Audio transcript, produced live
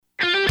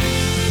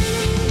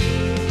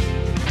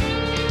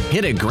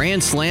Hit a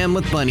grand slam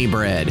with Bunny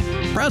Bread.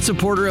 Proud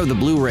supporter of the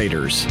Blue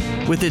Raiders.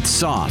 With its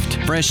soft,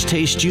 fresh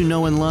taste you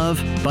know and love,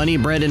 Bunny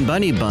Bread and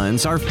Bunny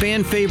Buns are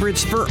fan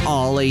favorites for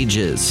all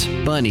ages.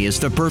 Bunny is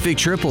the perfect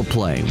triple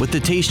play with the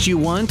taste you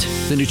want,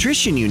 the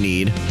nutrition you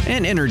need,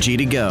 and energy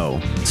to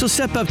go. So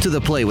step up to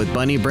the plate with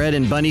Bunny Bread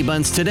and Bunny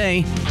Buns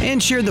today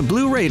and cheer the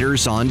Blue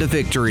Raiders on to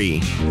victory.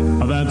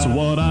 That's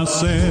what I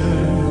said.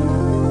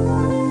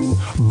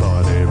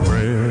 Bunny Bread.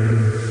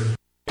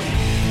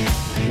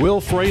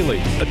 Will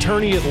Fraley,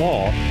 attorney at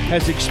law,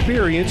 has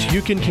experience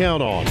you can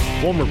count on.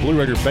 Former Blue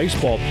Raider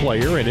baseball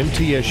player and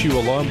MTSU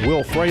alum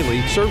Will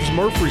Fraley serves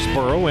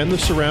Murfreesboro and the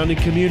surrounding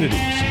communities.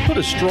 Put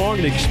a strong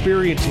and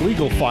experienced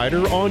legal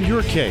fighter on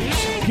your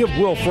case. Give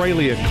Will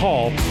Fraley a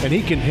call and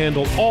he can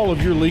handle all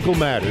of your legal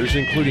matters,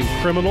 including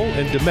criminal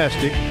and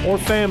domestic or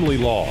family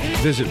law.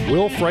 Visit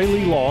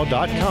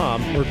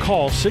willfraleylaw.com or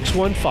call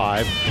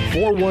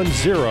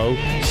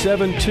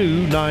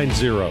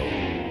 615-410-7290.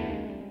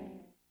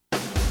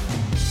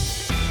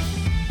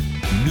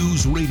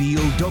 News Radio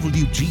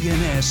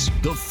WGNS,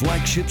 the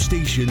flagship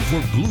station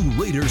for Blue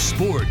Raider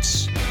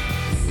sports.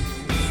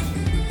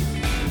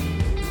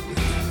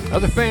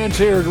 Other fans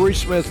here at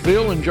Reese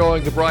Smithfield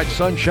enjoying the bright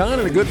sunshine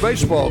and a good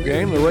baseball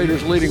game. The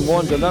Raiders leading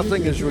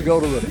 1-0 as we go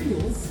to the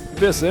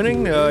fifth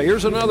inning.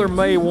 Here's another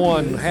May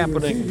 1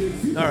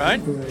 happening. All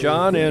right.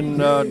 John, in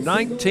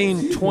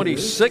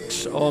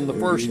 1926 on the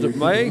 1st of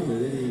May,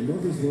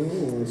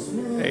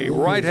 a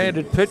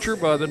right-handed pitcher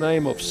by the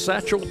name of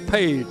Satchel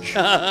Paige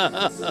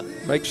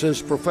makes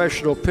his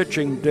professional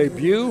pitching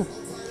debut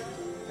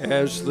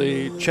as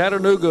the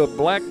Chattanooga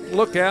Black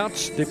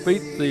Lookouts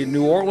defeat the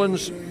New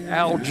Orleans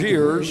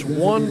Algiers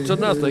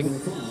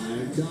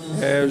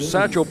 1-0 as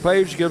Satchel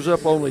Paige gives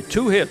up only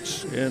 2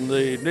 hits in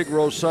the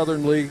Negro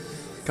Southern League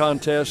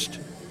contest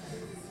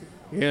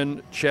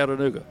in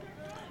Chattanooga.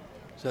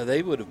 So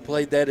they would have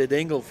played that at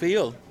Engle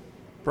Field.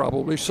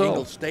 Probably so.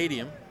 Engle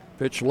Stadium.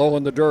 Pitch low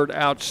in the dirt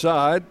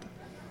outside.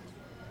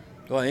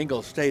 Well,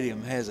 Engle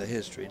Stadium has a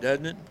history,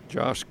 doesn't it?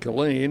 Josh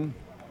Killeen.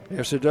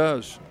 Yes, it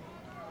does.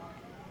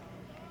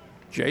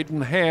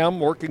 Jaden Ham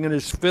working in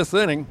his 5th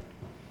inning.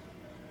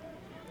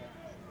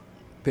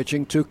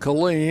 Pitching to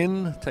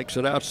Killeen. Takes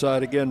it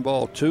outside again,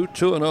 ball 2.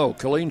 2-0.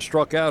 Killeen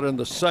struck out in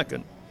the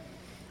 2nd.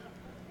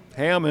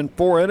 Ham in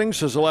 4 innings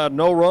has allowed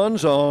no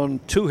runs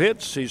on 2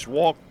 hits. He's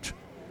walked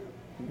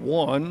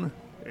 1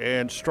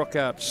 and struck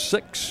out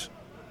 6.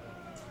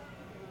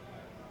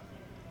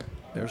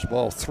 There's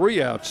ball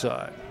 3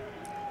 outside.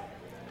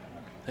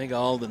 Think of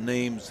all the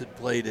names that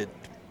played at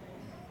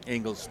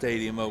Engle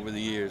Stadium over the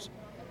years.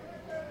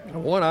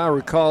 And one I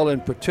recall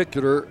in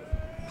particular,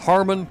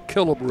 Harmon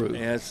Killebrew.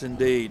 Yes,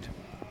 indeed.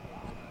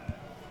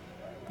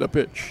 The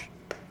pitch.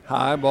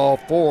 High, ball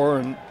 4,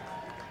 and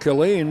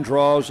Killeen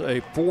draws a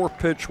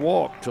 4-pitch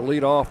walk to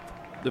lead off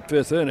the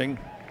 5th inning.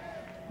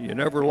 You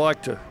never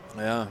like to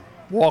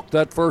walk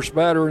that first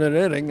batter in an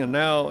inning, and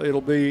now it'll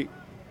be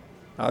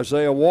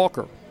Isaiah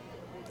Walker.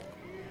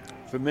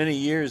 For many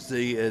years,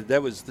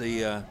 that was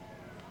the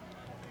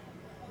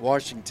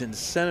Washington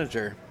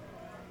Senator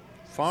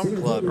Farm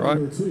Club, right?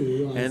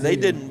 And they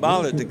didn't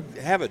bother to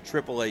have a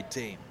AAA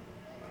team.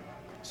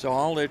 So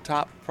all their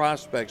top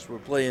prospects were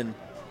playing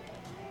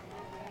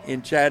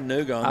in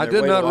Chattanooga on I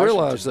their way to Washington. did not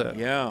realize that.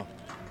 Yeah.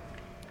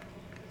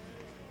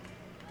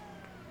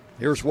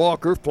 Here's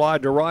Walker, fly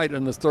to right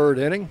in the 3rd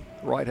inning.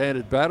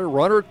 Right-handed batter,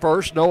 runner at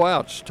first, no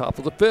outs. Top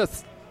of the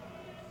 5th.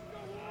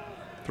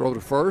 Throw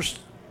to first,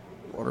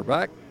 runner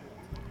back.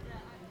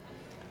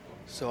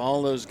 So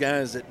all those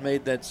guys that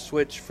made that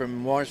switch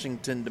from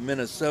Washington to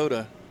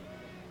Minnesota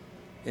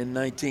in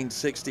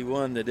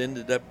 1961 that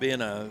ended up being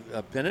a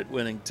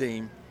pennant-winning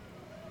team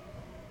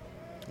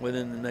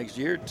within the next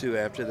year or 2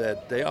 after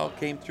that, they all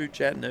came through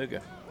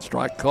Chattanooga.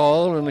 Strike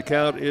call, and the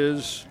count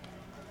is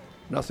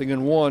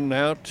 0-1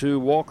 now to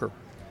Walker.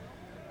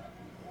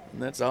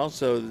 And that's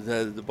also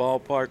the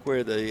ballpark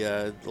where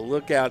the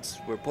Lookouts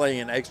were playing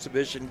an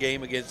exhibition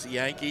game against the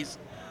Yankees.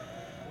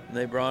 And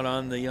they brought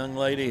on the young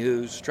lady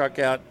who struck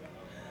out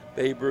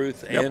Babe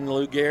Ruth and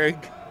Lou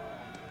Gehrig.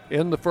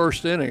 In the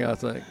 1st inning, I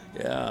think.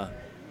 Yeah.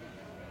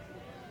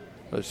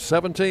 A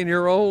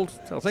 17-year-old. I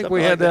think Something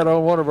we had like that that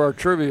on one of our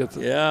trivia.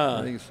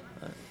 Yeah.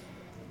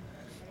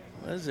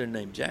 What is her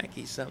name?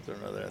 Jackie something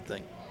or other, I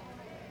think.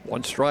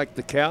 1 strike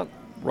the count.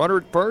 Runner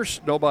at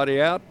first,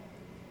 nobody out.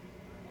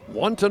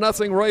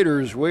 1-0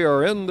 Raiders. We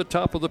are in the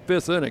top of the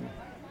 5th inning.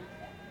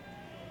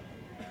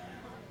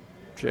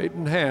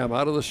 Jaden Ham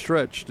out of the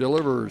stretch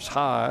delivers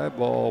high,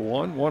 ball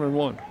 1,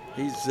 1-1.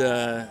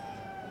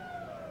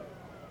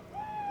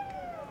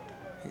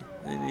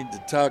 They need to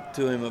talk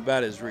to him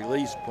about his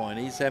release point.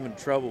 He's having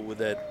trouble with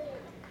that.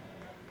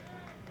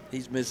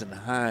 He's missing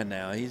high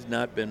now. He's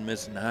not been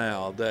missing high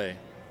all day.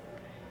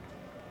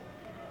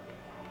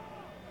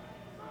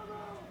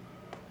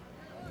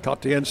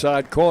 Caught the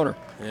inside corner.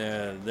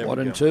 Yeah, there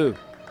 1-2.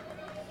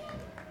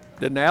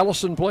 Didn't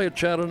Allison play at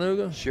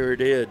Chattanooga? Sure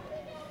did.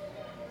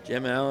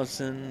 Jim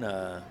Allison,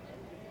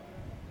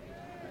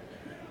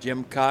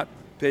 Jim Cott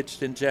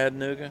pitched in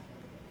Chattanooga.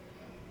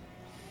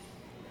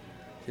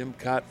 Jim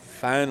Cott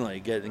finally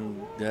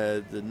getting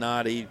the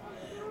nod he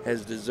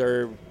has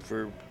deserved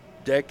for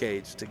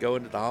decades to go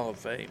into the Hall of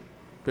Fame.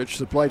 Pitch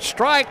to the plate.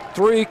 Strike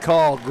 3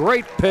 call.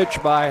 Great pitch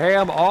by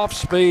Ham. Off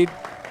speed.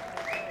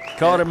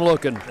 Caught him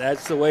looking.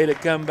 That's the way to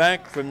come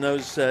back from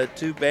those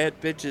 2 bad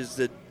pitches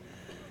that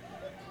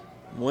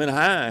went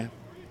high.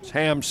 It's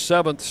Ham's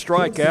 7th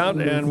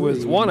strikeout, and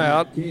with 1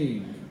 out,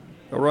 a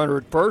runner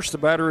at first. The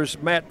batter is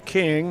Matt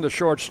King, the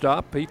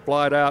shortstop. He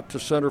flied out to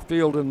center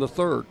field in the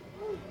 3rd.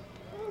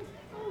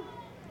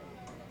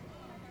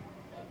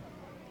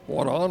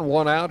 1 on,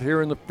 1 out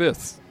here in the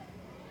 5th.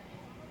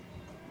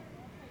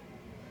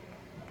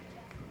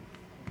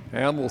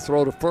 Ham will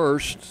throw to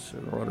first,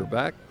 and runner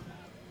back.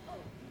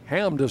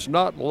 Ham does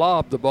not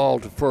lob the ball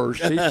to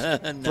first. He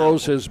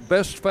throws his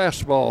best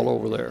fastball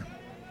over there.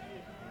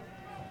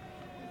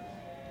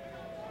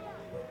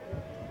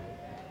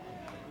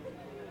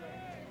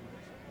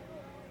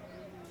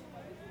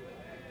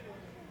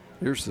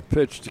 Here's the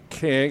pitch to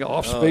King,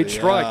 off-speed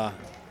strike.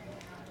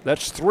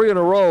 That's 3 in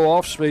a row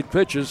off-speed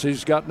pitches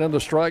he's gotten in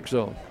the strike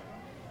zone.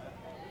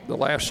 The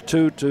last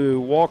 2 to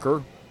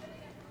Walker,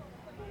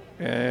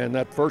 and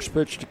that first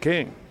pitch to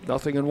King.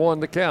 0-1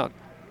 the count.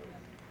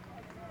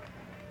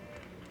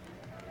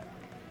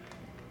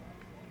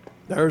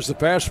 There's the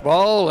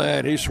fastball,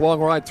 and he swung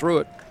right through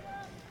it.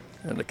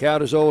 And the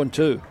count is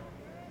 0-2.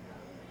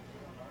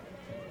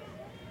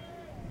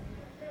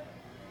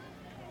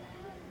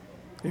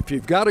 If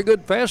you've got a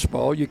good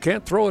fastball, you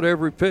can't throw it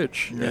every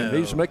pitch. No. And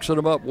he's mixing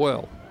them up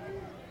well.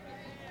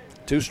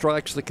 2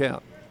 strikes the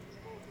count.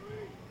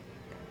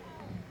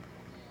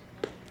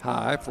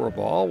 High for a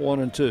ball,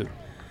 1-2.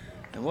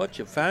 And what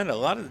you find a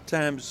lot of the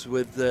times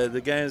with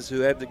the guys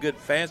who have the good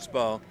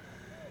fastball,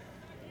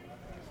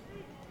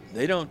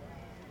 they don't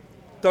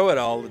throw it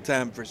all the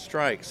time for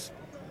strikes.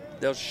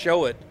 They'll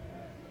show it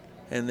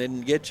and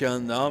then get you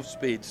on the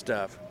off-speed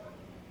stuff.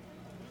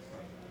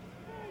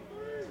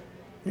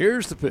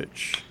 Here's the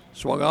pitch.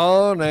 Swung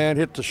on and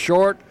hit to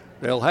short.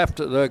 They'll have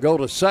to go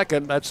to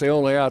second. That's the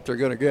only out they're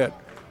going to get.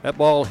 That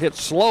ball hit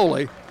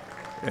slowly,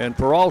 and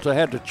Peralta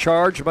had to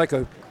charge, make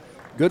a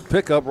good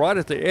pickup right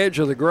at the edge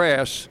of the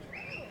grass,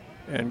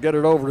 and get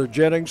it over to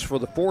Jennings for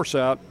the force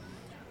out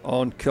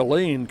on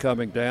Killeen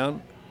coming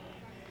down.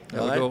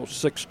 They'll go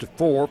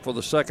 6-4 for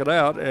the second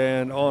out,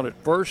 and on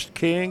at first,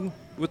 King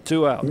with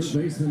 2 outs.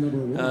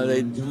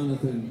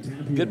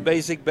 Good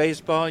basic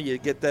baseball, you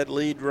get that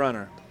lead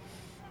runner.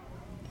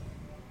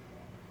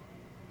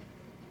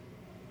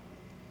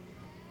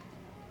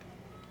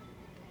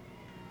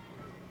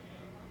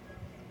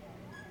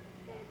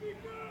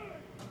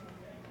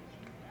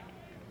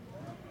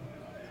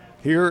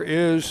 Here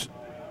is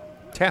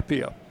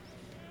Tapia.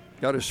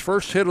 Got his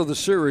first hit of the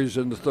series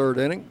in the 3rd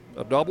inning,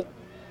 a double.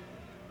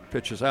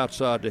 Pitches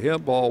outside to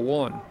him, ball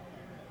 1.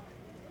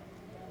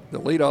 The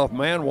leadoff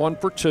man, 1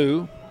 for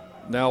 2.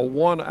 Now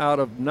 1 out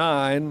of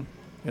 9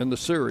 in the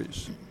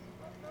series.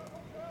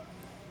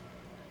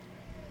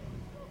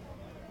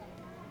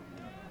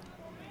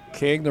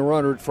 King, the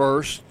runner at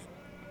first.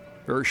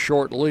 Very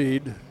short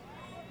lead.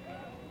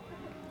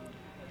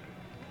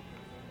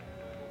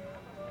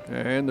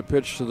 And the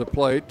pitch to the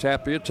plate.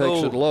 Tapia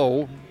takes it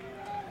low.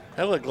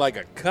 That looked like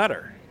a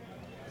cutter.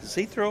 Does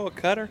he throw a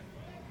cutter?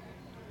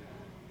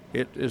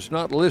 It is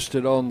not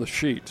listed on the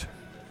sheet.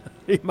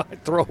 He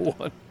might throw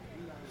one.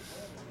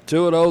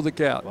 2-0 the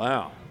count.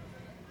 Wow.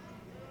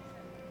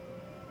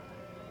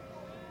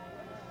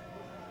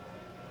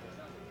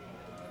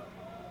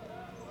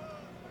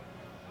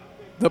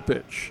 The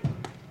pitch.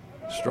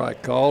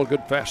 Strike called.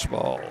 Good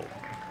fastball.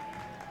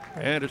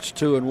 And it's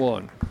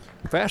 2-1.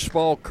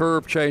 Fastball,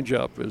 curve,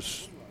 changeup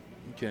is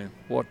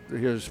what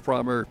his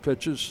primary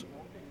pitches.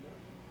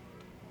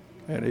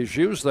 And he's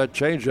used that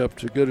changeup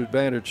to good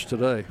advantage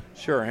today.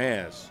 Sure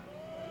has.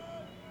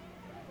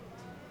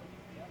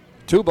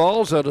 2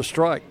 balls and a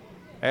strike.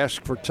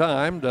 Ask for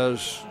time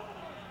does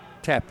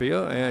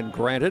Tapia, and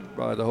granted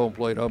by the home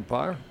plate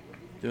umpire.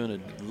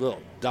 Doing a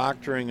little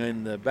doctoring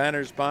in the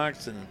batter's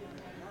box and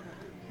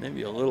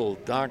maybe a little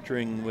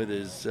doctoring with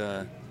his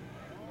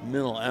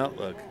mental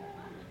outlook.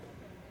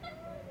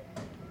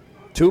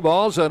 2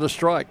 balls and a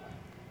strike.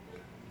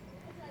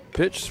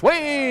 Pitch,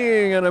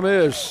 swing, and a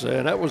miss.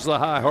 And that was the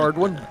high, hard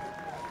one.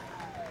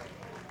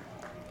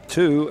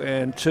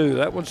 2-2.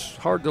 That one's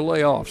hard to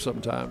lay off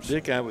sometimes.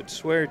 Dick, I would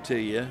swear to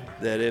you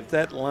that if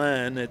that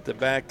line at the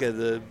back of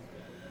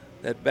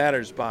that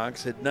batter's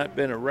box had not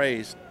been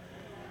erased,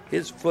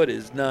 his foot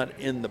is not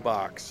in the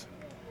box.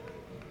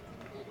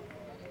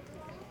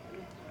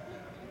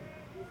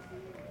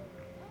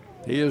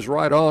 He is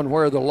right on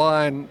where the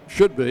line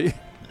should be.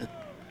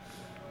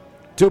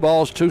 2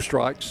 balls, 2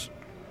 strikes.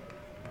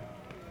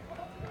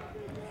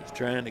 He's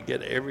trying to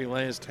get every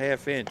last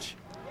half inch.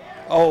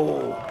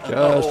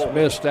 Just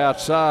missed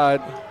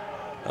outside.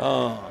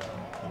 Oh.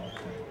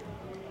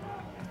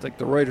 I think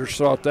the Raiders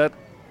thought that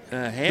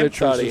Ham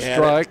pitch was thought he a had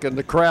strike, and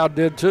the crowd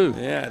did too.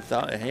 Yeah,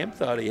 Ham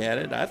thought he had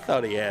it. I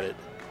thought he had it.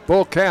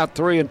 Full count,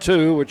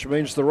 3-2, which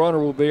means the runner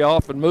will be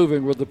off and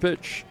moving with the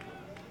pitch.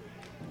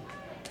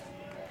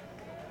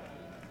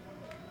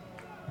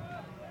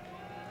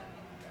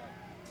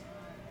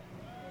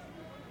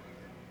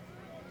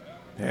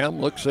 Ham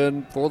looks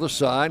in for the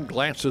sign,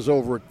 glances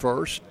over at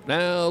first.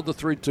 Now the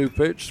 3-2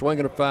 pitch,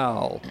 swinging a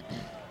foul.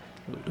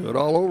 We'll do it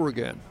all over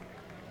again.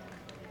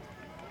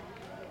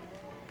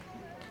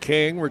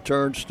 King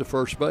returns to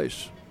first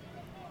base.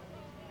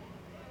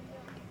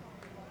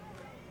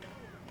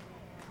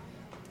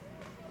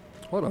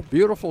 What a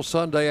beautiful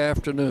Sunday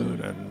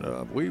afternoon,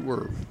 and we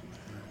were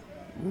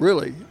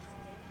really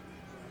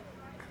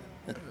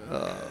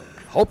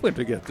hoping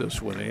to get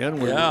this one in.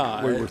 We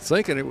were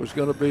thinking it was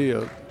going to be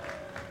a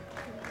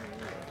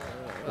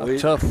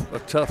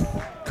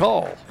tough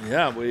call.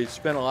 Yeah, we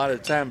spent a lot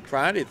of time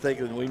Friday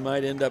thinking we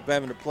might end up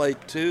having to play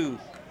 2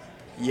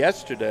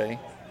 yesterday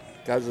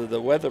because of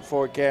the weather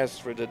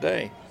forecast for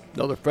today.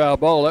 Another foul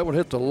ball. That one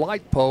hit the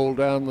light pole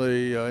down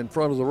the in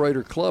front of the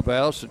Raider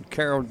clubhouse and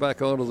carried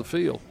back onto the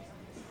field.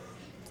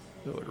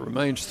 So it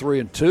remains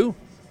 3-2.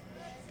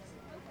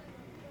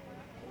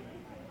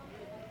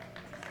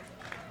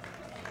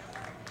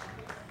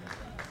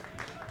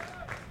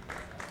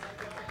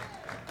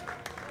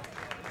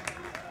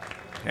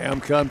 Ham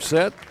comes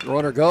set.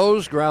 Runner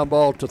goes. Ground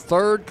ball to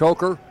third.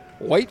 Coker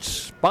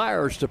waits.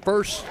 Fires to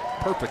first.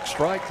 Perfect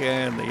strike,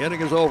 and the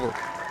inning is over.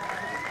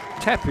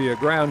 Tapia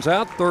grounds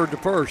out. Third to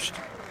first.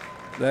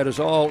 That is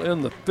all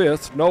in the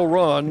 5th. No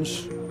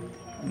runs.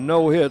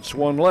 No hits.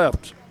 1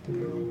 left.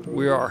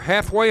 We are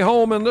halfway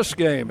home in this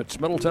game. It's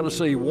Middle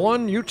Tennessee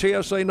 1,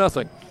 UTSA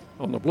nothing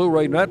on the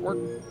Blu-ray Network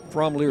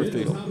from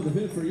Learfield.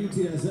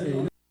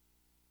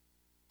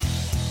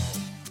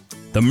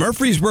 The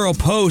Murfreesboro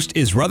Post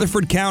is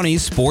Rutherford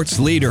County's sports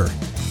leader.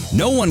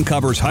 No one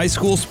covers high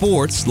school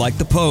sports like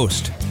the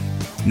Post.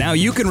 Now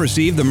you can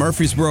receive the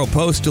Murfreesboro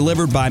Post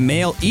delivered by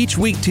mail each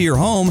week to your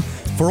home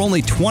for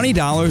only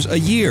 $20 a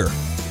year.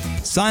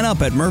 Sign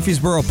up at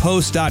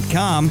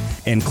murfreesboropost.com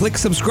and click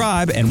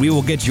subscribe, and we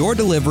will get your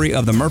delivery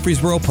of the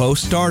Murfreesboro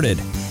Post started.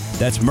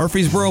 That's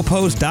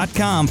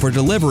murfreesboropost.com for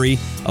delivery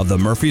of the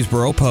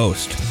Murfreesboro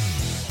Post.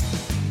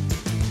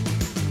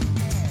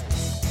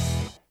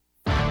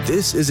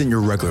 This isn't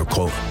your regular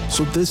cola,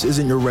 so this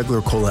isn't your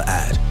regular cola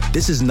ad.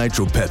 This is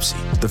Nitro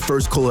Pepsi, the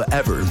first cola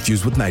ever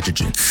infused with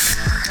nitrogen.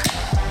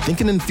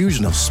 Think an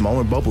infusion of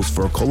smaller bubbles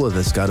for a cola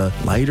that's got a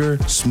lighter,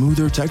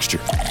 smoother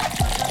texture.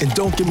 And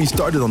don't get me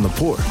started on the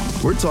pour.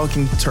 We're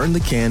talking turn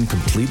the can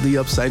completely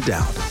upside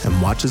down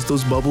and watch as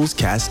those bubbles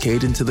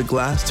cascade into the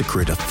glass to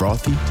create a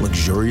frothy,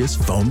 luxurious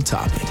foam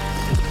topping.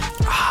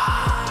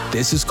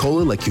 This is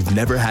cola like you've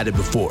never had it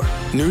before.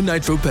 New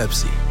Nitro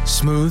Pepsi.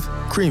 Smooth,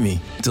 creamy,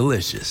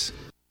 delicious.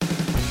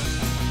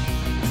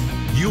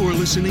 You're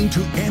listening to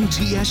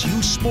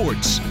MTSU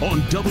Sports on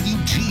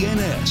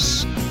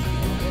WGNS.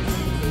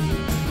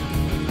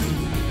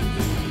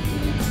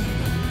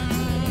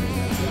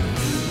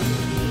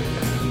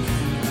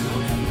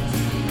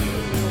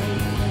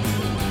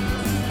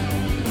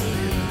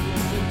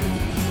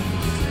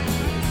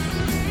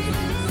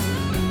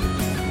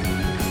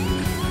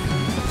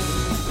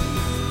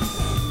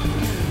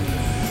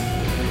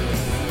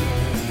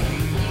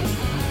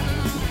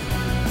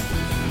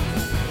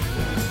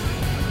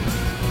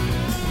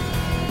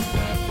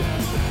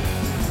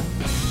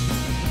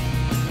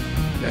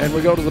 And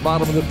we go to the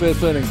bottom of the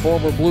 5th inning.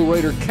 Former Blue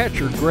Raider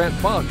catcher Grant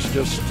Fox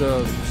just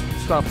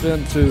stopped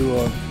in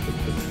to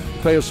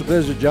pay us a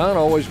visit, John.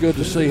 Always good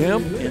to see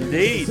him.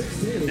 Indeed.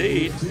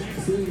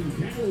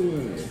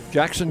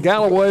 Jackson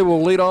Galloway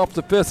will lead off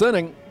the 5th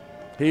inning.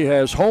 He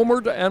has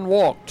homered and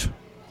walked.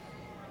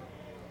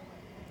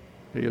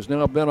 He has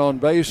now been on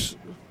base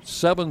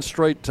 7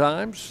 straight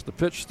times. The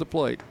pitch to the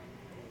plate.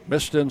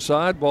 Missed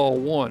inside, ball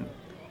 1.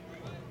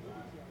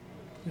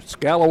 It's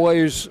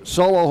Galloway's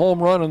solo home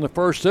run in the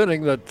 1st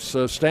inning that's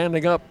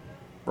standing up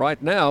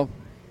right now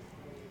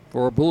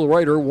for a Blue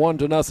Raider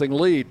 1-0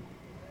 lead.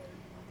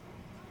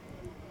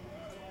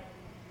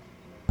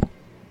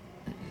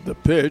 The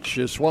pitch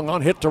is swung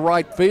on, hit to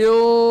right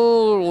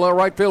field.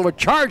 Right fielder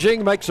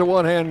charging, makes a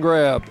one-hand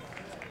grab.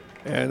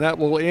 And that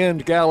will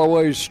end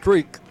Galloway's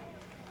streak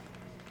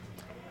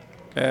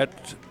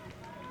at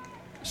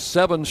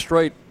 7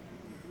 straight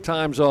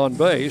times on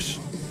base.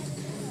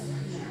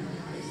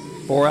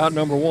 For out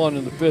number 1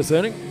 in the 5th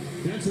inning.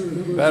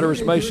 Batter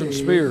is Mason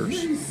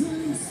Spears.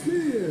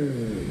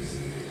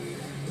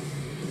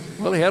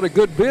 Well, he had a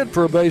good bid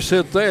for a base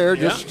hit there.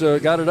 Yeah. Just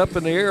got it up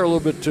in the air a little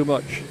bit too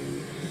much.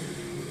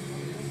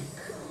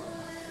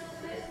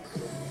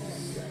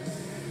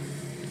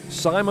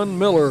 Simon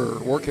Miller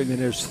working in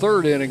his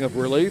 3rd inning of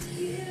relief.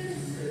 He's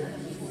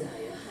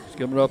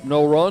given up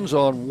no runs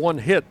on 1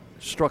 hit,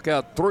 struck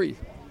out 3.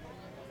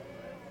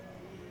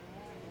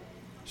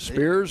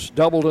 Spears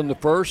doubled in the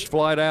 1st,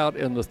 flied out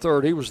in the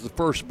 3rd. He was the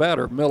first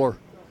batter Miller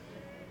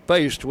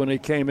faced when he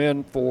came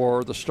in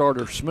for the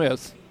starter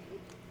Smith.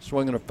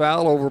 Swinging a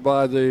foul over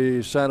by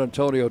the San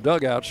Antonio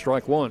dugout,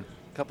 strike 1.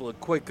 A couple of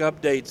quick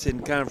updates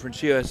in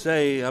Conference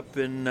USA up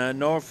in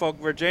Norfolk,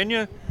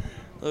 Virginia.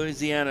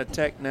 Louisiana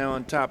Tech now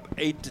on top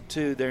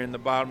 8-2. They're in the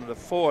bottom of the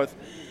 4th.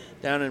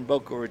 Down in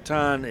Boca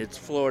Raton, it's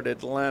Florida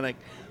Atlantic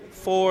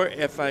 4,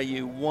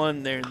 FIU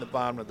 1. They're in the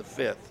bottom of the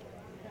 5th.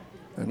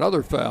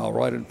 Another foul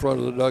right in front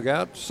of the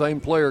dugout.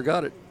 Same player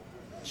got it.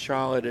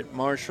 Charlotte at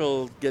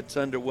Marshall gets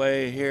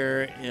underway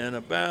here in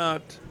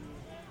about,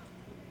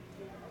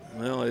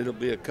 well, it'll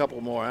be a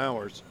couple more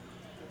hours.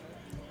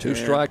 2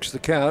 strikes the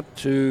count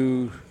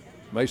to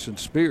Mason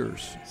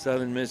Spears.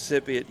 Southern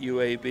Mississippi at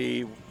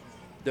UAB.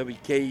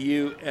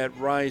 WKU at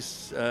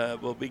Rice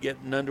will be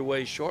getting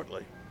underway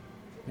shortly.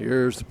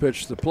 Here's the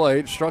pitch to the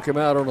plate. Struck him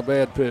out on a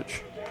bad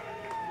pitch.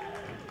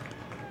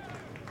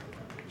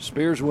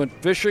 Spears went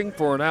fishing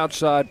for an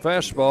outside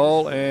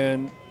fastball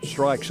and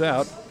strikes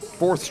out.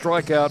 4th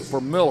strikeout for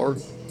Miller.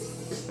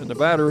 And the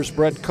batter is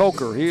Brett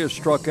Coker. He is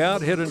struck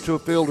out, hit into a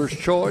fielder's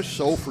choice,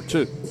 0 for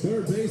 2.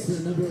 Third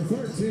baseman number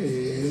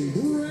 13,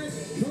 Brett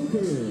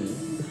Coker.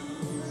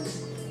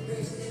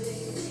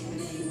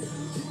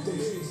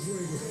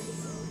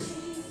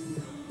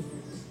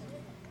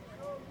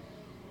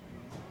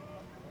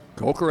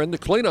 Coker in the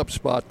cleanup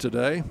spot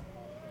today.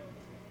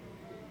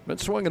 Been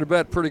swinging the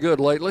bat pretty good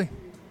lately.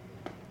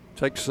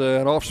 Takes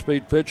an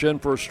off-speed pitch in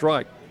for a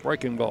strike.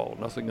 Breaking ball,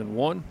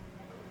 0-1.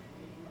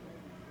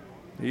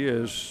 He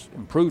has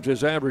improved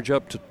his average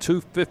up to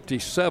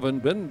 257,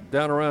 been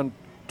down around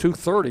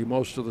 230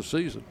 most of the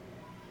season.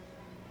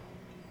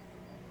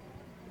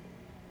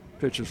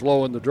 Pitch is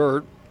low in the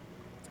dirt.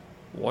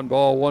 1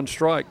 ball, 1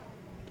 strike.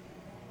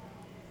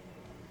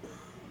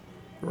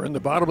 We're in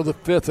the bottom of the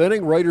 5th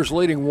inning. Raiders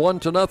leading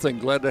 1-0.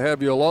 Glad to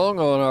have you along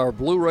on our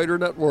Blue Raider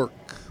Network,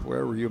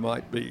 wherever you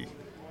might be.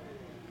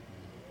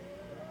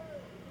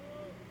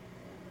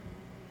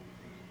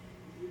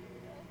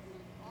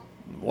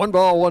 One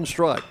ball, 1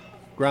 strike.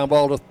 Ground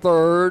ball to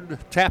third.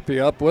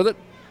 Tapia up with it.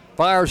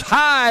 Fires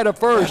high to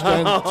first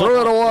and threw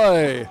it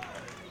away.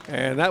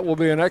 And that will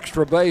be an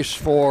extra base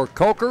for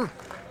Coker,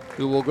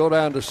 who will go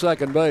down to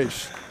second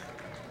base.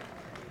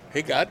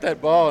 He got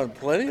that ball in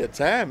plenty of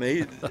time.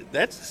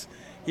 That's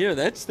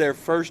their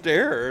first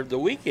error of the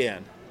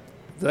weekend.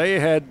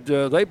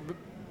 They've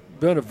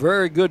been a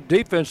very good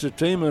defensive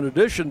team in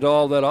addition to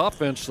all that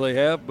offense they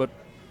have, but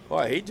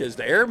boy, he just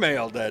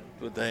airmailed that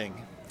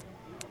thing.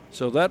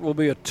 So that will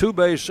be a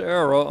 2-base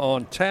error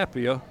on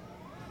Tapia.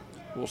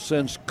 Will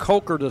send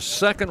Coker to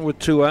second with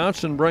 2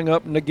 outs and bring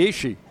up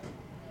Nagishi.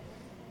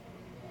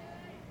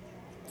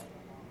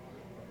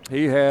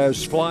 He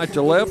has fly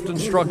to left and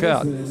struck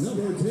out.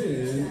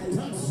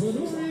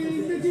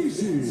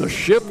 The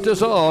shift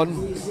is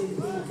on.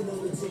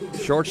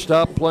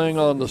 Shortstop playing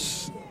on the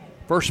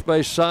first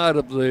base side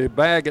of the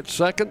bag at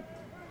second.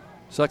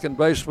 Second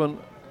baseman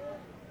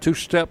 2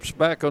 steps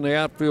back on the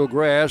outfield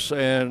grass,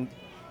 and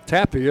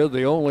Tapia,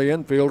 the only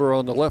infielder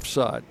on the left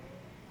side.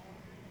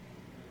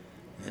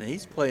 And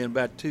he's playing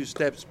about 2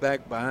 steps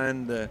back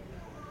behind the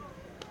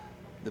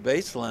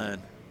baseline.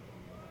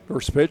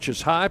 First pitch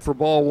is high for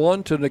ball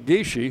 1 to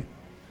Nagishi.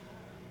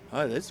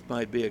 Oh, this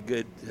might be a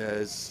good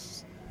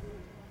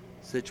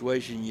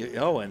situation.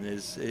 And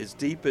as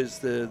deep as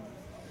they're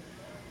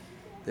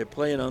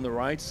playing on the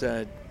right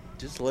side,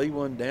 just lay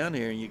one down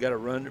here, and you got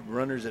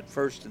runners at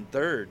first and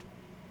third.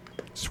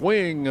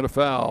 Swing and a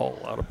foul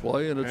out of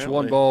play, and it's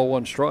 1 ball,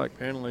 1 strike.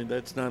 Apparently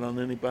that's not on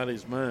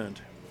anybody's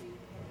mind.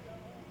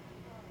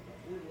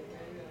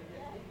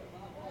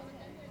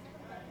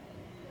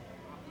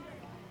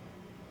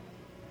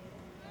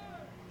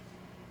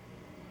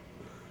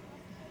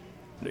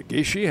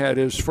 Nagishi had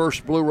his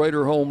first Blue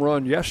Raider home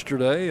run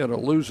yesterday in a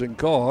losing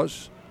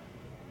cause.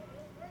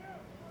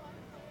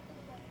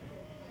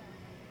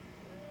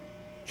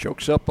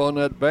 Chokes up on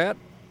that bat.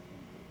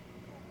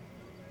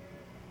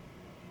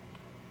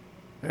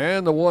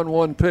 And the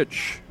 1-1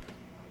 pitch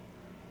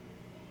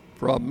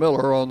from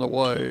Miller on the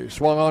way.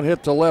 Swung on,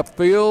 hit to left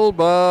field,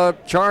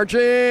 but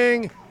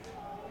charging.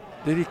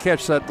 Did he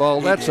catch that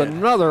ball? That's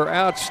another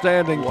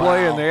outstanding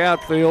play in the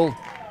outfield.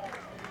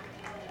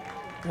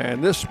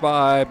 And this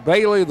by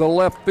Bailey, the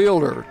left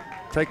fielder.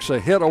 Takes a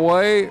hit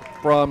away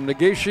from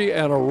Nagishi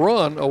and a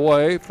run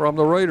away from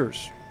the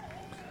Raiders.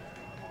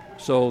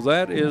 So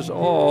that is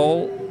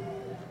all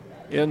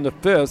in the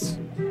 5th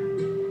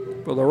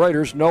for the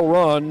Raiders. No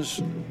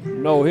runs,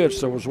 no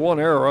hits. There was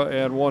 1 error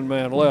and 1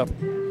 man left.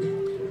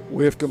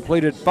 We have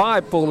completed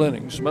 5 full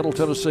innings. Middle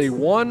Tennessee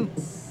 1,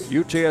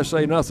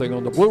 UTSA nothing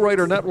on the Blue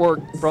Raider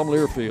Network from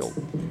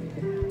Learfield.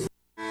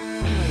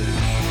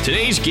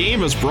 Today's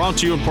game is brought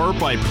to you in part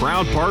by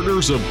proud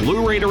partners of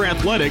Blue Raider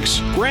Athletics,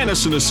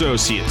 Grannis &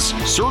 Associates,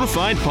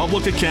 certified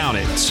public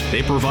accountants.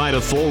 They provide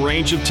a full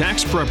range of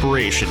tax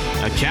preparation,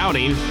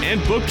 accounting,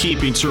 and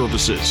bookkeeping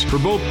services for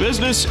both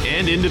business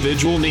and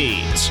individual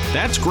needs.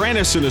 That's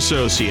Grannis &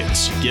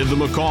 Associates. Give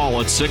them a call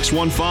at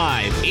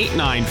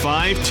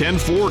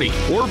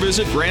 615-895-1040 or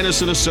visit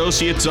Grannis &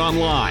 Associates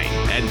online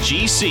at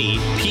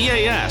gcpas.com.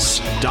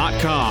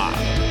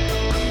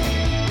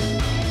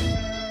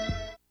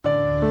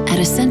 At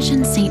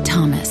Ascension St.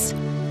 Thomas,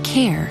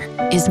 care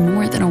is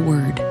more than a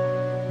word.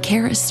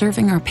 Care is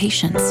serving our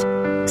patients,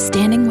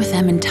 standing with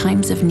them in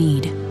times of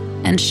need,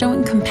 and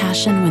showing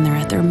compassion when they're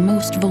at their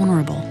most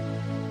vulnerable.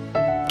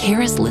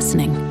 Care is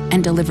listening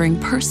and delivering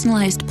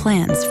personalized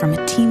plans from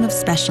a team of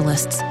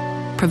specialists,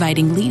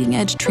 providing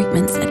leading-edge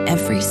treatments at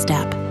every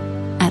step.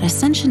 At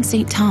Ascension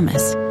St.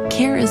 Thomas,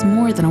 care is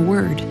more than a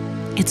word.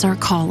 It's our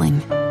calling.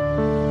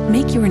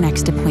 Make your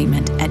next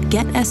appointment at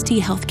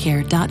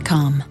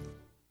getsthealthcare.com.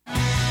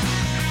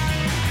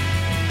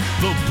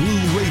 The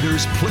Blue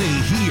Raiders play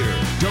here.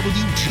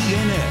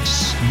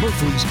 WGNS,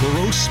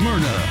 Murfreesboro,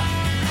 Smyrna.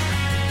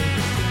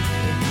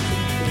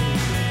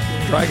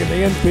 Dragging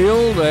the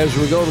infield as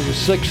we go to the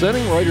 6th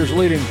inning. Raiders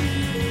leading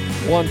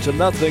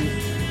 1-0.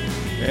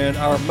 And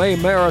our May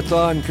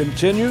Marathon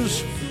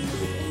continues.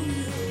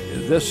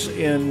 This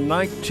in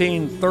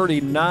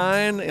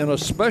 1939 in a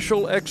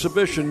special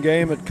exhibition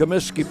game at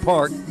Comiskey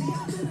Park.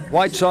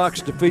 White Sox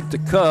defeat the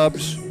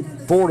Cubs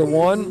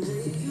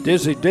 4-1.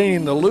 Dizzy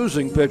Dean, the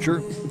losing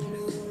pitcher.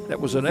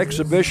 That was an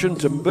exhibition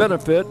to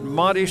benefit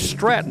Monty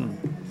Stratton,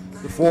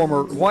 the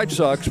former White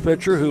Sox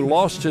pitcher who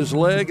lost his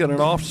leg in an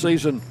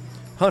off-season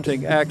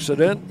hunting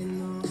accident.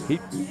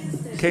 He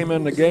came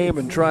in the game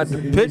and tried to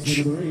pitch,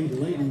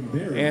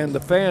 and the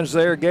fans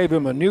there gave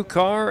him a new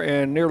car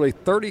and nearly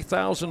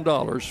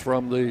 $30,000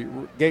 from the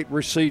gate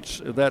receipts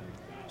of that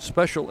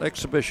special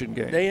exhibition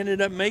game. They ended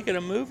up making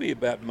a movie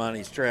about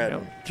Monty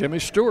Stratton. Yeah, Jimmy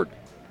Stewart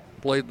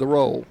played the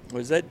role.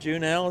 Was that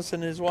June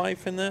Allison, his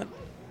wife, in that?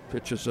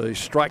 Pitches a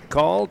strike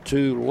call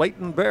to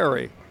Leighton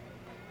Berry.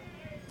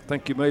 I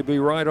think you may be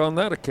right on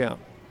that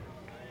account.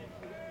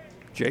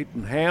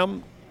 Jaden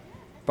Ham,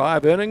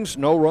 5 innings,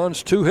 no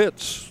runs, 2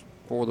 hits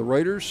for the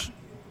Raiders.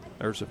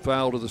 There's a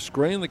foul to the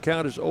screen. The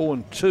count is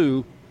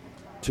 0-2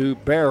 to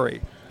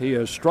Berry. He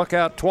has struck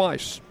out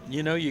twice.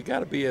 You know, you got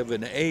to be of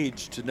an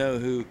age to know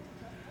who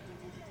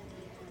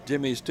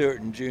Jimmy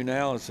Stewart and June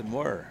Allison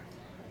were.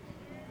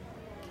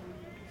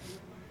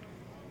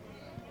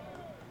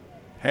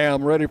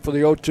 Ham ready for the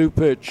 0-2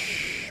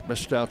 pitch.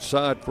 Missed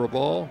outside for a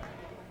ball.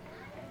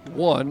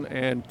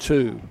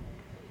 1-2.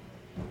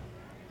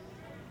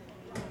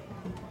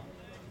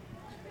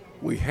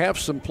 We have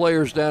some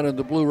players down in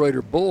the Blue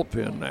Raider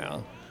bullpen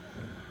now.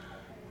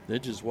 They're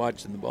just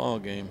watching the ball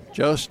game.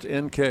 Just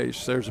in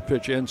case. There's a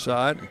pitch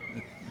inside.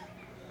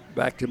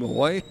 Backed him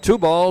away. 2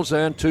 balls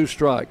and 2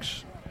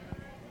 strikes.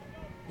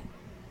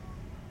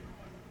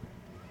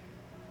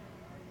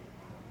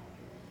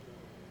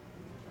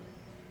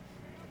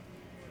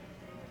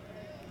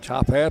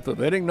 Top half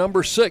of inning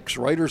number 6.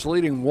 Raiders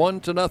leading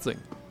 1-0.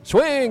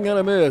 Swing and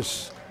a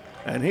miss.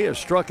 And he has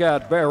struck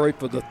out Berry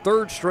for the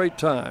 3rd straight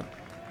time.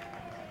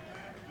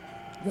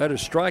 That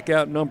is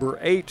strikeout number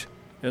 8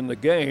 in the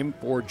game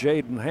for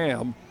Jaden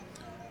Ham.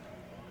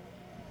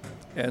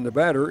 And the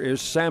batter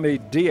is Sammy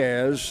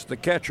Diaz, the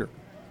catcher.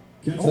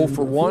 0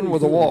 for 1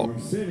 with a walk.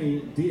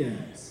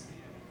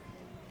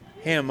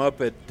 Ham up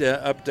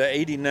to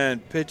 89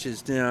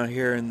 pitches now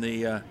here in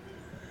the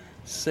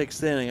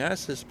 6th inning. I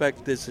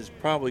suspect this is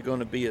probably going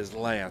to be his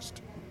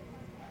last.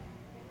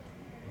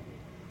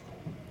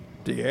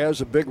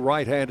 Diaz, a big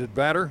right-handed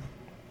batter.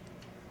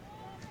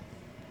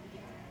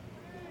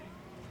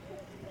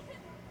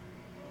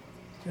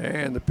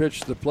 And the pitch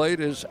to the plate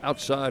is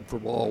outside for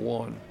ball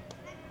 1.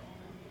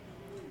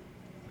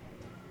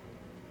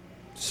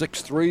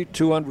 6'3",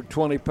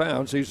 220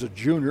 pounds. He's a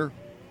junior.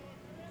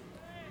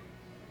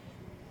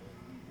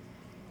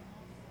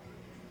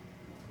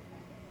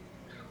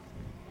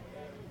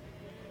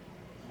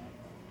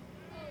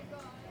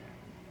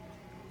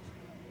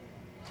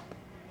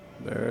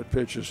 There,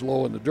 pitch is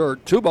low in the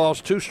dirt. 2 balls,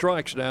 2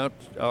 strikes now.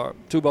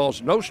 2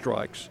 balls, no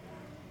strikes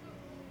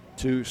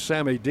to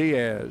Sammy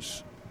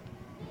Diaz.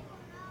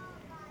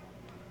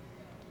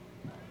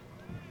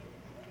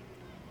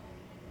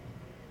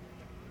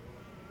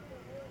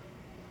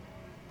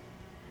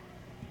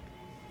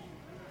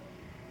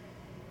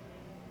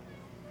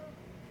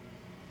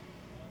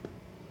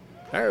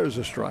 There's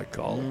a strike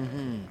call.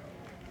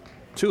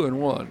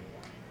 2-1.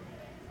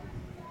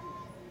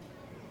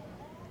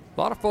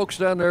 A lot of folks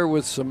down there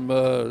with some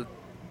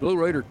Blue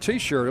Raider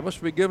t-shirt. They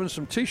must be giving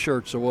some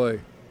t-shirts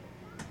away.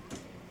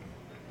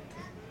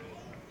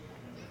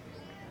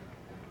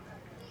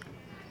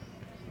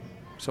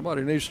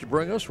 Somebody needs to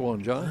bring us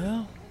one, John.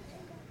 Well,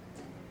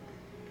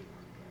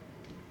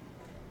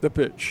 the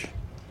pitch.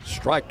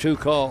 Strike 2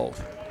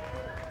 called.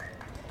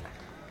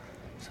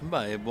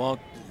 Somebody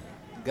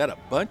got a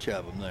bunch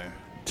of them there.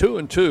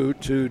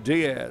 2-2 to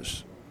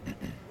Diaz.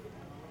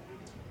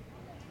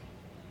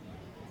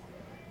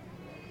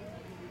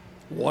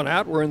 One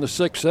out. We're in the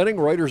 6th inning.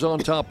 Raiders on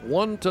top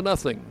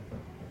 1-0.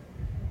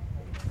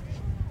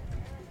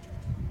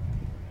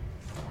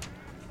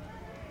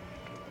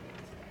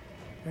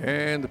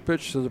 And the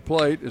pitch to the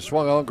plate is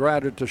swung on,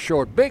 grounded to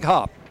short. Big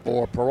hop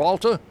for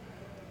Peralta.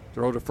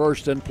 Throw to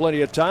first in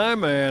plenty of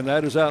time, and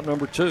that is out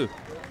number 2.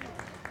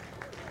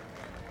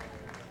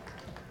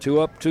 2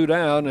 up, 2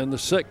 down in the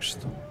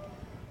 6th.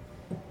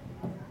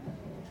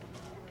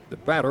 The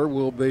batter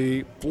will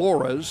be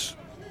Flores,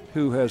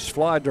 who has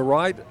flied to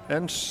right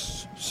and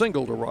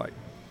singled to right.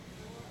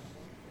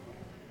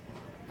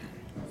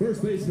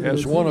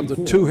 Has one of the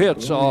 2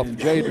 hits off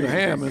Jaden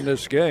Ham in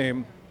this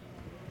game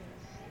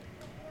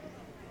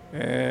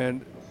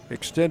and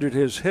extended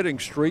his hitting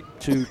streak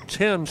to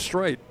 10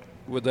 straight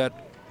with that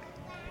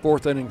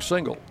 4th inning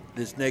single.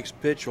 This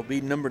next pitch will be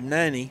number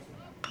 90.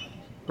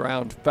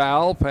 Ground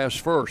foul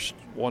past first.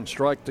 1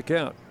 strike to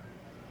count.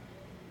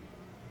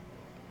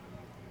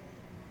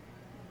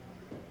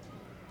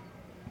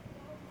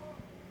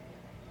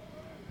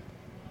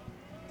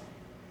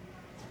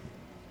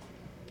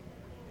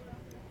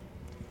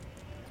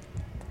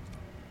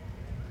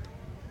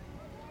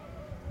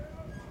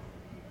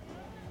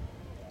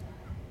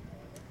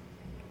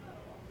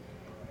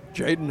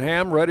 Jaden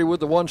Ham ready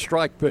with the 1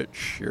 strike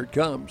pitch. Here it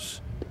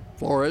comes.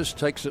 Flores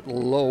takes it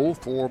low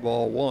for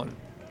ball 1.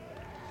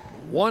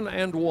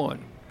 1-1.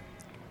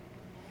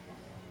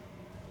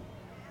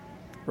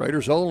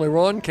 Raiders' only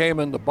run came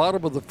in the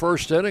bottom of the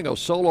first inning, a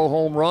solo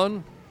home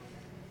run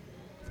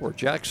for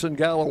Jackson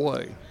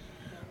Galloway.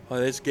 Well,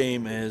 this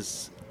game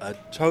is a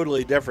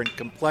totally different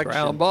complexion.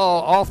 Ground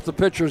ball off the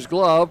pitcher's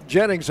glove.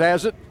 Jennings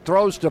has it,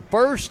 throws to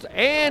first,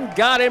 and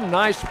got him.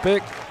 Nice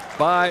pick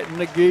by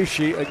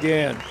Negishi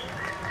again.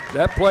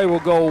 That play will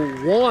go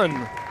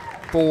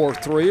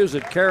 1-4-3 as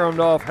it caromed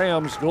off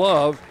Ham's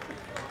glove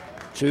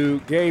to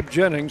Gabe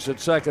Jennings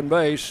at second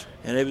base.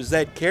 And it was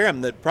that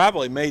carom that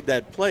probably made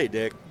that play,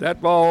 Dick.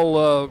 That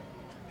ball,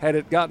 had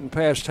it gotten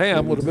past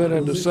Ham, would have been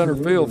into center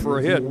field for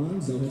a hit.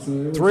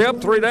 3 up,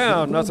 3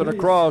 down, nothing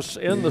across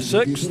in the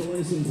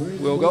 6th.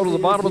 We'll go to the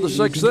bottom of the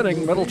 6th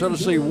inning. Middle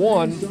Tennessee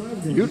 1,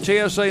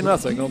 UTSA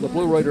nothing on the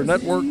Blue Raider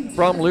Network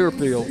from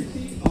Learfield.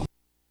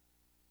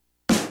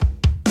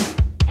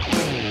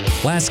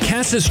 Las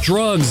Casas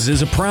Drugs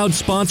is a proud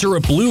sponsor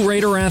of Blue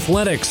Raider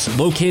Athletics,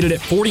 located at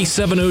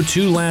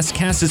 4702 Las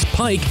Casas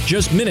Pike,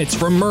 just minutes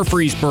from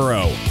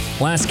Murfreesboro.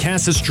 Las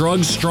Casas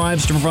Drugs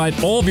strives to provide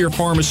all of your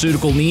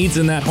pharmaceutical needs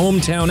in that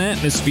hometown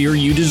atmosphere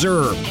you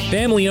deserve.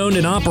 Family-owned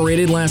and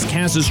operated, Las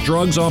Casas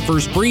Drugs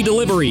offers free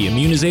delivery,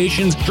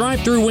 immunizations,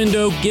 drive-through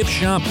window, gift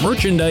shop,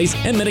 merchandise,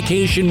 and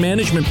medication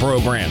management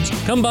programs.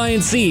 Come by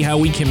and see how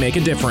we can make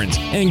a difference.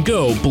 And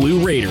go Blue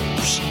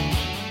Raiders.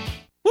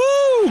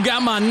 Woo!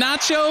 Got my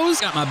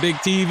nachos, got my big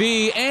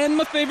TV, and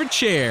my favorite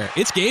chair.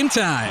 It's game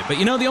time. But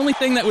you know, the only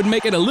thing that would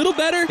make it a little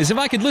better is if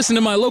I could listen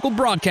to my local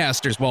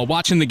broadcasters while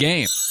watching the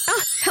game.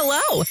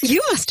 Hello.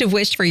 You must have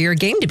wished for your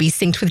game to be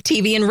synced with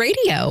TV and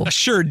radio. I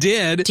sure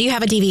did. Do you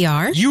have a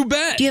DVR? You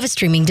bet. Do you have a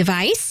streaming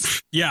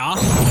device? Yeah.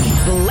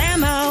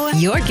 Blammo!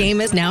 Your game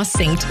is now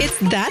synced. It's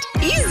that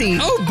easy.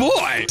 Oh,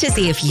 boy. To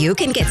see if you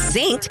can get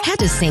synced, head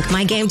to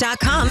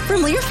syncmygame.com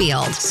from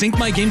Learfield.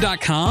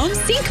 Syncmygame.com?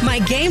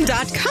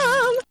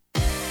 Syncmygame.com.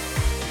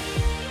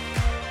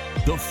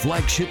 The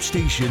flagship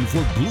station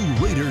for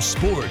Blue Raider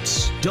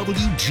sports,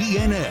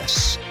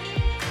 WGNS.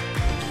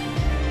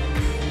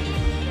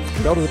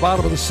 Go to the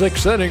bottom of the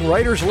 6th inning.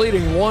 Raiders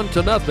leading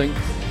 1-0.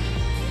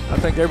 I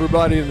think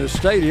everybody in the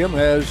stadium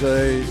has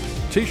a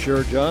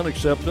T-shirt, John,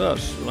 except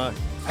us. And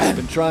I've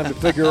been trying to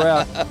figure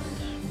out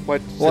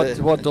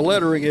what the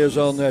lettering is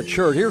on that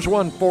shirt. Here's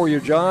one for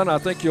you, John. I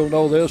think you'll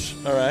know this.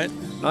 All right.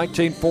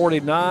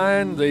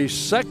 1949, the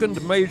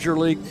second major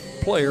league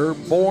player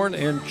born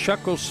in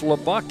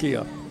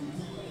Czechoslovakia.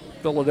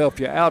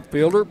 Philadelphia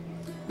outfielder,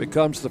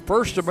 becomes the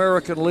first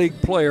American League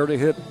player to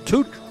hit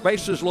 2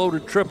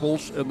 bases-loaded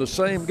triples in the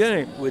same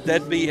game. Would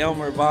that be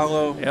Elmer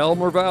Vallo?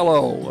 Elmer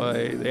Vallo.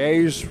 The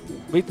A's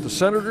beat the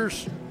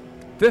Senators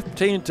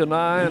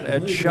 15-9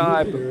 at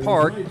Shibe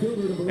Park,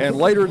 and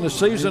later in the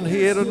season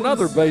he hit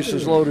another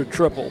bases-loaded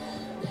triple.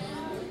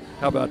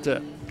 How about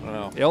that?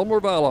 Wow.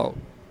 Elmer Vallo.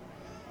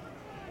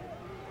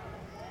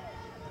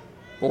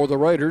 For the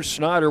Raiders,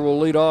 Snyder will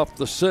lead off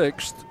the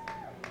 6th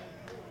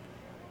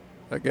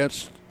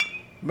against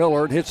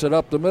Miller, and hits it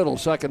up the middle.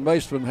 Second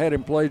baseman had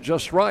him played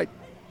just right.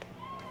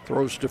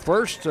 Throws to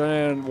first,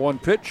 and 1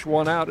 pitch,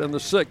 1 out in the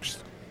 6th.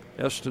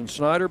 Eston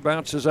Snyder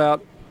bounces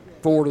out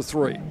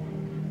 4-3.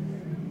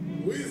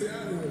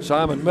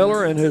 Simon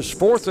Miller in his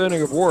 4th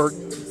inning of work.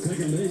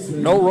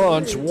 No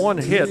runs, 1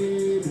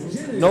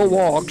 hit, no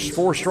walks,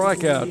 4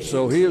 strikeouts.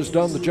 So he has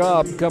done the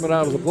job coming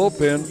out of the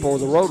bullpen for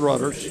the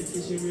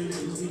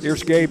Roadrunners.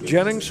 Here's Gabe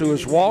Jennings, who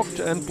has walked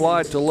and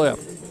flied to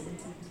left.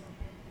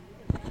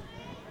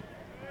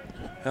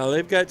 Well,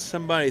 they've got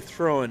somebody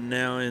throwing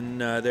now in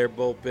their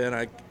bullpen.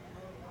 I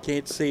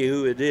can't see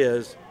who it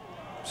is.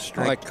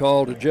 Strike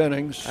call to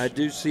Jennings. I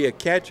do see a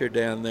catcher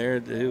down there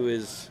who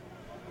is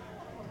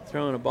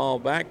throwing a ball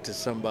back to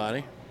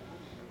somebody.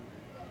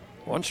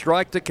 1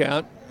 strike to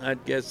count.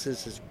 I'd guess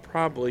this is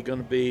probably going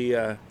to be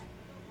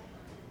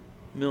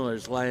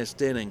Miller's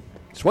last inning.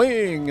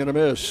 Swing and a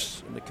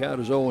miss. And the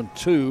count is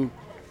 0-2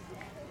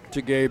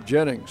 to Gabe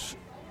Jennings.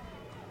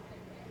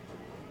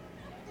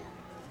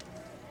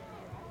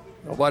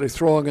 Nobody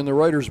throwing in the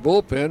Raiders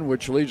bullpen,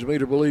 which leads me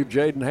to believe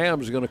Jaden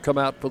Ham is going to come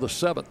out for the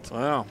 7th.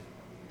 Wow.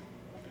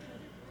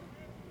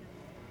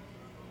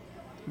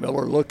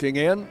 Miller looking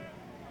in.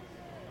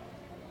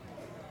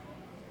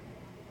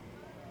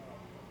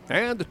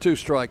 And the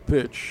 2-strike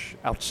pitch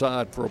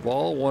outside for a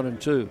ball,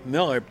 1-2.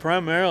 Miller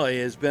primarily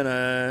has been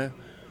a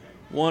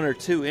 1 or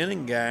 2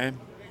 inning guy.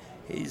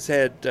 He's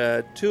had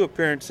 2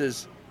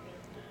 appearances,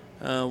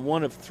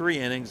 1 of 3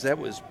 innings. That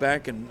was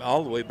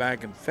all the way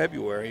back in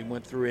February. He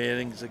went 3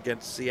 innings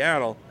against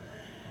Seattle.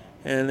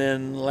 And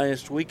then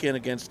last weekend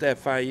against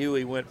FIU,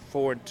 he went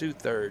 4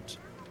 2/3.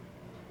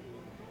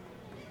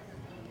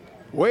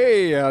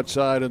 way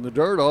outside in the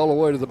dirt, all the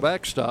way to the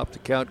backstop. The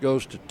count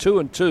goes to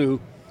 2-2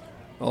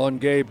 on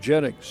Gabe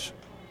Jennings.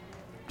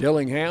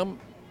 Dillingham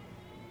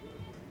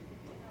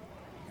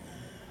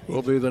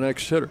will be the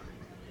next hitter.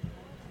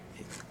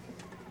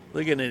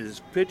 Looking at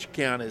his pitch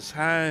count, his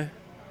high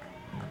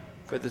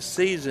for the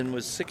season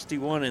was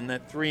 61 in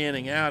that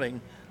 3-inning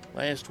outing.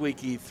 Last week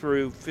he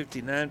threw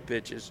 59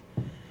 pitches.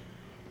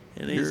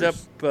 And he's up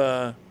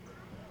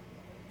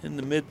in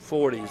the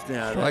mid-40s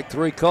now. Strike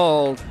 3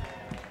 called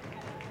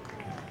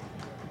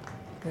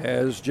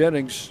as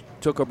Jennings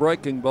took a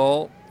breaking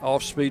ball,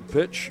 off-speed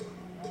pitch.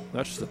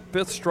 That's the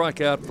 5th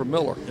strikeout for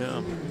Miller.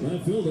 Yeah.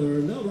 Left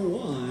fielder number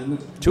 1.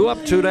 2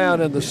 up, 2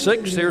 down in the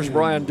 6th. Here's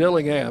Brian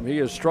Dillingham. He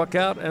has struck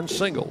out and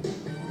singled.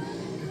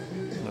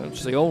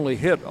 That's the only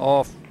hit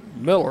off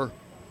Miller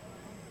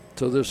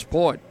to this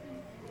point.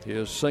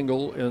 His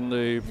single in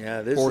the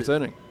 4th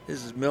inning.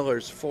 This is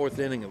Miller's 4th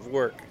inning of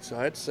work, so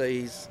I'd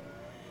say he's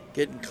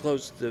getting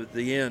close to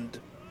the end.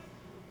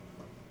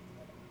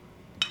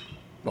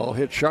 Ball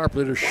hit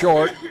sharply to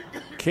short.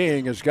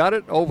 King has got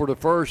it over to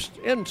first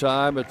in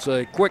time. It's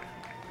a quick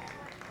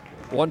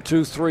 1,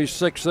 2, 3,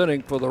 6th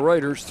inning for the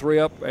Raiders. 3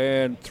 up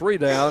and 3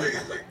 down,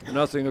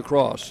 nothing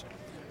across.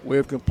 We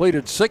have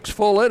completed 6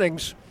 full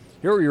innings.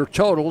 Here are your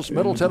totals.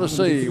 Middle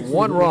Tennessee,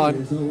 1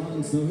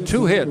 run,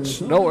 2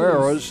 hits, no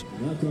errors.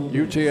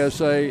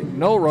 UTSA,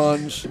 no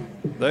runs.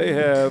 They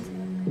have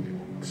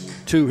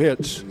 2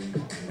 hits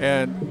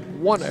and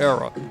 1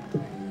 error.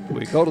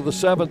 We go to the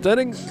 7th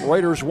inning.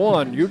 Raiders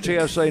 1,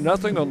 UTSA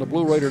nothing on the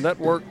Blue Raider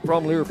Network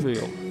from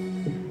Learfield.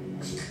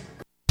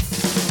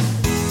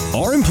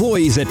 Our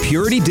employees at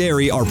Purity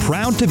Dairy are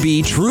proud to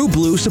be true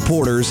blue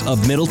supporters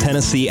of Middle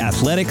Tennessee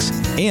athletics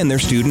and their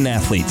student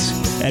athletes.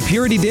 At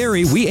Purity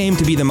Dairy, we aim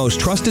to be the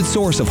most trusted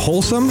source of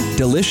wholesome,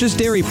 delicious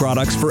dairy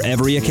products for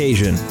every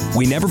occasion.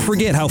 We never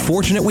forget how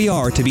fortunate we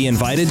are to be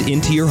invited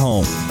into your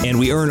home, and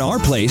we earn our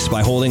place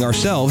by holding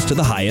ourselves to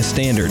the highest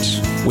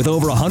standards. With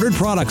over 100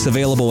 products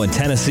available in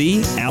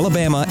Tennessee,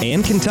 Alabama,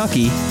 and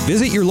Kentucky,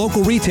 visit your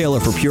local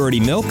retailer for Purity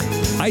milk,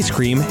 ice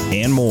cream,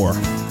 and more.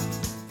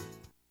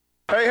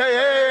 Hey!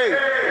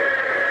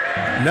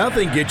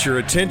 Nothing gets your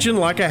attention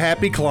like a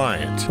happy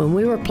client. When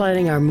we were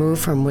planning our move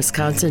from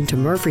Wisconsin to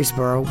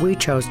Murfreesboro, we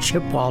chose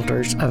Chip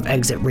Walters of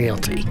Exit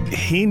Realty.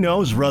 He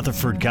knows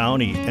Rutherford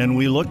County, and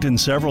we looked in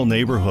several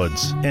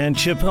neighborhoods. And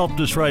Chip helped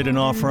us write an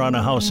offer on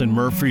a house in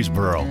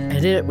Murfreesboro.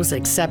 And it was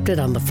accepted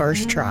on the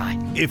first try.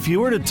 If you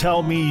were to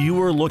tell me you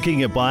were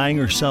looking at buying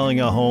or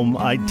selling a home,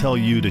 I'd tell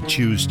you to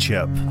choose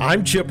Chip.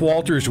 I'm Chip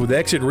Walters with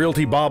Exit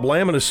Realty Bob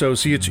Lamb &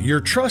 Associates, your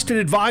trusted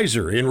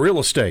advisor in real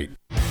estate.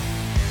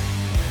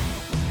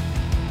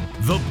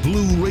 The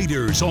Blue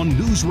Raiders on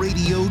News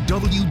Radio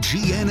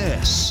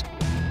WGNS.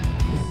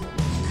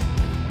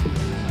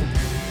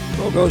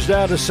 Ball goes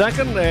down to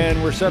second,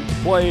 and we're set to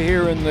play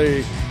here in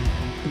the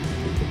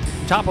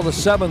top of the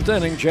 7th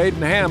inning. Jaden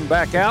Ham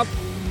back out.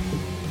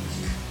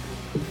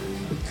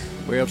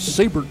 We have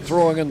Siebert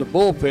throwing in the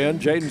bullpen.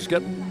 Jaden's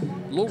getting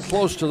a little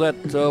close to that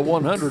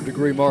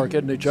 100-degree mark,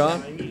 isn't he,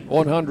 John?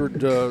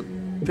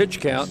 100 pitch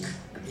count.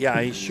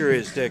 Yeah, he sure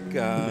is, Dick.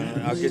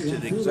 I'll get you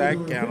the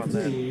exact count on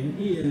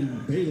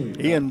that.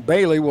 Ian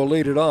Bailey will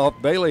lead it off.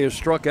 Bailey has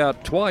struck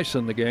out twice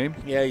in the game.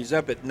 Yeah, he's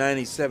up at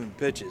 97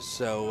 pitches,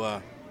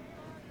 so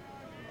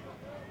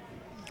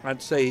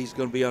I'd say he's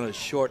going to be on a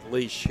short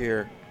leash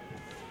here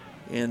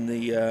in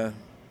the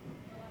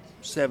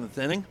 7th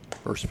inning.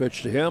 First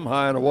pitch to him,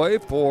 high and away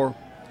for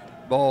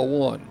ball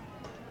 1.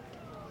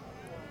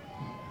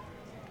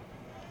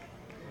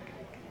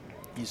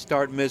 You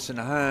start missing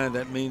high,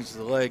 that means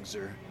the legs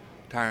are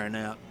tiring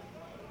out.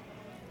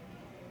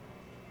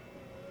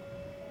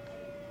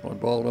 1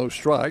 ball, no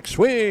strike.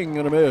 Swing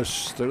and a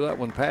miss. Threw that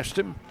one past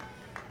him.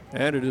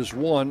 And it is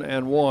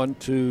 1-1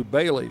 to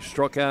Bailey.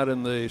 Struck out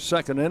in the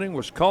 2nd inning,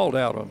 was called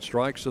out on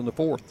strikes in the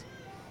 4th.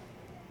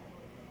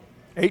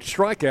 8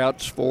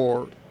 strikeouts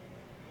for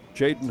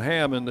Jaden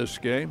Ham in this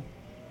game.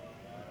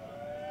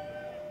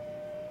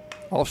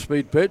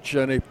 Off-speed pitch,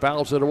 and he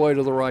fouls it away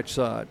to the right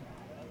side.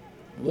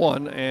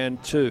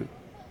 1-2.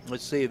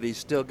 Let's see if he's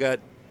still got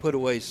put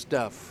away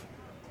stuff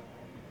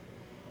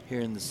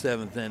here in the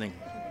 7th inning.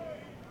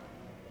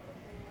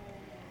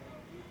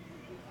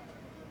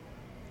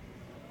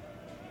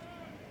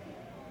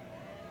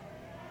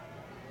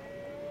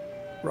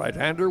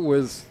 Right-hander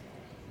with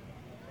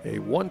a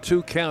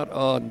 1-2 count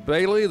on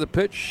Bailey. The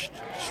pitch,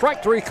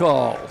 strike 3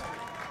 call.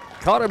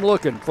 Caught him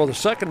looking for the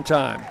 2nd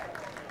time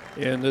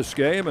in this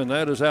game, and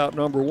that is out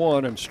number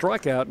 1 and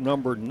strikeout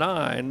number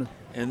 9.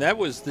 And that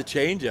was the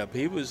changeup.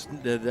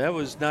 That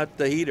was not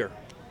the heater.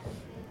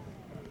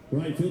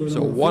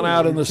 So 1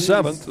 out in the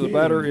 7th. The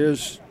batter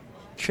is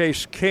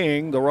Chase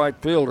King, the right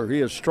fielder. He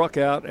has struck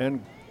out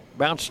and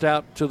bounced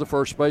out to the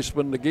first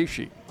baseman,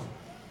 Nagishi.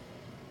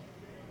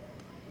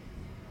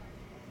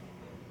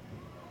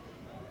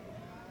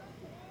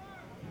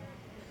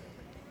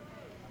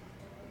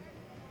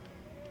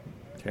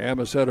 Ham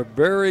has had a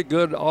very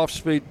good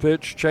off-speed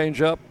pitch,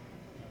 changeup.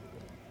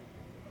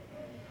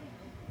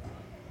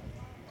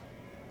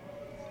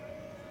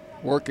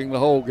 Working the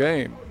whole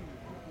game.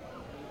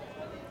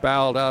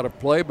 fouled out of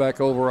play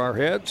back over our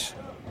heads.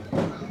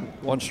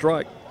 1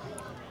 strike.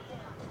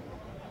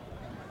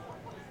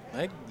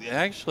 They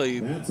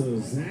actually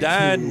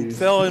died and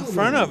fell in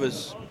front of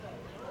us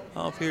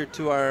off here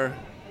to our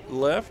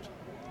left.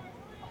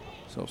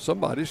 So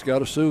somebody's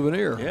got a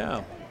souvenir.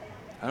 Yeah.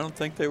 I don't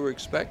think they were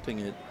expecting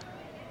it.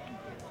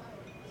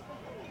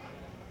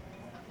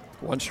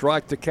 1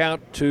 strike to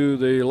count to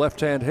the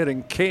left-hand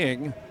hitting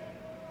King.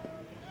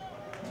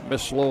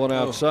 Miss low and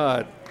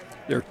outside.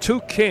 There are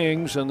 2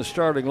 Kings in the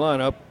starting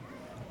lineup.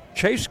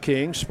 Chase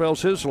King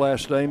spells his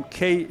last name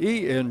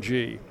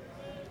K-E-N-G.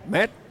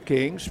 Matt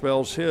King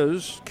spells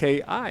his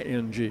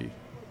K-I-N-G.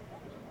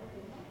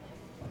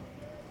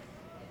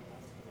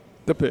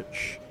 The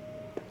pitch.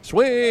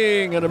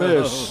 Swing and a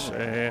miss.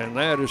 And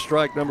that is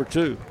strike number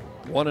 2.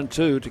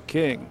 1-2 to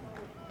King.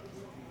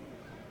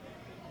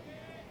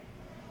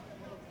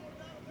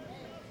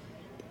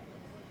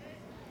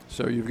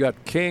 So you've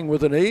got King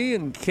with an E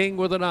and King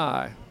with an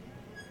I.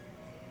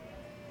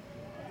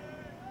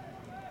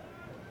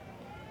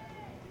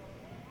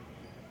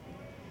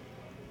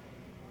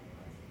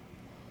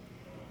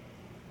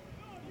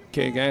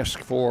 King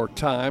asks for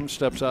time,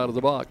 steps out of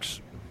the box.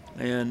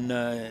 And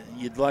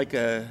you'd like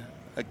a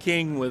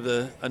King with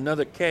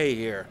another K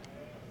here.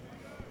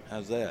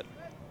 How's that?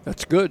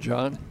 That's good,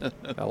 John.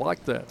 I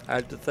like that. I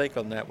had to think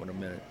on that one a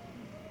minute.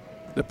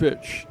 The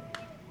pitch.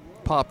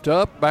 Popped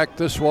up, back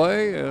this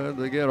way,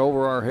 and again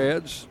over our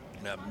heads.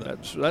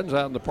 That's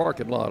out in the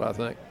parking lot, I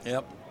think.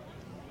 Yep.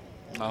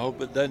 I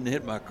hope it doesn't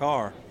hit my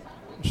car.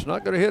 It's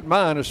not going to hit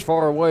mine as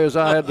far away as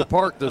I had to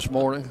park this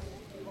morning.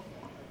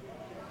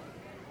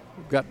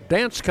 We've got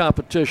dance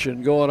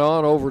competition going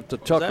on over at the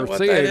Tucker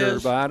Theater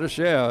behind us.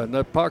 Yeah, and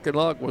the parking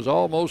lot was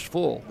almost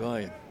full.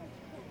 Right.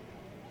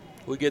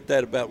 We get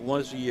that about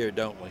once a year,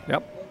 don't we?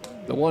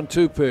 Yep. The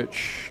 1-2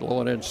 pitch, low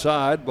and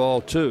inside,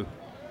 ball 2.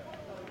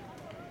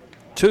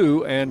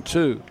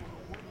 2-2.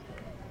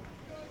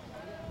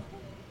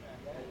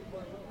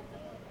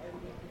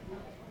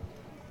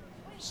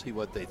 See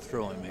what they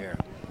throw him here.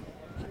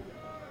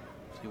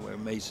 See where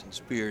Mason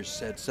Spears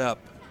sets up.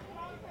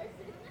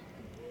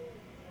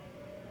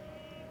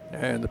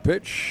 And the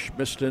pitch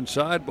missed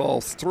inside, ball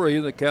 3.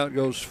 The count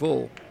goes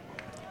full.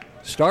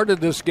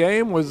 Started this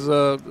game with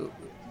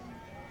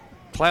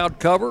cloud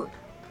cover.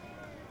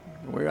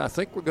 I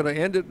think we're going to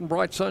end it in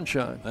bright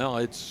sunshine. Well,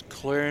 it's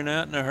clearing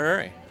out in a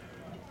hurry.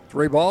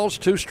 3 balls,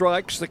 2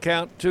 strikes, the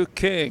count to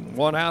King.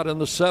 1 out in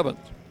the 7th.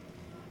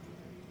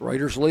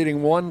 Raiders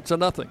leading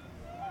 1-0.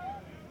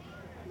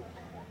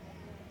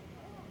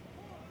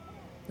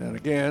 And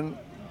again,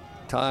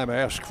 time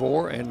asked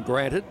for and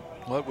granted.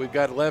 What we've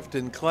got left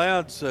in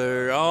clouds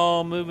are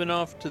all moving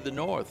off to the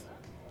north.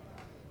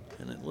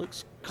 And it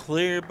looks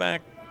clear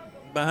back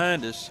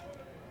behind us.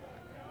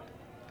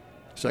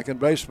 Second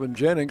baseman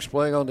Jennings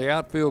playing on the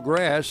outfield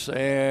grass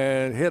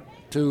and hit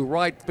to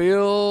right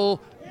field.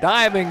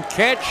 Diving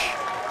catch.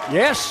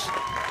 Yes,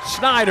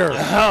 Snyder.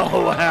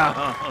 Oh,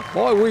 wow.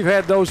 Boy, we've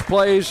had those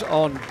plays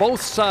on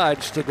both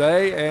sides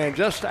today and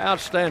just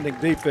outstanding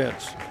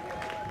defense.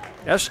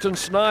 Eston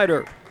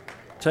Snyder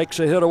takes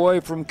a hit away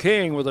from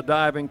King with a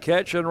diving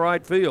catch in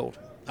right field.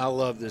 I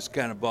love this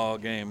kind of ball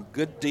game.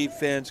 Good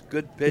defense,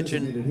 good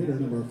pitching. Hitter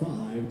number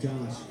 5,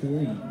 Josh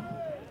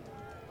Killeen.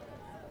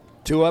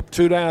 2 up,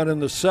 2 down in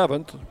the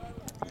 7th.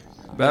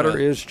 Batter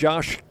is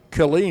Josh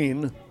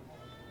Killeen.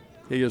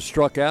 He has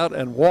struck out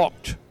and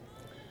walked.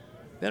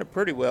 Been a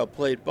pretty well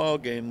played ball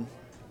game.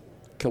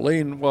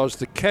 Killeen was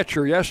the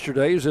catcher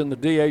yesterday. He's in the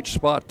DH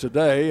spot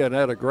today and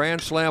had a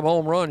grand slam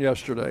home run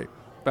yesterday.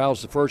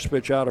 Fouls the first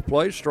pitch out of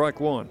play, strike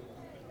 1.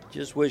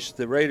 Just wish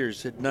the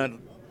Raiders had not.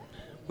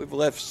 We've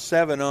left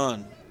 7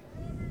 on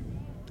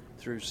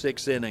through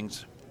 6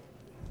 innings.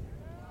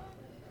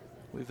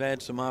 We've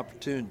had some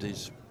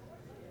opportunities.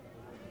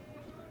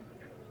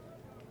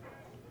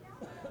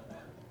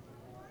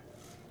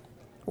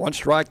 One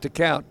strike to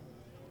count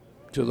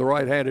to the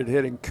right-handed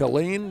hitting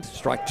Killeen.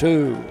 Strike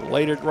 2.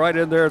 Laid it right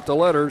in there at the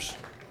letters.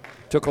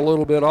 Took a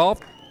little bit off.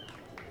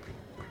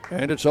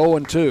 And it's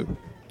 0-2.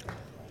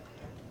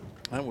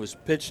 That was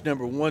pitch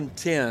number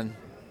 110.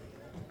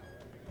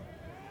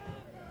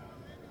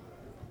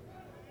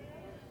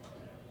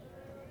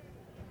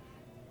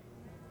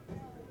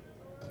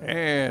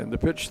 And the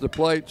pitch to the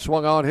plate,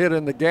 swung on, hit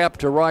in the gap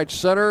to right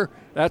center.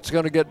 That's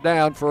going to get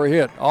down for a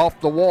hit. Off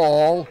the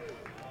wall.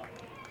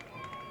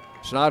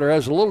 Snyder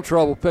has a little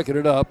trouble picking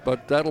it up,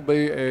 but that'll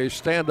be a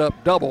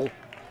stand-up double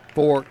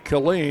for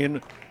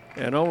Killeen,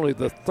 and only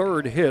the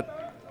 3rd hit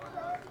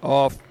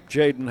off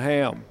Jaden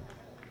Ham.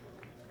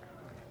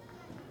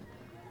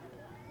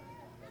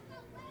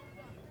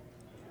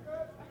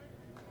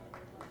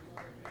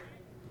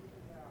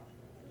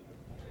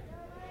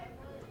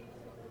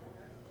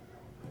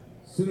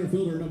 Center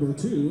fielder number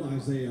 2,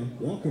 Isaiah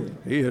Walker.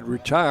 He had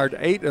retired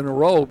 8 in a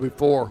row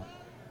before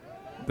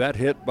that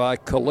hit by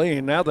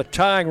Killeen. Now the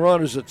tying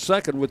run is at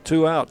second with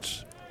 2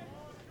 outs.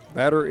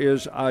 Batter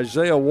is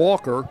Isaiah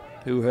Walker,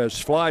 who has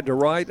flied to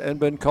right and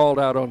been called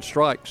out on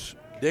strikes.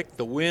 Dick,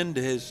 the wind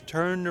has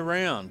turned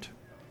around.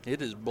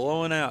 It is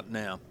blowing out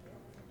now.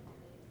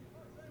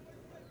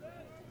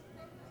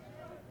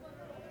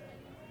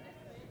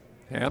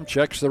 Ham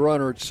checks the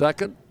runner at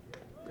second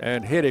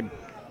and hit him.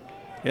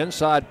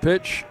 Inside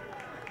pitch.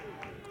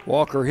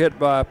 Walker hit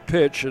by a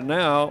pitch, and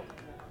now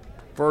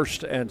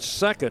first and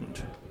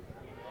second.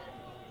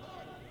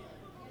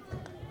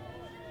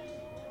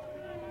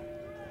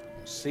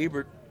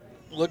 Siebert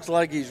looks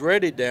like he's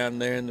ready down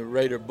there in the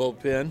Raider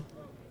bullpen.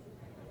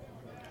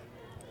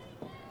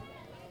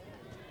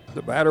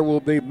 The batter will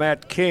be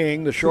Matt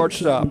King, the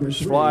shortstop.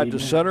 Fly to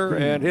center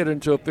and hit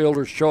into a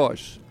fielder's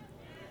choice.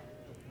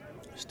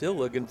 Still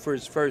looking for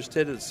his first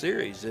hit of the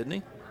series, isn't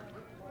he?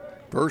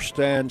 First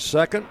and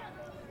second,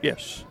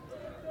 yes.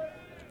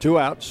 2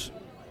 outs.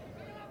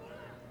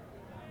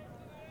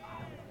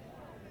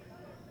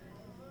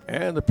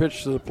 And the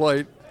pitch to the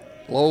plate,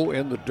 low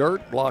in the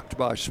dirt, blocked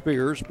by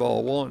Spears,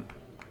 ball 1.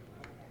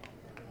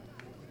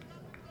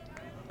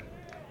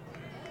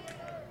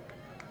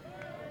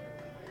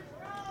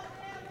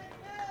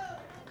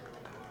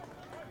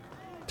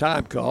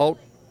 Time called.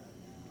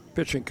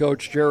 Pitching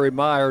coach Jerry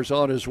Myers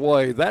on his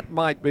way. That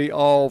might be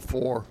all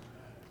for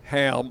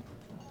Ham.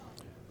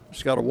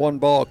 He's got a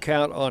 1-ball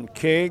count on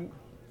King.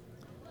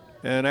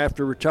 And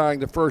after retiring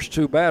the first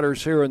 2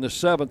 batters here in the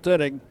 7th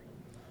inning,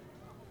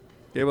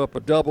 gave up a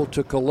double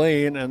to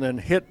Killeen and then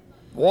hit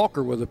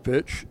Walker with a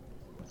pitch.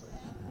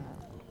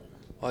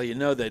 Well, you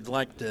know they'd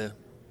like to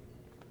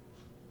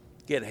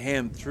get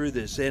Ham through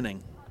this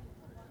inning.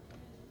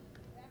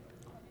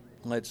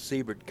 Let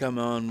Siebert come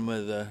on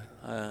with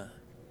a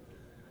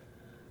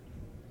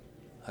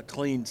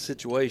clean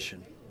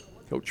situation.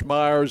 Coach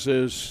Myers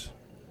is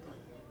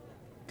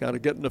kind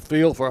of getting the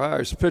feel for how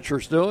his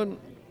pitcher's doing.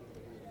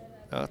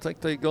 I think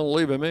they're going to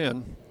leave him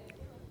in.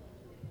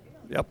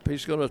 Yep,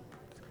 he's going to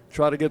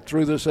try to get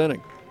through this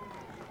inning.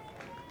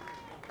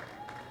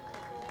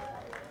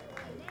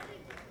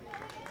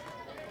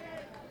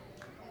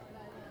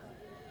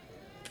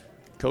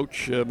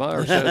 Coach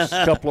Myers has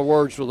a couple of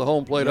words with the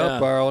home plate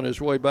umpire on his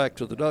way back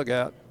to the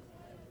dugout.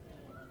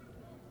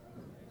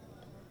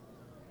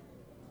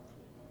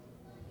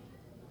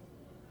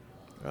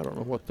 I don't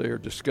know what they're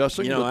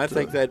discussing. You know, I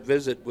think that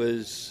visit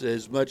was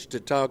as much to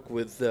talk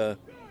with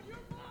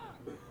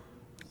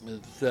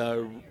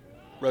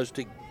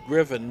Rusty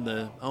Griffin,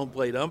 the home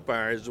plate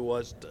umpire, as it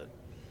was to.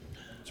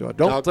 So I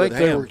don't think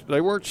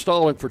they weren't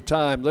stalling for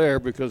time there,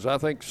 because I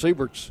think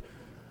Siebert's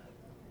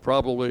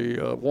probably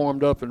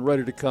warmed up and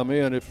ready to come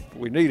in if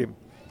we need him.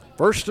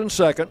 First and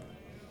second,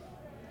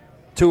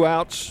 2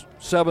 outs,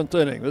 7th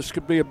inning. This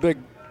could be a big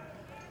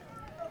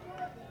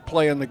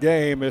play in the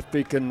game if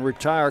he can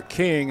retire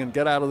King and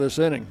get out of this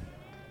inning.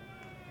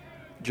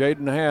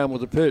 Jaden Ham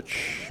with a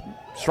pitch,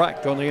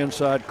 strike on the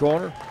inside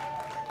corner.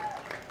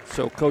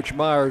 So Coach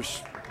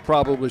Myers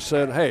probably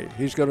said, hey,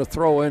 he's going to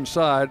throw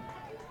inside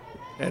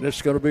and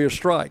it's going to be a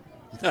strike.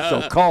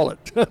 So call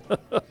it.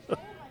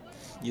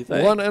 You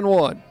think?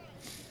 1-1.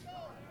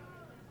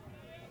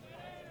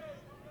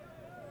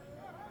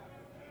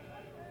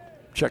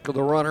 Check of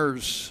the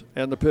runners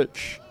and the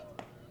pitch.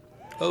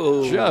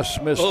 Oh.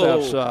 Just missed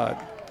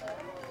outside.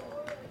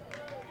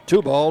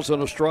 2 balls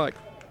and a strike.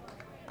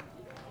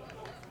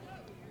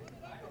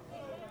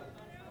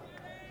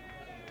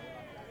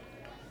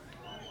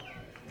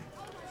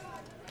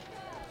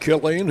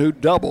 Killeen, who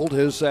doubled,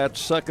 is at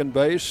second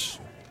base.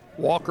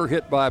 Walker,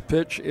 hit by a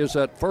pitch, is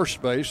at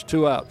first base.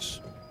 2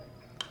 outs.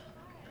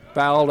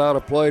 Fouled out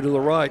of play to the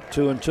right,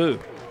 2-2.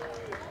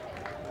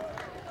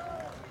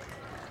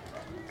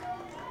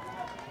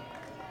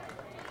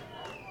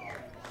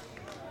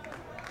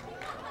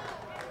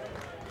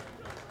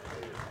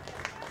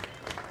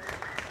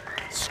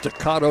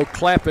 Staccato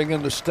clapping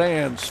in the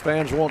stands.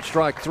 Fans won't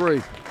strike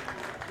 3.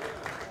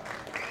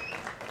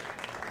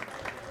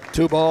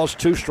 2 balls,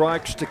 2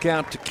 strikes to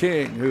count to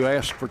King, who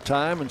asked for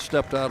time and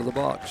stepped out of the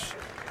box.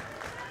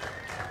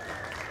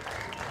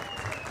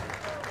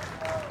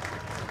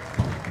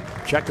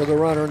 Check of the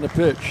runner and the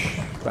pitch.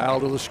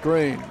 Foul to the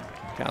screen.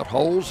 Count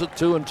holds at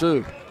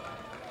 2-2.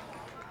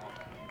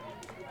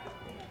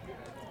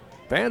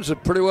 Fans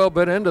have pretty well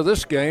been into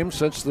this game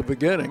since the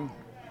beginning.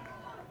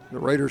 The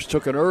Raiders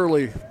took an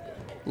early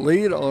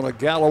lead on a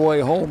Galloway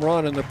home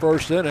run in the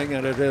first inning,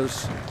 and it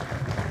has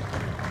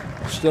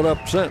stood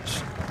up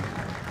since.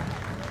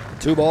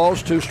 2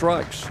 balls, 2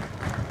 strikes.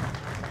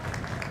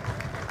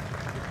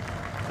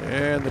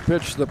 And the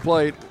pitch to the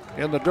plate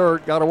in the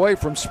dirt got away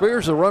from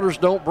Spears. The runners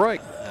don't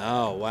break.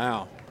 Oh,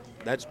 wow.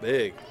 That's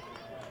big.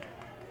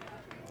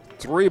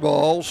 3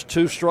 balls,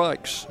 2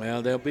 strikes.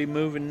 Well, they'll be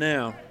moving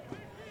now.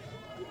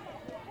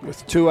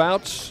 With 2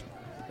 outs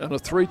and a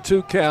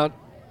 3-2 count,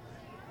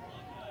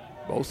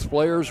 both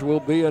players will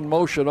be in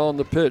motion on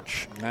the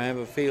pitch. I have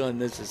a feeling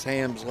this is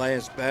Ham's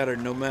last batter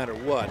no matter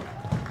what.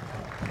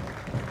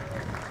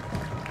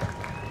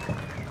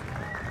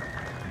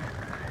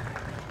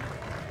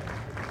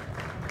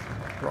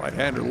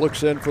 Right-hander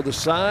looks in for the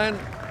sign.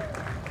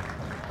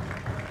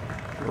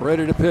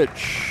 Ready to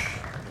pitch.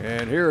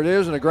 And here it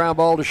is, and a ground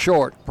ball to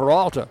short.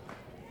 Peralta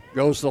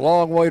goes the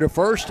long way to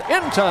first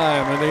in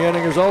time, and the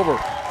inning is over.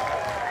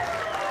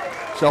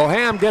 So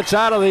Ham gets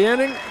out of the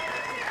inning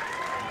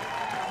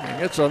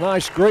It's a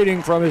nice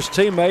greeting from his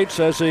teammates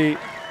as he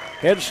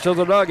heads to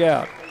the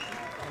dugout.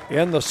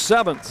 In the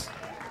 7th,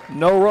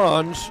 no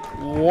runs,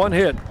 1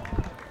 hit,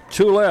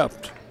 2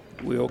 left.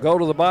 We'll go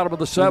to the bottom of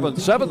the 7th.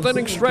 7th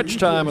inning stretch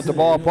time at the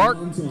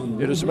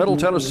ballpark. It is Middle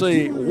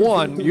Tennessee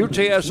 1,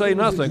 UTSA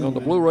nothing on the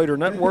Blue Raider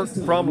Network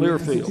from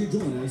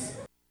Learfield.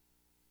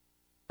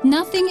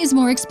 Nothing is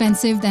more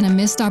expensive than a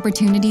missed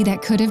opportunity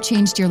that could have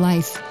changed your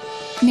life.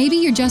 Maybe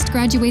you're just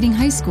graduating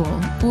high school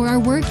or are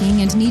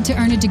working and need to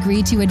earn a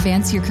degree to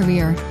advance your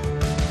career.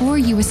 Or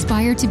you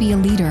aspire to be a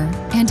leader,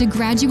 and a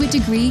graduate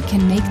degree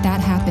can make that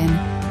happen.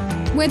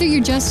 Whether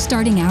you're just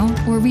starting out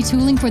or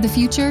retooling for the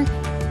future,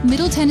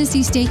 Middle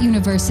Tennessee State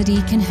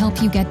University can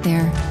help you get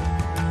there.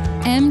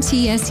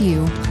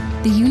 MTSU,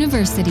 the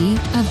University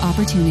of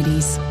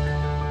Opportunities.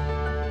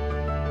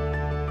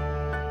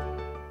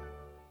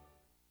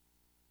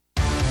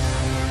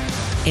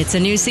 It's a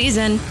new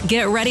season.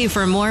 Get ready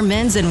for more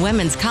men's and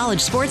women's college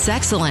sports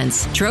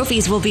excellence.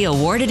 Trophies will be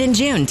awarded in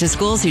June to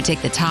schools who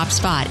take the top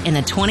spot in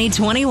the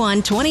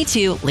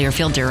 2021-22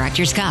 Learfield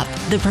Directors Cup.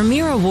 The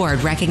premier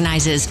award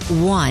recognizes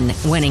one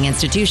winning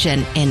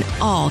institution in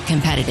all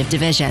competitive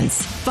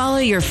divisions. Follow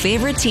your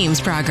favorite team's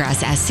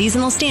progress as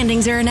seasonal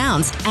standings are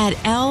announced at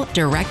L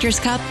Directors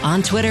Cup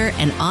on Twitter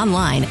and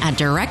online at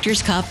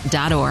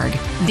directorscup.org.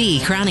 The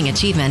crowning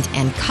achievement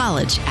in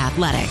college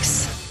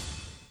athletics.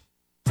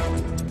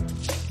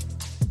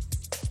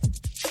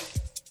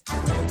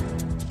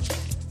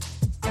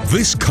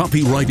 This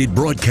copyrighted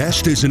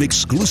broadcast is an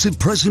exclusive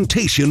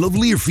presentation of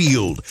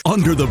Learfield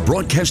under the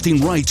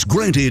broadcasting rights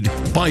granted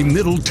by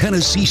Middle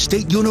Tennessee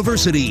State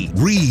University.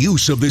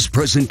 Reuse of this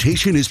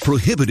presentation is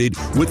prohibited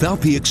without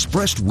the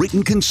expressed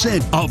written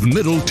consent of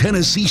Middle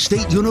Tennessee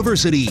State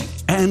University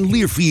and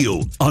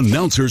Learfield.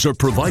 Announcers are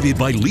provided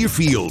by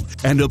Learfield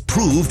and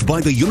approved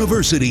by the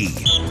university.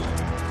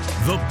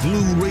 The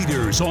Blue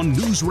Raiders on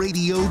News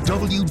Radio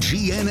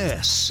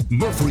WGNS,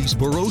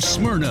 Murfreesboro,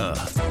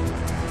 Smyrna.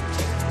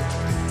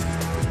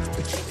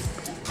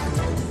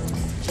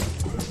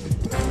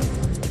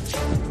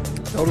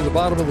 Go to the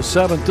bottom of the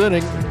 7th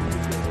inning.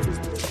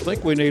 I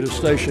think we need a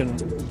station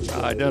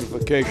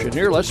identification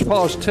here. Let's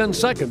pause 10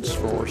 seconds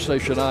for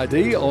station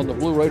ID on the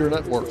Blue Raider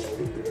Network.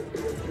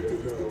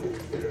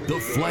 The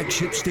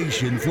flagship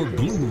station for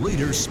Blue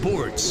Raider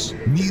sports.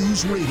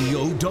 News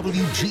Radio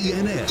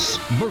WGNS,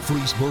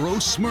 Murfreesboro,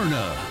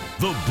 Smyrna.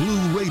 The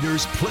Blue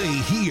Raiders play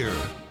here.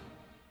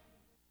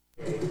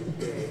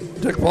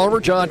 Dick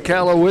Palmer, John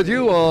Callow with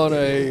you on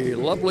a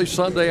lovely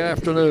Sunday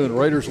afternoon.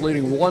 Raiders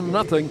leading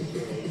 1-0.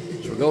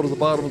 Go to the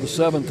bottom of the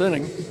 7th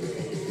inning.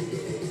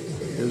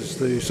 Is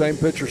the same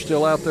pitcher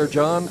still out there,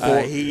 John?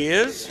 He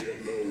is.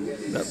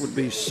 That would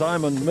be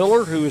Simon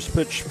Miller, who has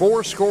pitched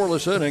 4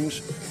 scoreless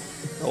innings,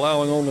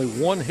 allowing only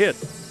 1 hit.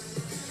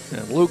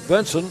 And Luke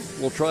Benson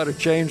will try to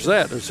change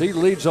that as he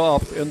leads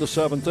off in the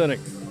 7th inning.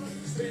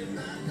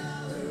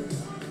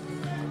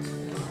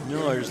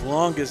 Miller's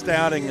longest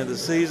outing of the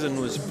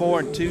season was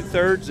 4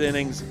 2/3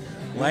 innings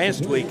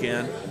last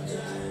weekend.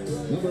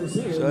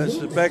 So I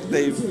suspect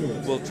they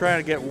will try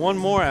to get one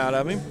more out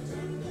of him.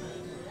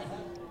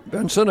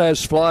 Benson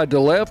has flied to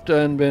left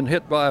and been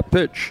hit by a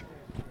pitch.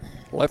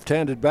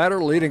 Left-handed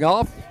batter leading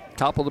off.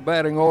 Top of the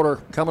batting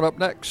order coming up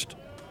next.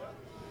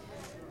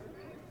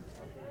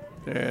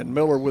 And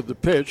Miller with the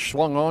pitch.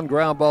 Swung on,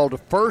 ground ball to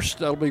first.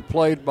 That'll be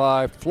played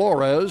by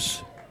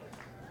Flores.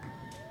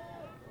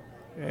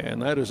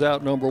 And that is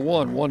out number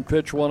 1. 1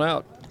 pitch, 1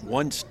 out.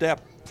 1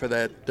 step for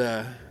that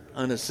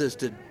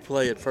unassisted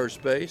play at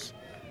first base.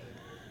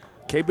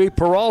 KB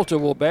Peralta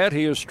will bat.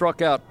 He has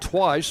struck out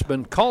twice,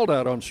 been called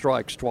out on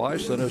strikes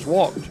twice, and has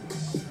walked.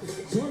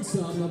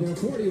 Shortstop number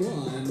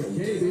 41,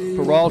 KB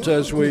Peralta,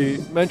 as we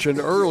mentioned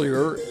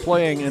earlier,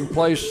 playing in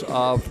place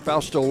of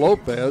Fausto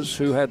Lopez,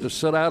 who had to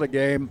sit out a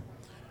game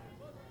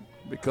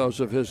because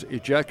of his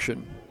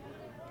ejection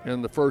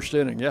in the first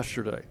inning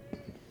yesterday.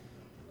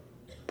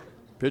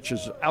 Pitch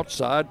is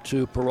outside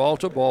to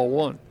Peralta, ball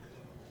 1.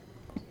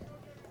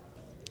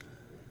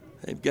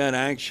 They've got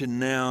action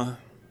now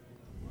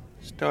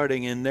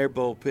starting in their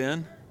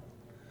bullpen.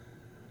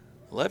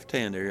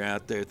 Left-hander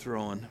out there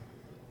throwing.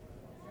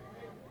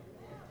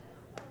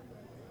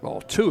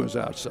 Ball 2 is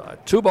outside.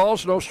 2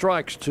 balls, no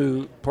strikes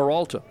to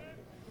Peralta.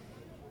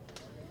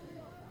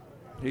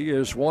 He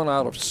is 1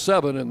 out of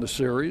 7 in the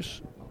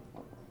series.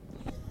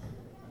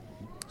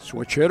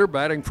 Switch hitter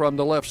batting from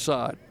the left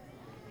side.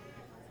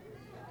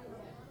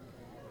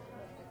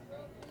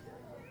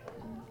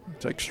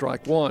 Take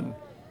strike 1.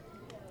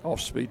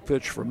 Off-speed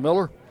pitch from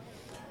Miller.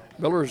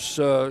 Miller's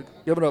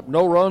given up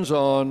no runs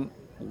on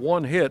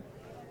 1 hit.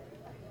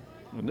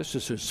 And this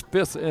is his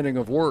 5th inning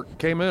of work.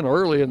 Came in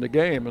early in the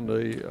game in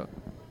the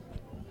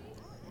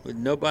with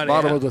nobody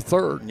bottom out of the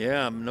 3rd.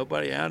 Yeah,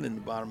 nobody out in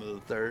the bottom of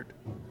the 3rd.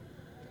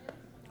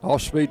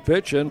 Off-speed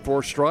pitch in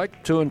for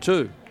strike,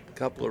 2-2. A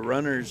couple of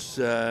runners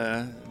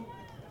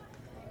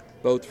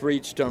both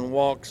reached on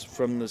walks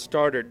from the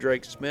starter,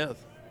 Drake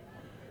Smith.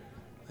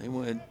 They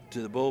went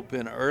to the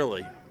bullpen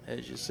early,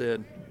 as you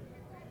said.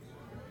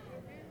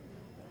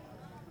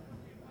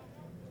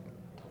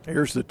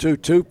 Here's the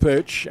 2-2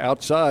 pitch,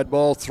 outside,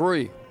 ball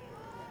 3.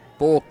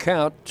 Full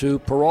count to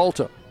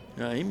Peralta.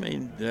 He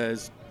mean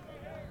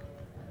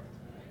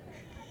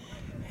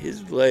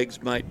his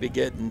legs might be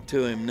getting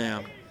to him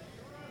now.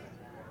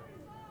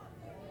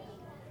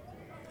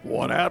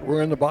 1 out.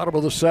 We're in the bottom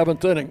of the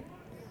 7th inning.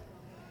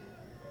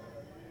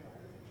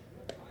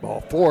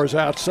 Ball 4 is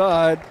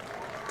outside.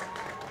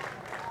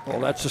 Well,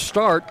 that's a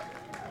start.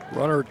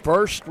 Runner at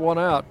first, 1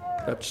 out.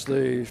 That's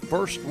the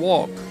first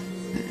walk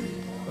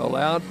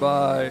allowed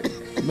by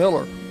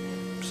Miller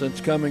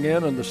since coming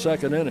in the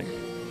 2nd inning.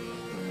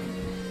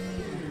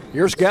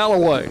 Here's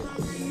Galloway.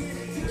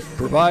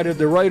 Provided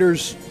the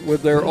Raiders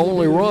with their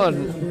only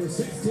run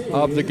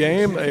of the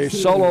game, a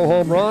solo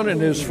home run in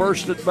his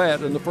first at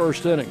bat in the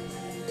 1st inning.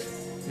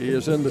 He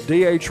is in the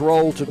DH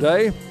role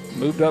today,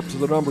 moved up to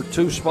the number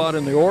 2 spot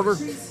in the order.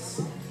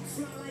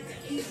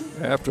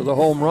 After the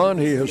home run,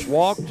 he has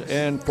walked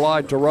and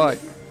flied to right.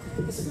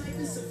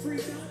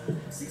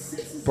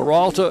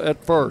 Peralta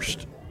at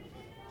first.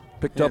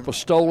 Picked up a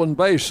stolen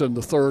base in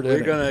the 3rd inning.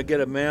 We're going to get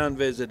a mound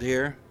visit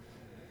here.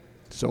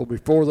 So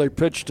before they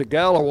pitch to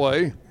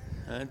Galloway,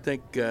 I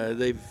think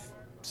they've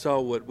saw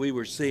what we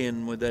were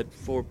seeing with that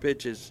 4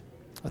 pitches.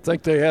 I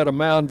think they had a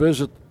mound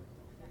visit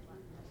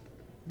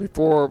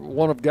before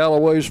one of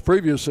Galloway's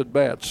previous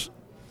at-bats.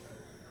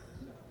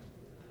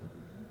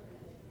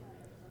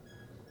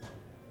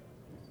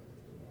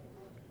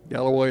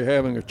 Galloway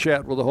having a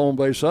chat with the home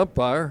base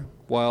umpire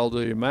while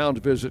the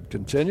mound visit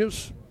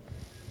continues.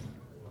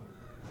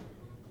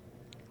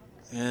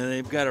 And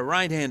they've got a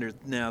right-hander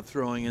now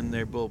throwing in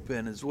their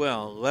bullpen as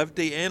well.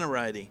 Lefty and a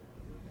righty.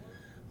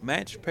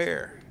 Matched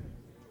pair.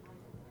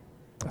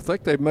 I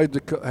think have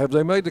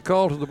they made the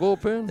call to the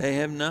bullpen? They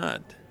have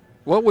not.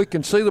 Well, we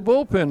can see the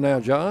bullpen now,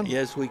 John.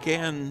 Yes, we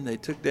can. They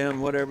took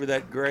down whatever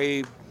that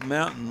gray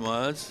mountain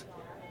was.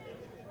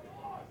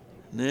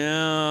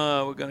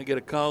 Now we're going to get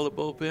a call to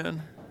the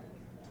bullpen.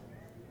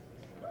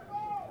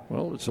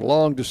 Well, it's a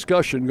long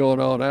discussion going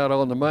on out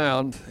on the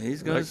mound.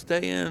 He's going to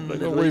stay in. They're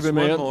At going to leave least him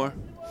one in. more.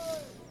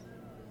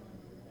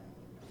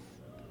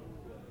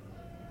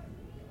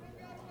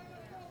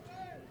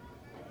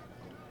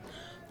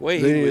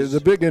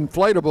 The big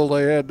inflatable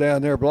they had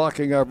down there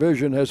blocking our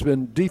vision has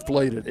been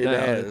deflated. It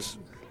has.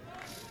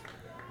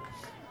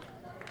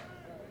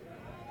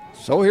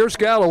 So here's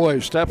Galloway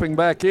stepping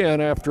back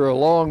in after a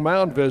long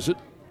mound visit.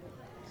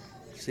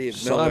 See if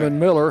Simon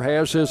Miller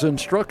has his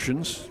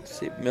instructions.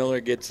 See if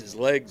Miller gets his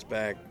legs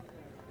back.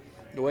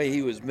 The way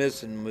he was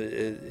missing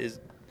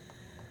is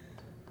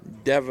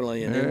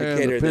definitely an indicator that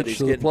he's getting tired. The pitch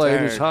to the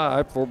plate is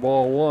high for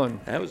ball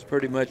 1. That was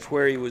pretty much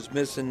where he was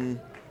missing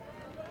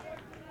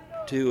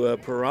to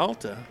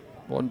Peralta.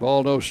 1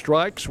 ball, no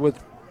strikes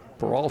with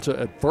Peralta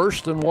at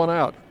first and 1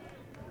 out.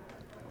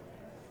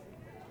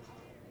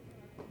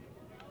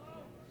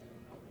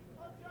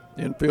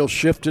 Infield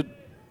shifted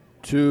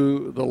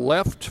to the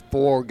left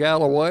for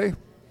Galloway.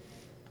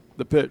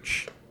 The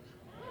pitch.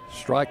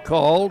 Strike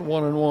called,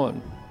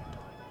 1-1.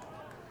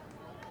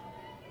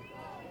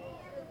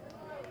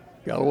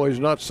 Galloway's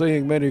not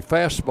seeing many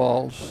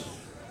fastballs.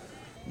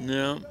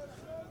 No,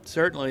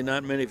 certainly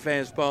not many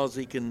fastballs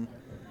he can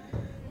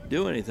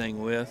do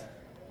anything with.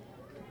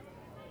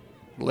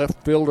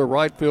 Left fielder,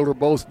 right fielder,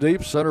 both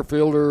deep. Center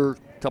fielder,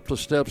 a couple of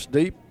steps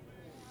deep.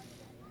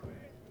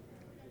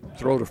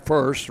 Throw to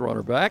first,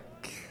 runner back.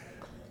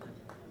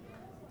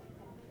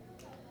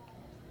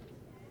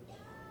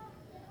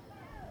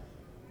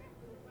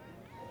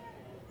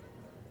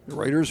 The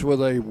Raiders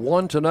with a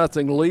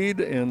 1-0 lead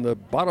in the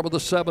bottom of the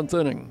 7th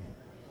inning.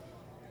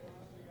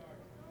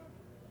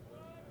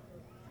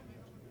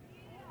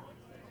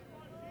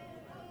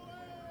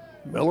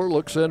 Miller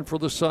looks in for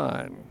the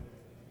sign.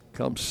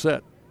 Comes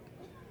set.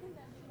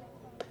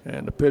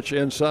 And the pitch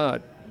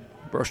inside.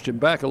 Brushed him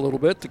back a little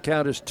bit. The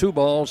count is 2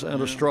 balls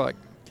and a strike.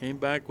 Came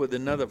back with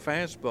another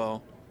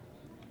fastball.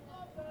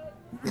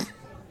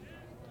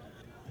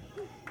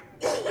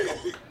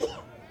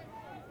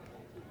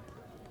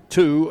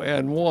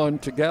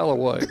 2-1 to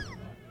Galloway.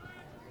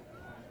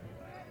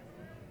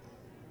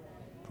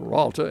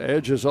 Peralta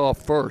edges off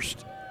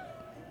first.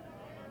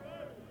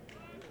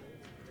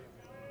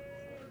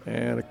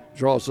 And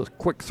draws a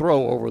quick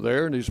throw over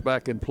there, and he's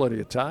back in plenty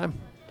of time.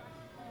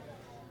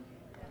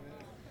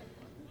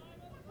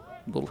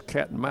 Little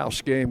cat and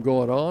mouse game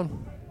going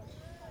on.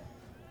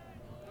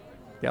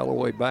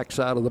 Galloway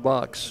backside of the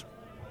box.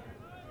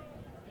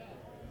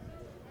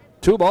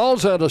 2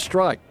 balls and a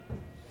strike.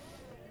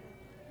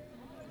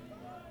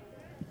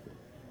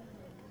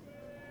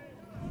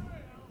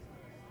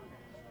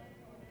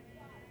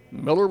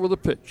 Miller with a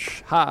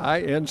pitch. High,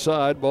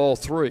 inside, ball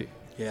 3.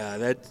 Yeah,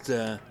 that's...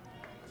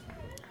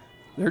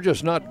 They're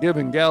just not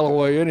giving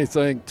Galloway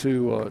anything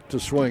to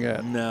swing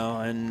at.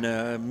 No, and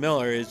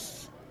Miller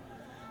is...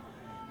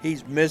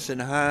 He's missing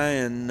high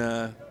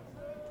and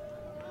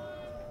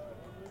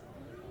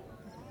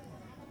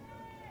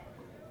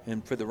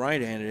for the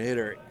right-handed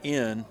hitter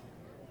in.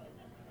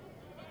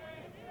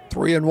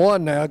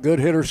 3-1 now. Good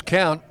hitters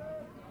count.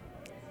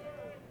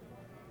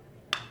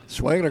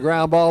 Swinging a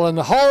ground ball in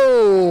the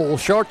hole.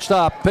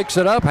 Shortstop picks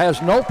it up,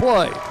 has no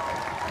play.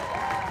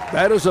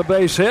 That is a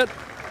base hit.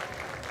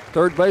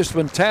 Third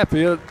baseman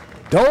Tapia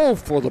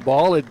dove for the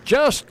ball. It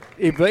just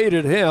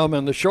evaded him,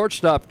 and the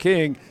shortstop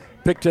King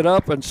picked it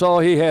up and saw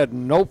he had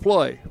no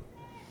play.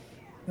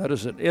 That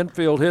is an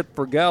infield hit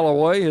for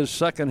Galloway, his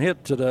second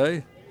hit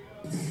today.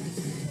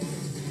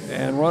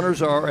 And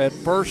runners are at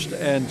first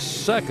and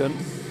second.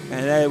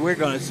 And we're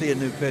going to see a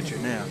new pitcher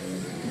now.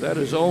 That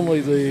is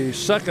only the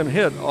second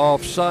hit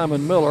off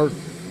Simon Miller.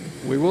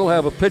 We will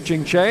have a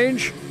pitching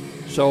change,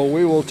 so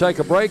we will take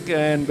a break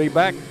and be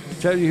back to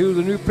tell you who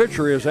the new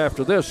pitcher is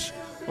after this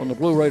on the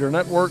Blue Raider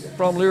Network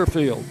from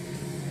Learfield.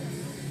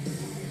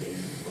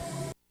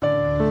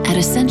 At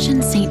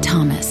Ascension St.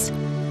 Thomas,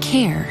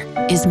 care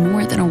is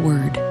more than a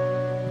word.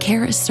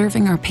 Care is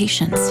serving our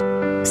patients,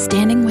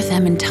 standing with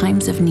them in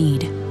times of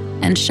need,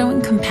 and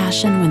showing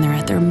compassion when they're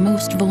at their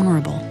most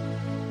vulnerable.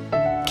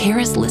 Care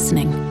is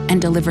listening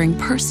and delivering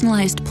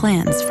personalized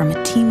plans from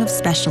a team of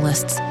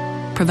specialists,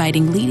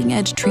 providing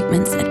leading-edge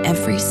treatments at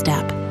every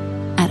step.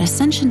 At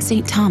Ascension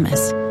St.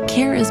 Thomas,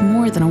 care is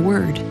more than a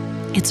word.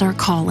 It's our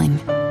calling.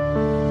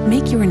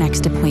 Make your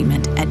next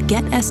appointment at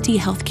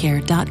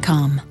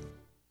getsthealthcare.com.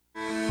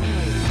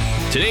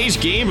 Today's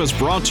game is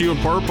brought to you in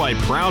part by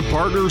proud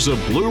partners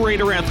of Blue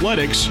Raider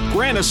Athletics,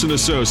 Grannis &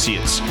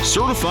 Associates,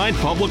 certified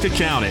public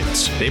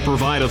accountants. They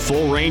provide a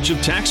full range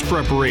of tax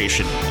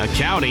preparation,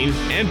 accounting,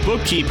 and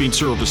bookkeeping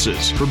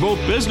services for both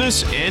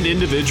business and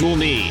individual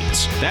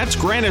needs. That's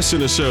Grannis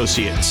 &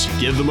 Associates.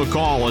 Give them a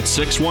call at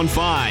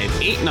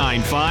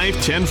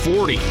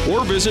 615-895-1040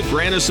 or visit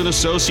Grannis &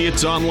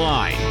 Associates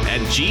online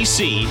at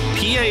gcpas.com.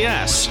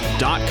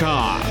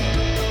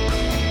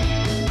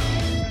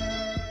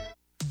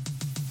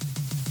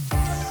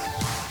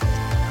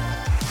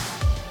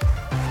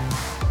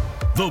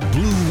 The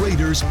Blue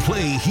Raiders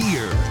play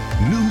here.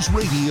 News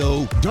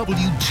Radio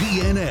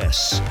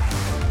WGNS.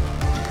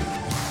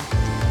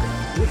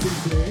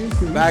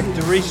 Back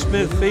to Reese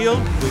Smith Field.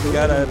 We've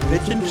got a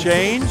pitching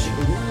change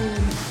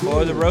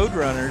for the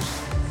Roadrunners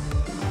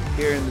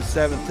here in the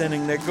seventh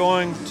inning. They're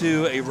going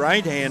to a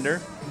right-hander,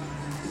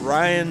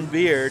 Ryan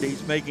Beard.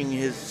 He's making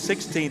his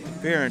 16th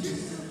appearance,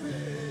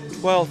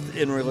 12th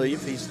in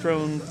relief. He's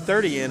thrown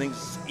 30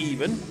 innings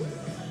even,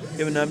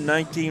 giving up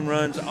 19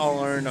 runs,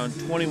 all earned on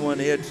 21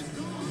 hits,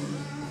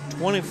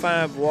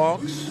 25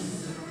 walks,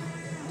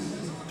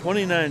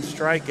 29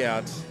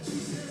 strikeouts.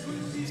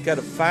 He's got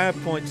a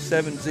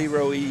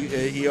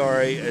 5.70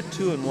 ERA, a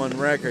 2-1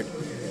 record.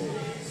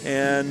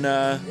 And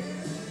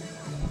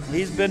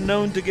he's been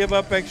known to give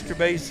up extra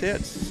base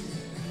hits.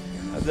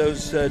 Of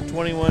those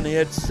 21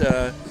 hits,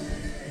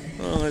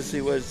 let's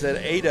see, was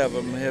that 8 of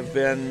them have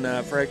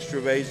been for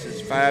extra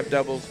bases, 5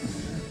 doubles,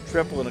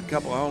 triple, and a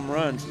couple home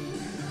runs.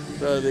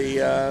 So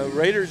the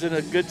Raiders in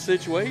a good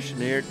situation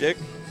here, Dick.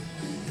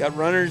 Got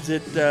runners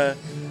at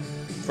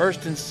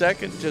first and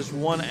second, just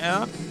one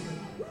out.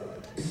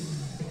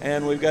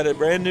 And we've got a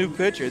brand new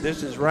pitcher.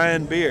 This is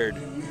Ryan Beard.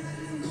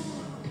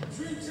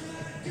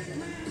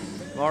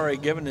 Already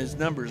given his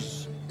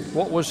numbers.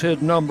 What was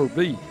his number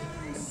be?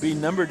 Be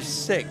number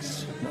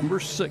 6.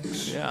 Number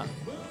 6. Yeah.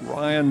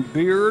 Ryan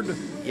Beard.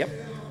 Yep.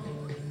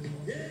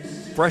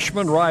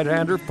 Freshman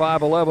right-hander,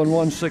 5'11",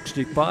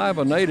 165,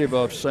 a native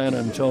of San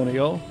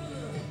Antonio.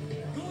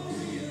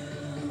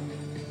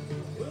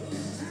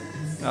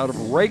 Out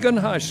of Reagan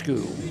High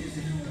School.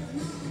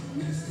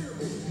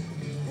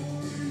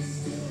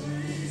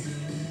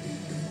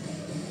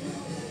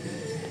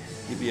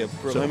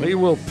 So he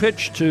will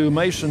pitch to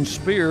Mason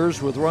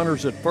Spears with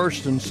runners at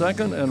first and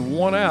second and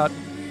one out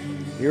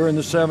here in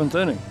the seventh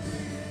inning.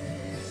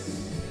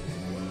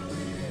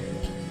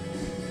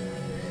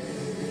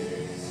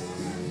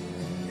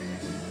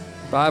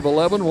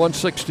 .5'11",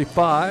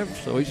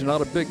 165, so he's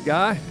not a big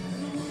guy.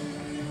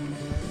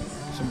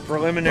 Some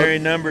preliminary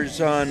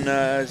numbers on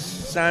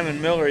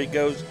Simon Miller. He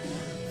goes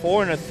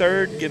 4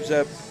 1/3, gives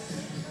up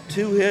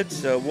 2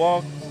 hits, a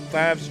walk,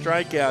 5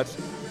 strikeouts.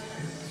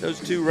 Those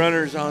 2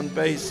 runners on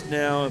base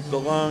now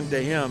belong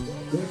to him.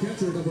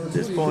 At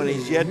this point,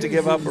 he's yet to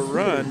give up a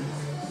run.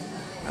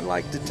 I'd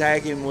like to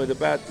tag him with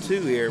about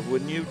 2 here,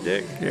 wouldn't you,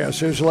 Dick? Yes,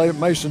 here's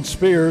Mason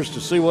Spears to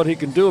see what he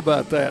can do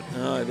about that.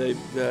 They've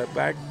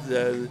backed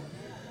the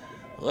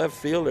left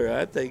fielder.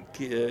 I think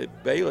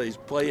Bailey's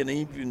playing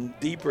even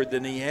deeper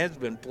than he has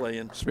been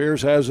playing.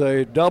 Spears has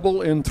a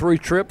double in 3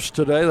 trips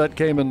today. That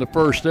came in the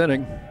first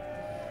inning.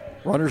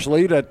 Runners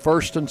lead at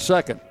first and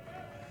second.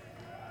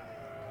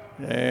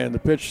 And the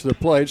pitch to the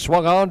plate,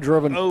 swung on,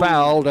 driven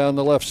foul down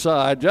the left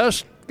side.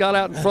 Just got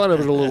out in front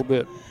of it a little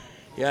bit.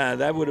 Yeah,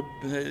 that would have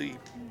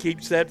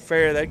keeps that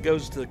fair. That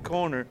goes to the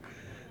corner,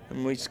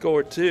 and we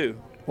score 2.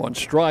 1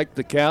 strike,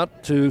 the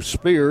count to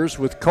Spears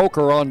with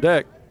Coker on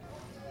deck.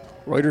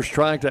 Raiders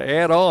trying to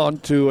add on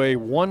to a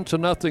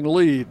 1-0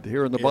 lead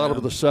here in the bottom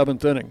of the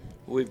 7th inning.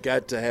 We've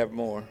got to have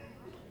more.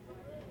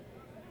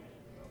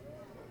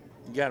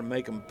 You got to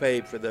make them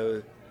pay for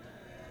that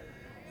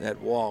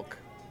walk.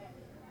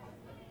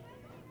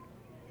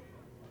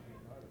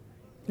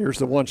 Here's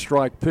the 1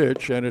 strike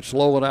pitch, and it's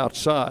low and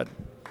outside.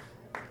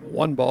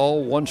 1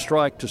 ball, 1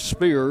 strike to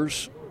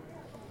Spears.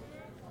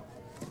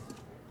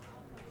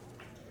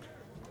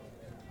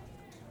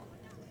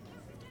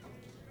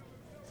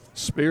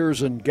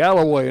 Spears and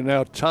Galloway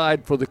now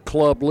tied for the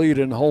club lead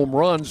in home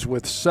runs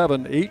with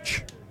 7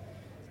 each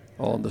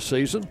on the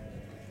season.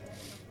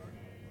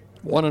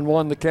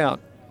 1-1 the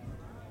count.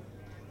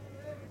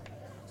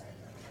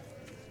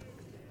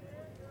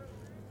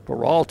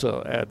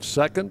 Peralta at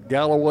second,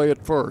 Galloway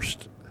at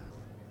first.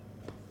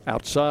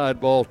 Outside,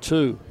 ball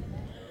 2.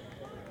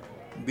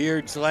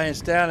 Beard's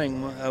last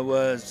outing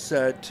was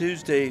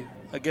Tuesday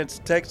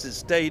against Texas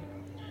State.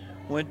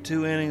 Went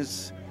 2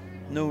 innings,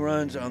 no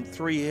runs on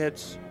 3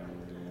 hits,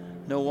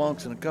 no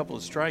walks, and a couple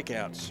of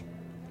strikeouts.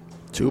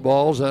 2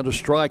 balls and a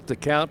strike to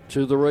count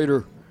to the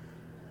Raider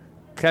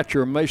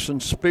catcher Mason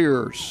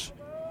Spears.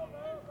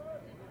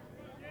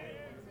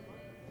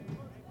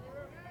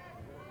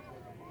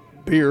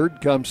 Beard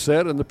comes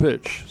set and the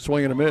pitch.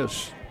 Swing and a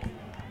miss.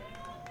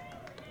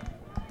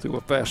 Threw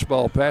a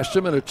fastball past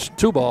him, and it's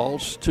 2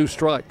 balls, 2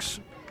 strikes.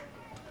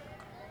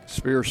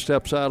 Spears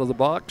steps out of the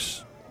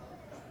box.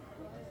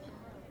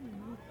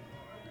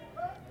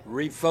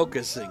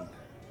 Refocusing.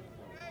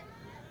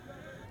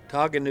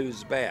 Talking to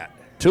his bat.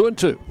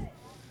 2-2.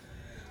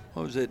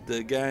 What was it,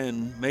 the guy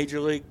in Major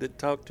League that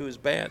talked to his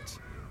bats?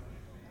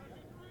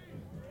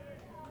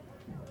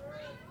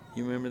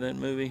 You remember that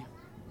movie?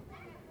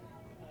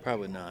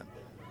 Probably not.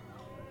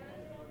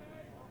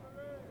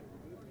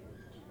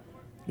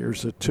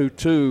 Here's a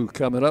 2-2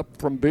 coming up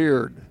from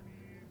Beard.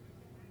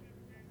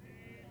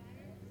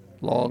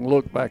 Long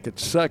look back at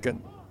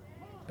second.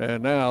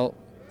 And now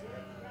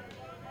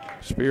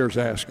Spears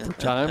asks for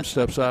time,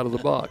 steps out of the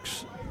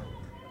box.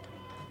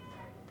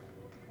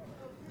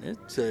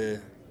 It's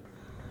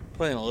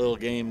playing a little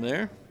game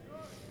there.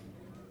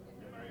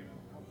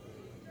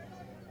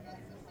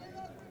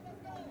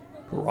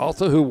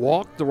 Peralta, who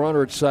walked the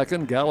runner at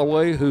second.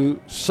 Galloway, who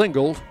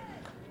singled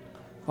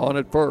on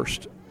at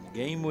first.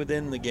 Game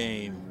within the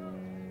game.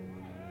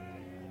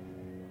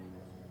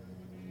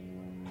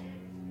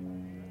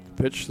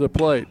 Pitch to the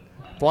plate.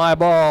 Fly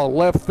ball,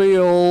 left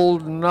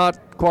field,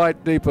 not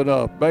quite deep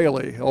enough.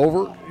 Bailey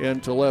over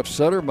into left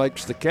center,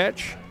 makes the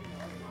catch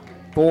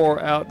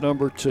for out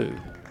number 2.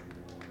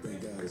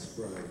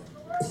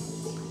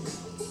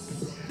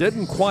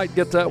 Didn't quite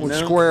get that one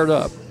squared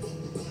up.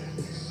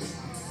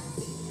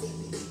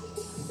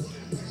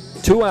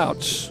 2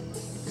 outs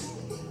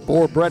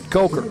for Brett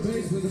Coker.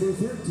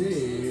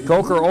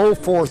 Coker 0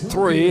 for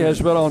 3,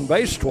 has been on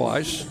base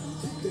twice,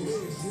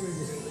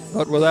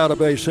 but without a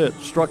base hit.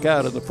 Struck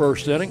out in the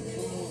first inning,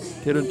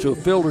 hit into a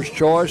fielder's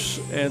choice,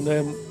 and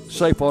then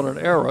safe on an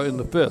error in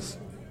the 5th.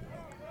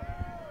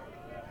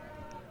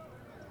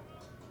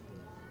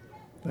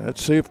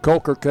 Let's see if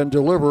Coker can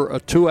deliver a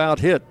 2-out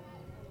hit.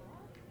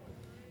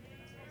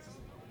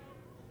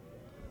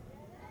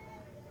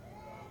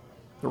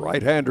 The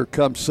right-hander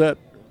comes set.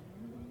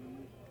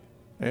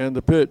 And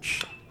the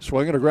pitch,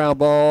 swinging a ground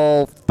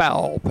ball,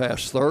 foul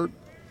past third.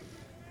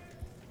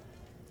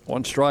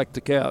 1 strike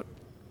to count.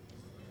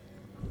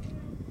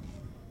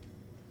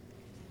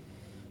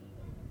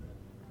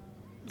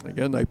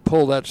 Again, they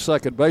pull that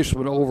second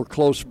baseman over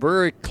close,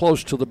 very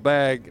close to the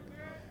bag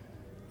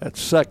at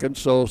second,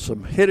 so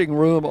some hitting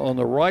room on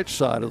the right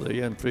side of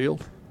the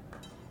infield.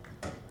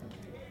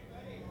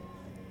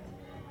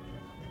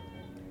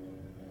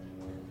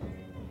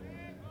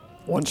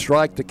 One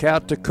strike to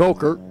count to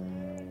Coker.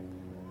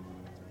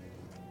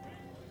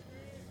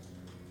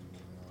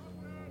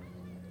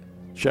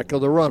 Check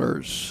of the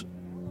runners.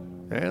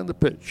 And the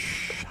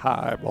pitch.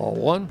 High, ball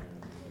 1.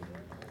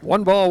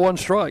 1 ball, 1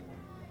 strike.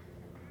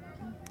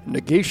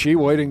 Nagishi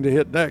waiting to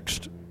hit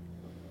next.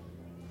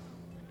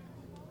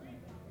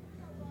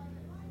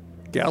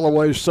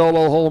 Galloway's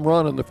solo home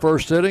run in the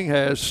first inning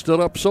has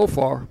stood up so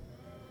far.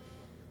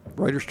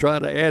 Raiders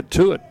trying to add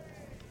to it.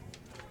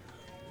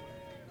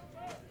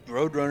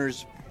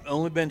 Roadrunners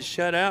only been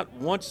shut out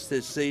once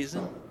this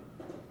season.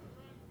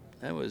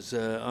 That was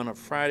on a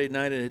Friday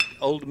night at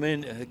Old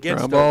Dominion against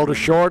Ground ball to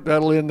short,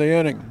 that'll end the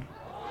inning.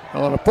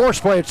 On a force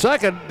play at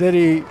second, did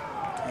he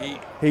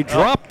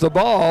dropped the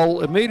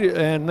ball and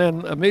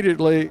then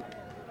immediately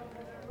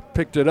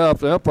picked it up.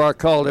 The umpire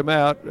called him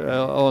out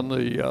on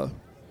the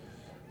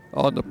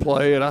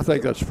play, and I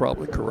think that's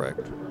probably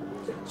correct.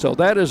 So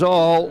that is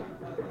all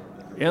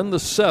in the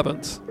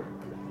 7th.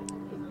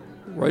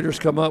 Raiders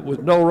come up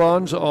with no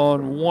runs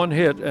on 1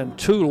 hit and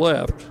 2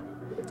 left.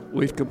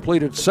 We've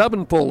completed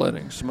 7 full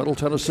innings. Middle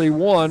Tennessee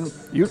 1,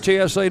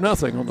 UTSA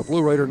nothing on the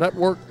Blue Raider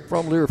Network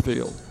from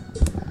Learfield.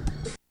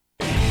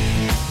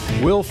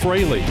 Will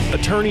Fraley,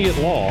 attorney at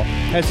law,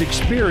 has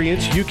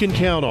experience you can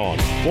count on.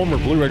 Former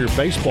Blue Raider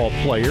baseball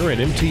player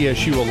and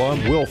MTSU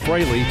alum Will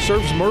Fraley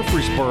serves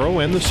Murfreesboro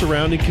and the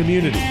surrounding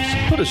communities.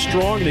 Put a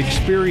strong and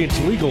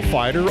experienced legal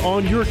fighter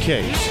on your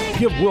case.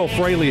 Give Will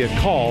Fraley a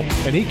call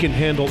and he can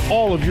handle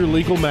all of your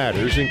legal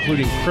matters,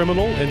 including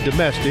criminal and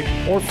domestic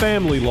or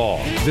family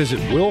law. Visit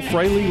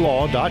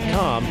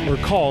willfraleylaw.com or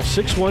call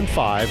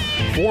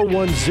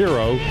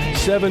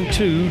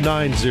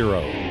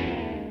 615-410-7290.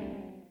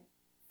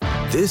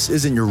 This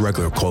isn't your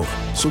regular cola,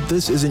 so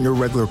this isn't your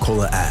regular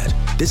cola ad.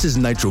 This is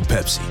Nitro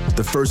Pepsi,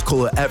 the first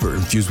cola ever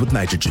infused with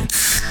nitrogen.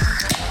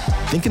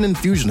 Think an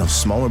infusion of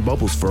smaller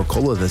bubbles for a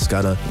cola that's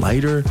got a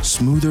lighter,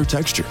 smoother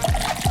texture.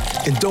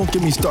 And don't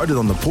get me started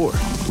on the pour.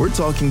 We're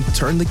talking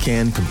turn the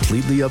can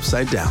completely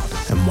upside down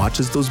and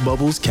watch as those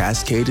bubbles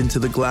cascade into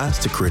the glass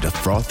to create a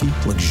frothy,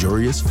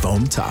 luxurious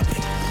foam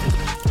topping.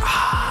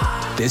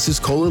 This is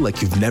cola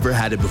like you've never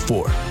had it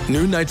before.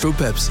 New Nitro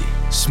Pepsi.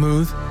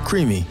 Smooth,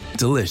 creamy,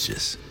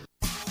 delicious.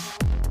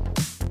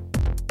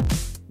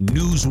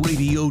 News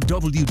Radio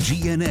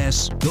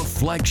WGNS, the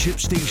flagship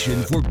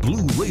station for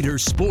Blue Raider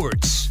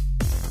sports.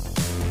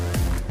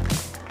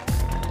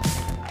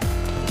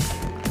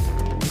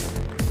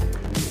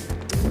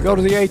 We go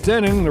to the 8th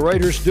inning. The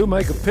Raiders do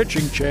make a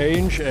pitching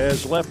change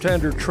as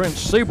left-hander Trent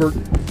Siebert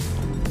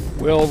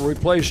will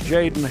replace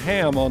Jaden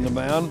Ham on the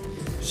mound.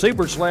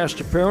 Siebert's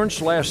last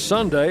appearance last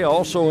Sunday,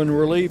 also in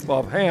relief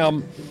of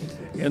Ham,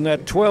 in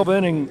that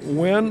 12-inning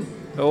win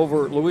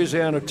over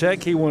Louisiana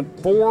Tech. He went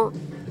 4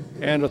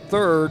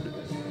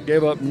 1/3,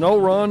 gave up no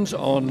runs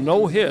on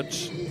no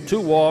hits, 2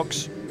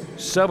 walks,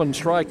 7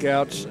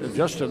 strikeouts.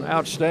 Just an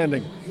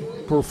outstanding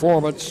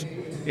performance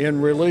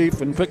in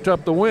relief, and picked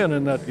up the win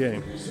in that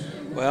game.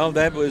 Well,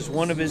 that was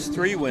one of his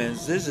 3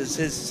 wins. This is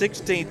his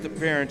 16th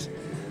appearance,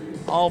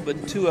 all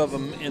but 2 of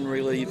them in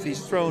relief. He's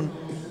thrown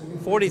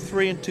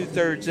 43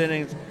 2/3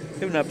 innings,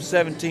 given up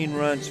 17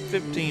 runs,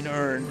 15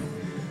 earned,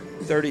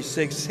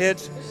 36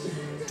 hits,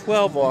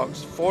 12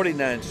 walks,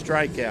 49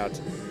 strikeouts.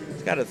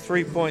 He's got a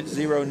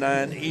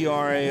 3.09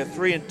 ERA, a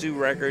 3-2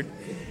 record,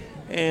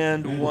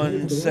 and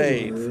 1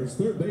 save.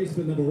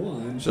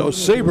 So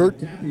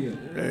Siebert,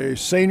 a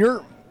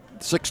senior,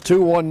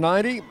 6'2",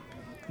 190,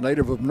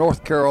 native of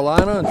North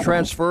Carolina, and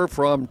transfer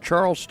from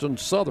Charleston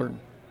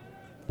Southern.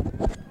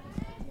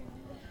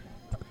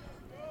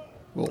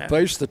 Will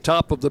face the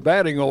top of the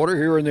batting order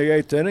here in the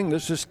 8th inning.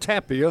 This is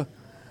Tapia.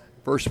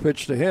 First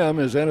pitch to him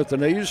is in at the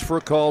knees for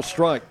a called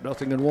strike,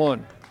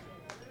 0-1.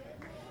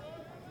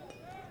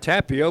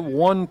 Tapia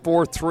 1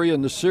 for 3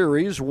 in the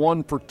series,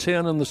 1 for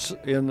 10 in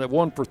the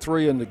 1 for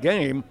 3 in the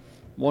game,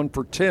 1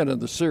 for 10 in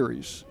the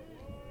series.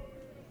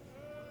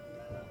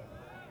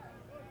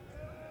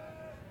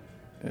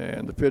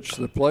 And the pitch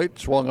to the plate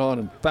swung on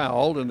and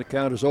fouled, and the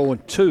count is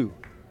 0-2.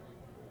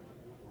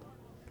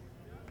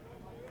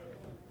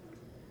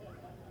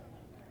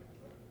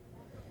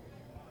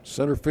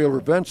 Center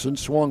fielder Benson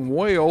swung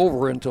way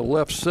over into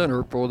left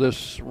center for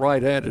this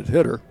right-handed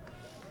hitter.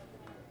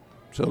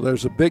 So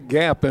there's a big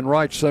gap in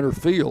right center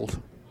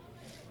field.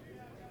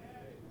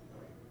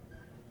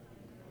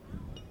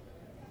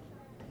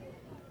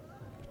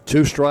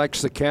 Two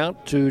strikes the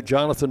count to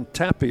Jonathan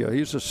Tapia.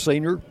 He's a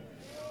senior,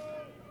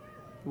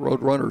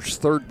 Roadrunners'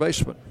 third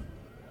baseman.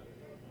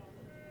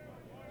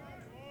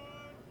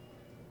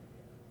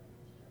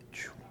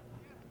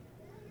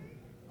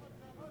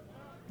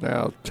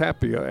 Now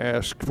Tapia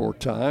asked for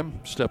time,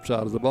 steps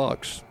out of the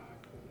box.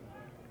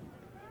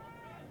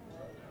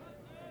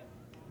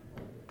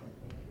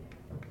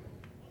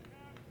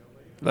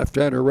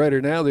 Left-hander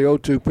ready now, the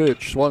 0-2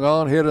 pitch. Swung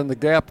on, hit in the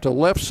gap to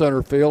left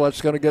center field.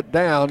 That's going to get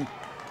down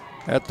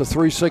at the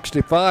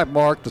 365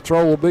 mark. The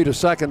throw will be to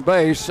second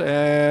base,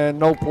 and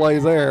no play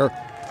there.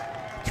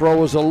 Throw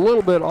was a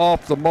little bit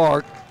off the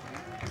mark.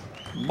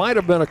 Might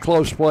have been a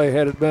close play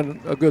had it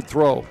been a good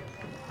throw.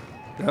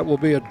 That will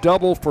be a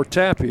double for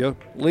Tapia,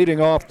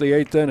 leading off the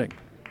 8th inning.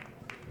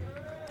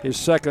 His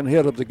second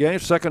hit of the game,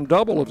 second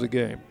double of the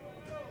game.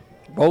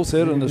 Both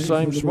hit in the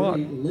same spot.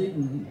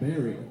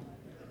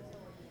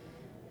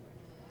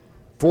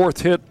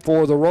 Fourth hit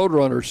for the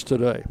Roadrunners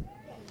today.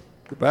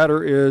 The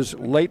batter is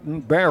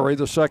Leighton Barry,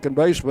 the second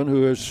baseman,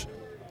 who has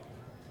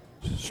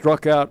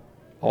struck out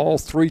all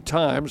 3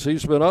 times.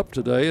 He's been up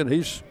today, and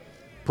he's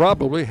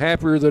probably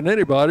happier than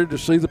anybody to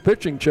see the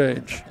pitching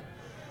change,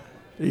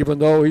 even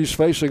though he's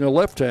facing a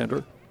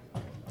left-hander.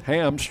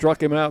 Ham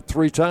struck him out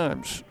 3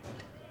 times.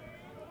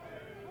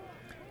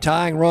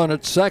 Tying run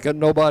at second,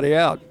 nobody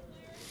out.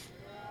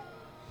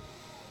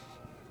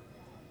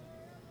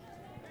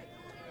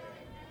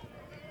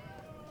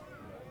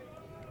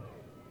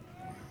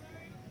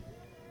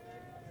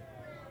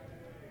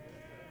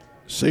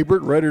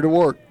 Siebert ready to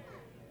work.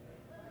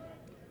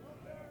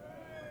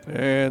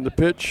 And the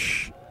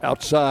pitch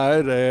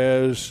outside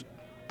as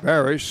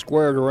Barry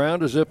squared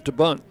around as if to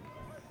bunt.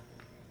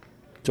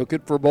 Took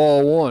it for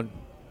ball 1.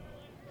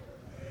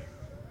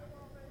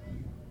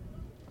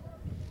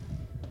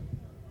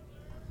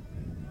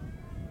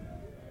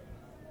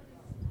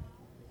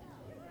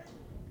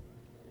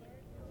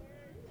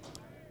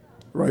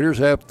 Raiders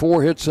have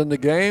 4 hits in the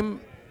game.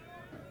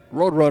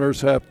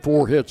 Roadrunners have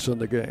 4 hits in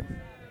the game.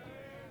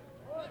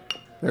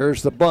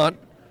 There's the bunt.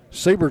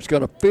 Siebert's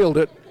going to field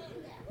it,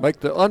 make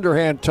the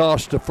underhand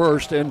toss to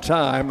first in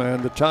time,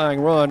 and the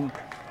tying run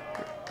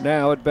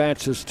now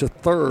advances to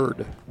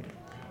third.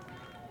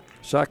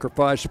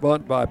 Sacrifice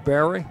bunt by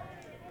Barry.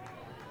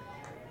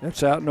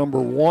 That's out number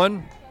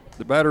 1.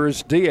 The batter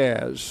is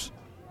Diaz.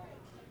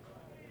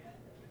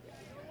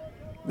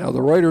 Now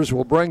the Raiders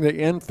will bring the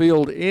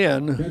infield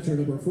in Catcher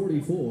number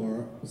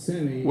 44,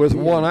 Sammy with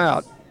Diaz. one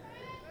out.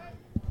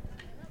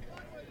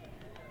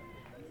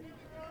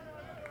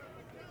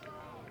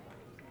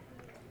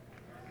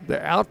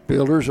 The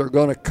outfielders are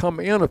going to come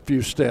in a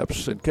few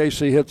steps. In case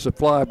he hits a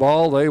fly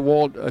ball, they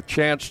want a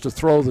chance to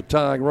throw the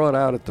tying run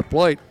out at the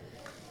plate.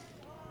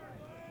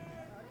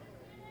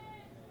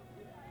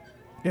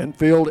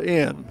 Infield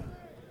in.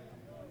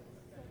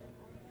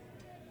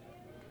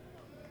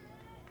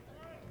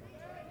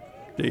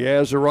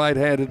 Diaz, a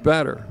right-handed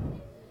batter.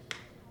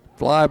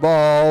 Fly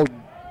ball,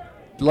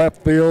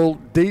 left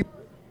field, deep.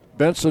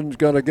 Benson's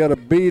going to get a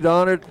beat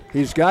on it.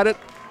 He's got it.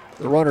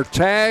 The runner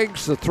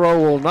tags. The throw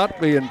will not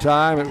be in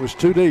time. It was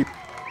too deep.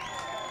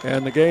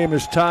 And the game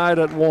is tied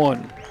at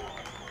 1.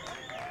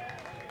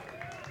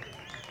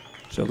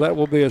 So that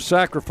will be a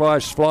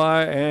sacrifice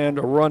fly and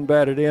a run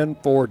batted in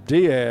for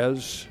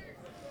Diaz.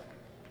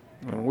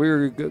 And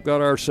we've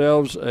got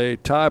ourselves a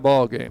tie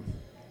ball game.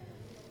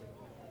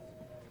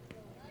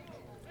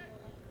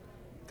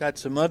 Got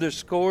some other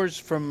scores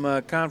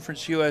from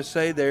Conference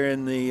USA. They're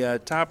in the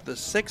top of the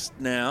 6th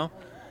now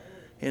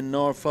in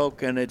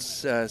Norfolk, and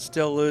it's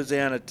still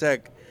Louisiana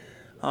Tech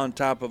on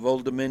top of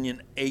Old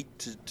Dominion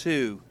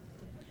 8-2.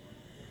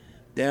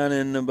 Down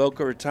in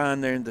Boca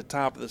Raton, they're in the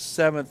top of the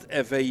 7th,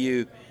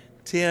 FAU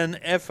 10,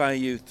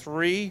 FIU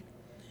 3.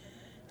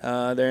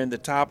 They're in the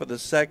top of the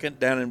 2nd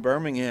down in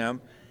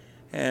Birmingham,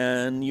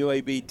 and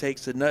UAB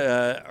takes an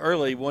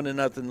early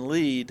 1-0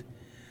 lead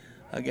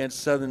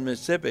against Southern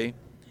Mississippi.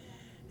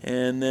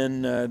 And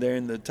then they're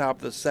in the top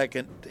of the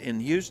 2nd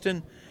in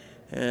Houston,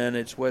 and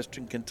it's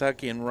Western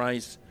Kentucky and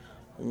Rice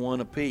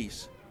 1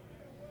 apiece.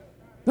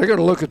 They're going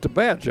to look at the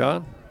bat,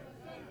 John.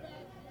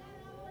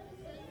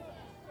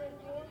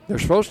 They're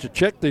supposed to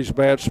check these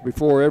bats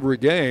before every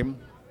game,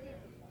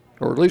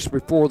 or at least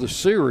before the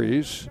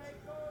series.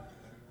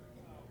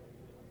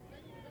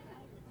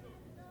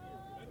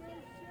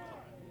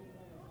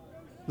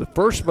 The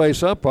first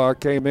base umpire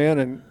came in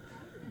and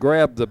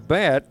grabbed the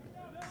bat,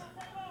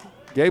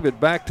 gave it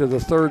back to the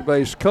third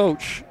base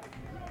coach.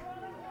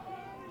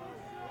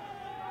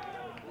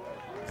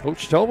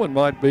 Coach Tolman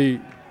might be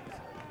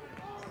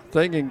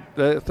thinking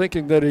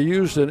that he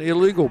used an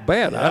illegal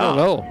bat. Yeah. I don't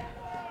know.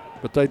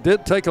 But they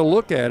did take a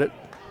look at it.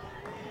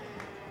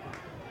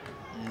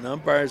 And the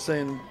umpire's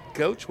saying,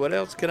 Coach, what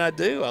else can I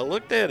do? I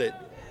looked at it.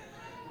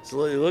 It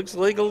looks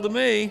legal to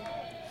me.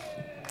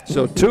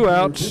 So 2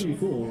 outs.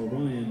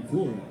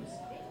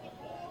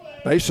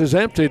 Base is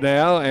empty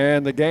now,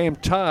 and the game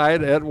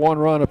tied at 1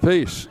 run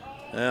apiece.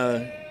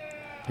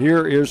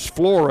 Here is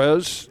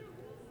Flores.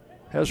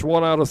 Has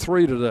 1 out of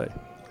 3 today.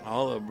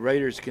 All the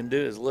Raiders can do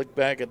is look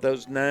back at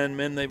those 9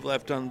 men they've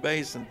left on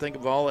base and think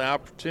of all the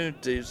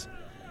opportunities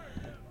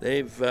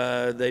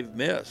they've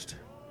missed.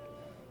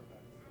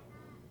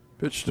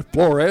 Pitch to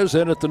Flores,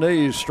 in at the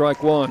knees,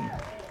 strike 1.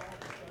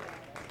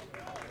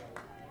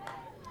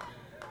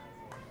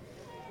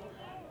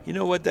 You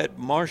know what, that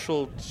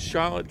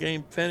Marshall-Charlotte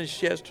game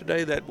finished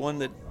yesterday, that one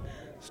that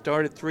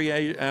started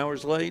 3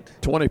 hours late?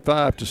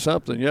 25 to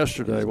something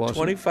yesterday, wasn't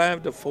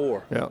 25 to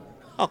 4. Yeah.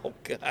 Oh,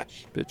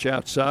 gosh. Pitch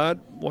outside,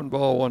 1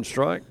 ball, 1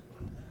 strike.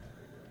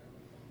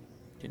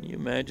 Can you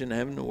imagine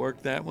having to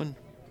work that one?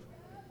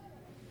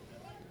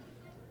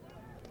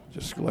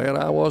 Just glad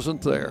I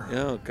wasn't there.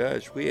 Oh,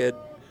 gosh, we had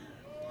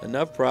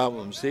enough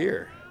problems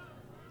here.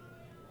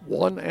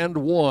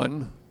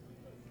 1-1,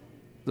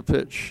 the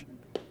pitch.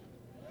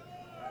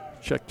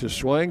 Checked his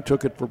swing,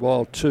 took it for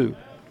ball 2.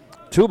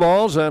 2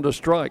 balls and a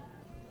strike.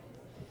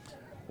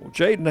 Well,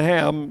 Jaden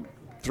Ham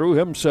threw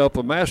himself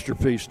a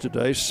masterpiece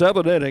today.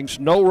 7 innings,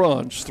 no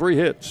runs, 3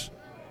 hits.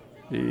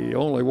 He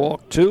only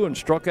walked 2 and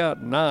struck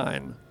out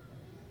 9.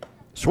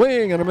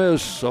 Swing and a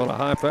miss on a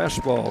high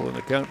fastball, and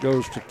the count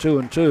goes to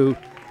 2-2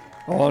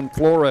 on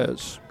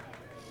Flores.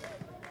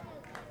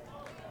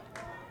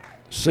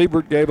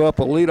 Siebert gave up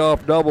a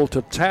leadoff double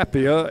to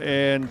Tapia,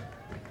 and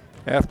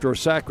after a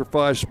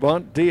sacrifice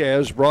bunt,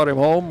 Diaz brought him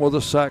home with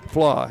a sac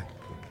fly.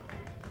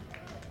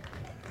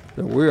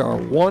 So we are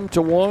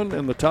 1-1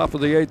 in the top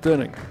of the 8th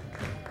inning.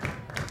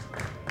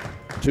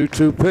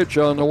 2-2 pitch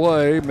on the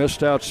way,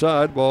 missed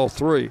outside, ball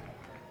 3.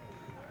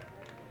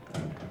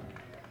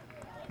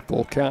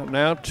 Full count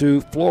now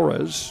to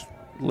Flores.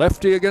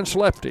 Lefty against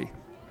lefty.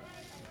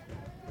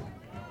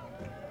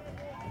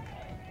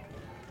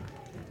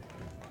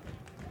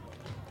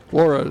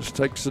 Flores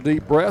takes a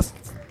deep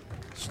breath,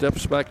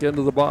 steps back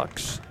into the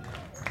box.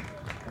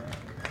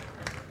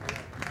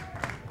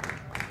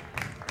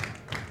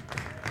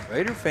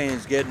 Raider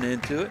fans getting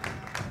into it.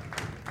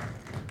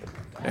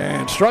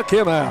 And struck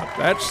him out.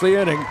 That's the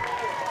inning.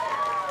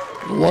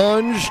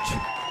 Lunged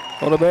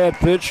on a bad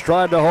pitch,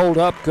 tried to hold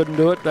up, couldn't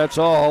do it. That's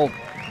all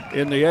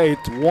in the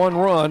 8th. 1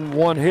 run,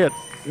 1 hit,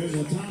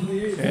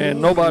 and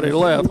nobody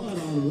left.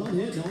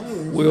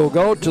 We'll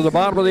go to the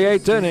bottom of the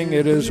 8th inning.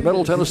 It is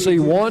Middle Tennessee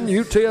 1,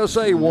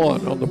 UTSA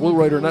 1 on the Blue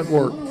Raider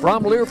Network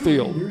from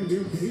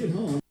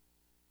Learfield.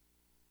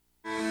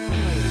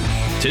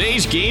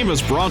 Today's game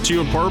is brought to you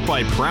in part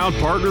by proud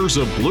partners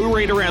of Blue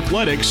Raider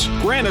Athletics,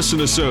 Granis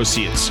 &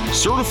 Associates,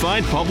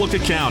 certified public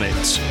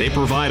accountants. They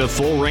provide a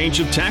full range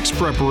of tax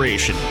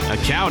preparation,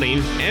 accounting,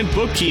 and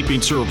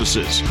bookkeeping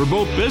services for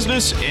both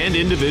business and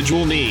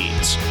individual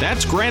needs.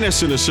 That's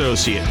Granis &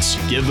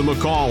 Associates. Give them a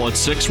call at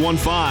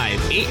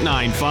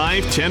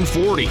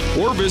 615-895-1040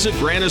 or visit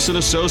Granis &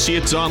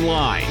 Associates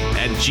online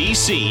at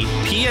gcpas.com.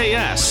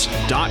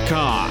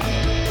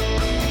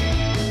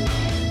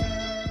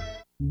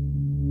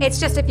 It's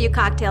just a few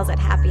cocktails at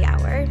happy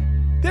hour.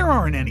 There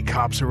aren't any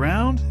cops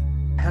around.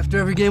 After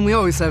every game, we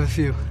always have a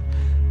few.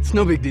 It's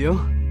no big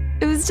deal.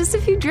 It was just a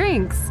few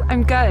drinks.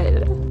 I'm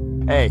good.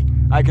 Hey,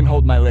 I can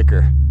hold my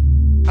liquor.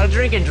 I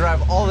drink and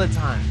drive all the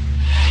time.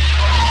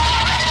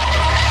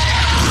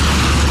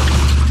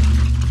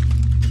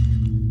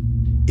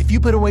 If you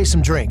put away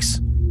some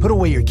drinks, put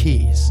away your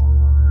keys.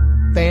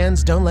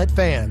 Fans don't let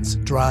fans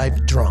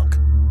drive drunk.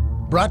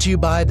 Brought to you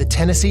by the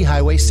Tennessee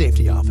Highway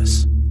Safety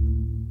Office.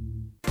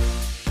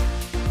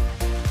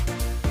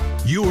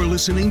 You are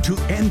listening to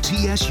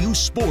MTSU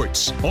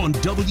Sports on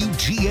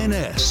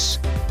WGNS.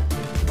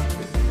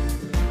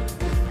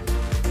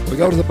 We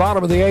go to the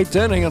bottom of the 8th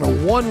inning in a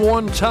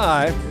 1-1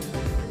 tie.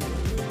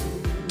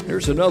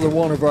 Here's another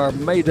one of our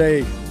May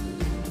Day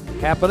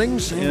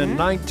happenings. In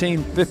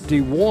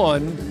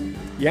 1951,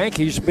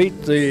 Yankees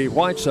beat the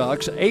White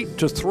Sox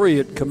 8-3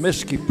 at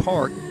Comiskey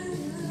Park.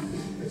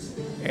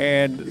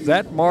 And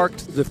that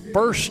marked the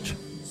first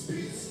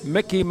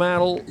Mickey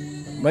Mantle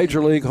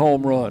Major League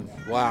home run.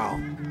 Wow.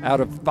 Out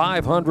of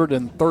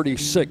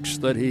 536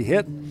 that he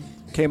hit,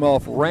 came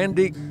off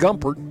Randy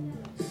Gumpert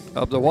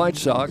of the White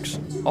Sox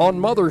on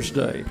Mother's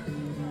Day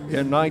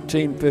in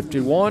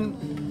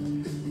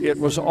 1951. It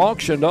was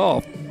auctioned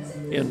off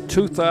in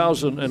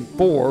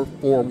 2004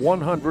 for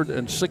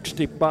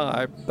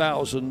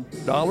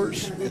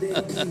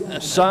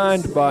 $165,000,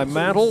 signed by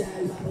Mantle,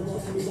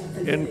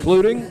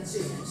 including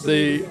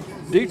the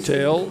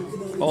detail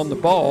on the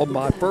ball.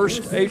 My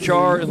first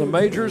HR in the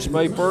majors,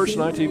 May 1st,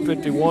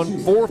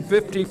 1951,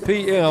 4:50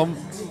 p.m.,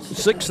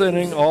 6th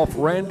inning off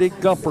Randy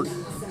Gumpert.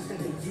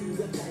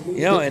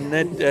 You know, in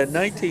that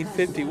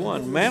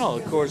 1951, Mantle,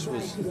 of course,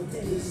 was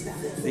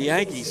the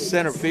Yankees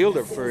center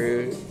fielder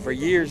for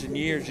years and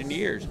years and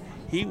years.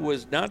 He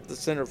was not the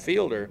center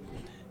fielder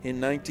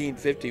in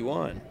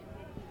 1951.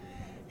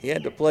 He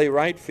had to play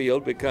right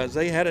field because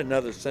they had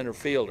another center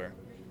fielder.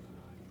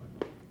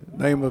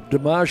 Name of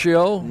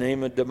DiMaggio.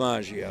 Name of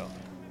DiMaggio.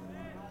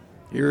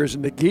 Here's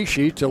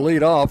Negishi to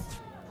lead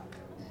off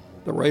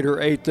the Raider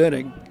 8th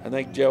inning. I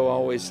think Joe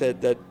always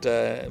said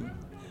that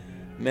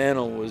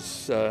Mantle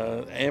was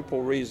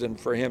ample reason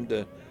for him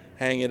to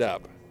hang it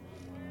up.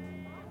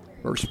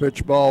 First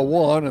pitch, ball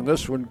one, and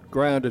this one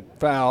grounded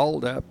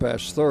foul, out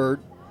past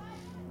third.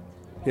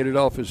 Hit it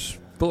off his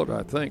foot,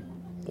 I think.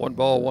 1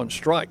 ball, 1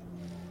 strike.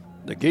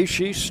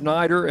 Negishi,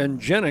 Snyder, and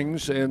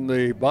Jennings in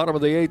the bottom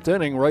of the 8th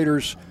inning.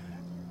 Raiders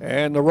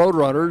and the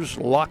Roadrunners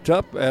locked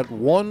up at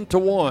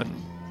 1-1.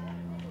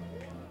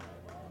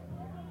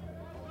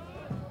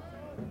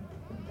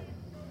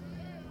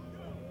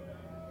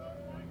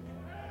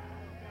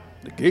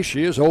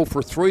 Negishi is 0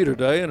 for 3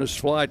 today and has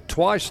flied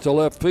twice to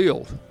left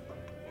field.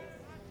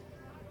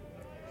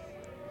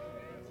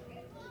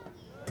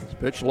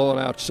 Pitch low and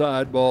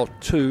outside, ball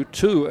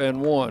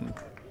 2-2-1.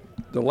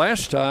 The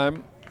last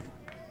time,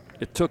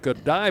 it took a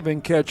diving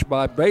catch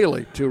by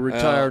Bailey to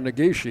retire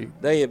Negishi.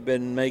 They have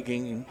been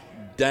making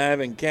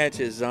diving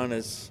catches on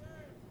us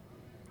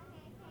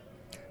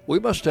We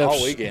must have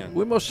all weekend.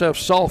 We must have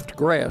soft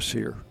grass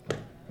here.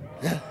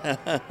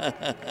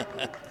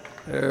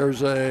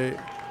 There's a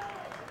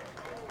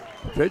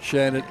pitch,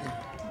 and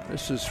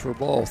this is for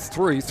ball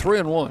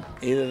 3-1.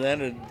 Either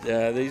that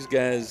or these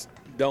guys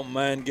don't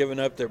mind giving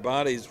up their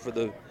bodies for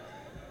the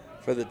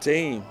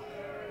team.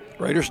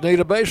 Raiders need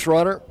a base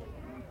runner.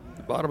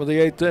 Bottom of the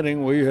 8th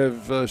inning, we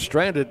have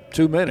stranded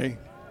too many.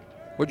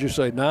 What'd you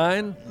say,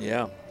 9?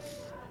 Yeah.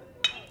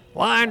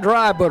 Line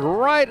drive, but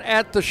right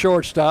at the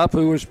shortstop,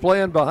 who was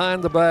playing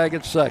behind the bag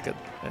at second.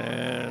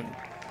 And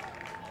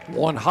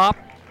one hop,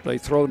 they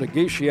throw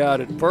Negishi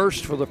out at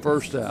first for the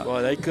first out.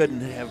 Boy, they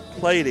couldn't have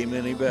played him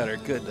any better,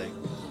 could they?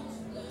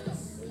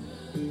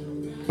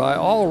 By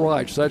all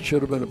rights, that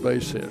should have been a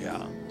base hit.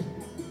 Yeah.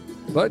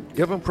 But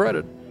give him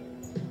credit.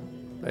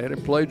 They had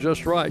him played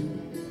just right.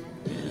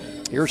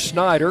 Here's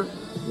Snyder,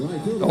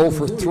 0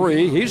 for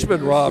 3. He's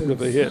been robbed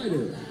of a hit.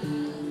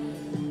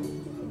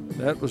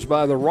 That was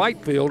by the right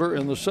fielder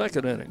in the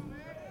second inning.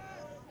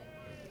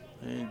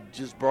 And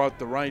just brought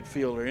the right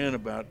fielder in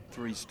about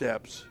 3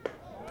 steps.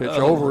 Pitch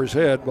over his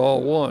head,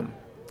 ball 1.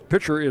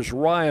 Pitcher is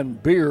Ryan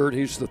Beard.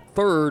 He's the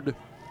 3rd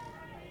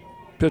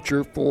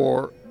pitcher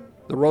for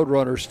the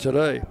Roadrunners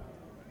today.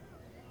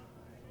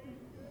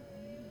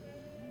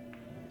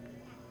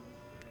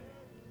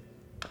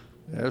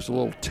 There's a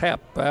little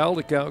tap foul.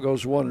 The count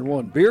goes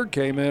 1-1. Beard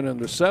came in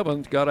the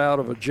 7th, got out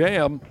of a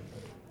jam,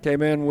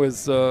 came in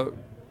with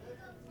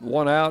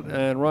 1 out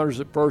and runners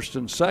at first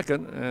and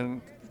second,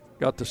 and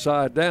got the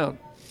side down.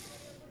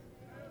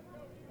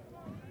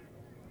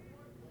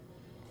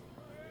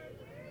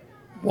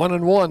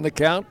 1-1 the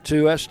count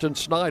to Eston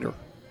Snyder.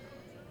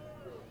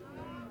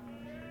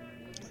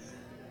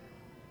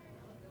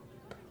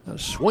 A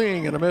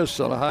swing and a miss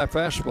on a high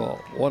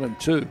fastball,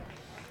 1-2.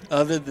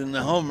 Other than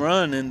the home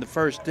run in the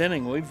first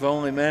inning, we've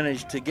only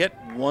managed to get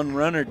one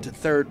runner to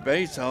third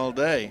base all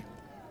day.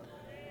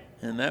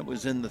 And that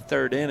was in the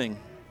third inning.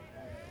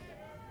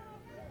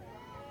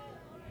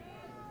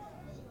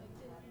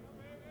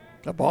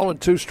 A ball and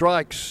 2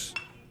 strikes.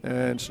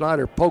 And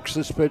Snyder pokes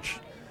this pitch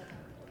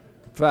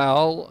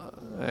foul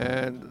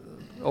and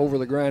over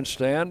the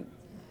grandstand.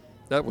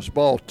 That was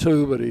ball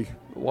 2, but he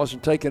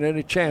wasn't taking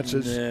any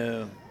chances.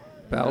 No.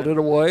 Fouled it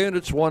away, and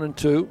it's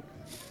 1-2.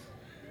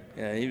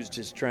 Yeah, he was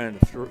just trying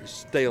to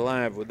stay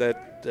alive with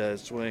that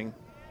swing.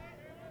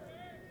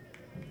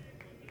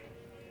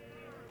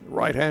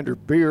 Right-hander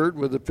Beard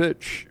with the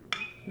pitch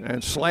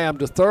and slammed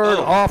to third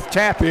off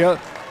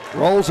Tapia.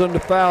 Rolls into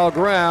foul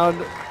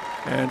ground,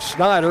 and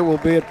Snyder will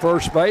be at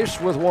first base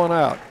with 1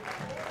 out.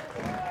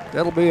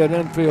 That'll be an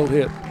infield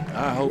hit.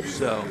 I hope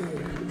so.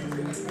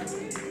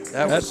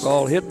 That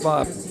ball hit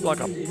by like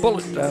a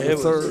bullet down the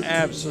third. It was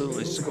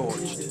absolutely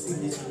scorched.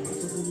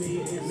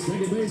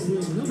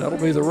 That'll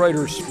be the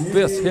Raiders'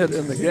 5th hit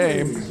in the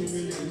game.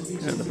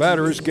 And the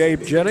batter is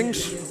Gabe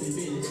Jennings,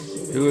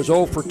 who is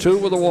 0 for 2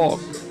 with a walk.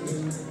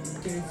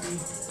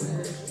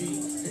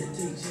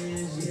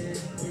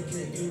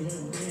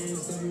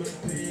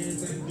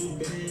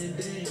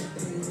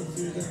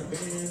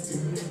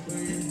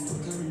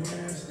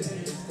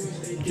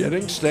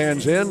 Jennings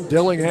stands in.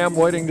 Dillingham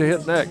waiting to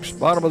hit next.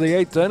 Bottom of the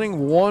 8th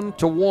inning,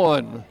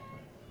 1-1.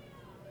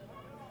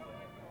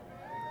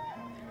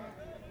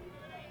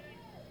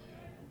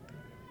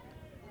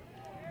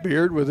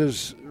 Beard with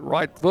his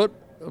right foot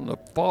on the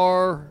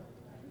far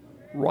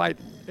right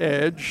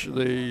edge,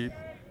 the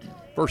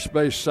first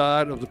base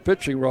side of the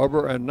pitching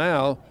rubber, and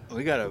now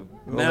we'll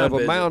have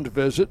a mound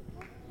visit.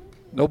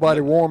 Nobody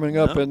warming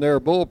up in their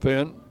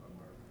bullpen.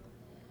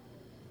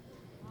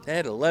 They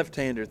had a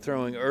left-hander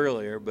throwing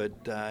earlier, but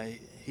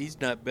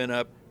he's not been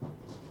up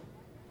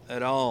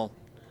at all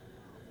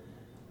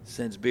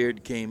since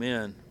Beard came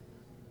in.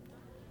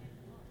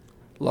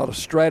 A lot of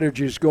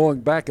strategies going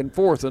back and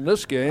forth in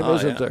this game,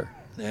 isn't there?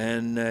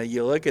 And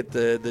you look at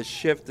the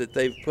shift that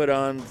they've put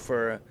on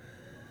for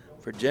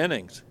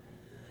Jennings.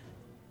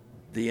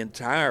 The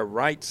entire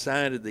right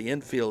side of the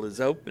infield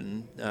is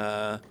open.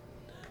 They're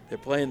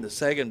playing the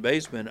second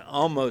baseman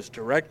almost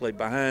directly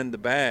behind the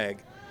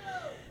bag.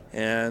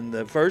 And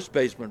the first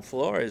baseman,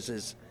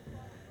 Flores,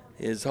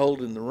 is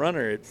holding the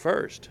runner at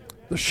first.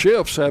 The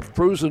shifts have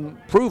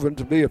proven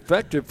to be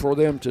effective for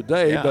them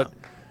today, but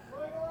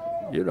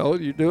you know,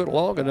 you do it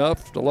long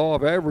enough, the law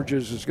of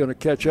averages is going to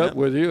catch up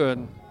with you,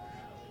 and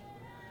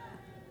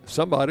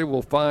somebody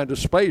will find a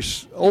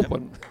space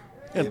open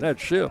in that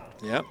shift.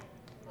 Yep.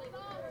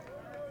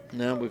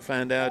 Now we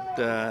find out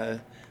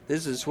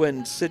this is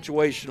when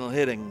situational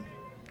hitting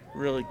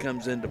really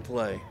comes into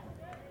play.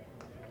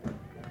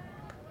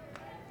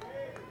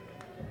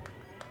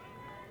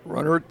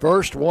 Runner at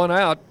first, 1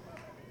 out.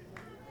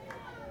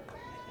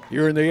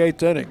 Here in the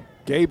 8th inning,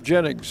 Gabe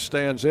Jennings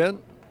stands in.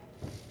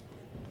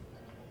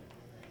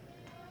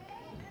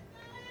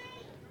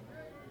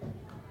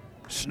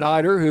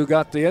 Snyder, who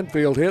got the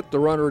infield hit, the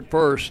runner at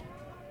first,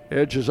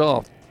 edges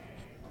off.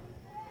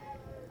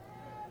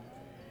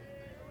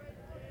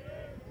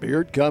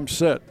 Beard comes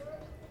set.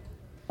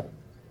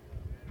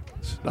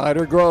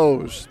 Snyder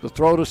grows. The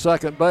throw to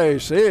second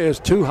base is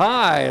too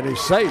high, and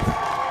he's safe.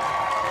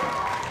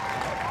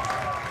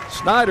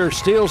 Snyder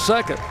steals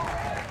second.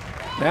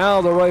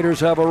 Now the Raiders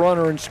have a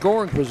runner in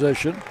scoring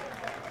position.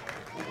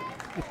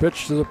 The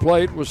pitch to the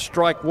plate was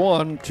strike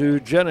 1 to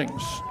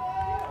Jennings.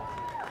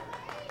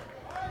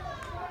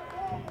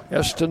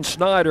 Eston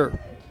Snyder,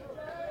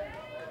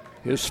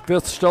 his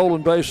 5th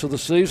stolen base of the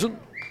season.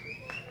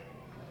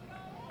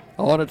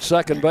 On at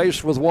second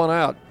base with 1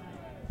 out.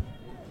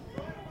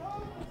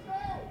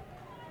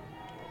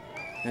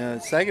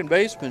 Second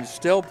baseman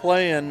still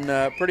playing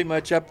pretty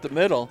much up the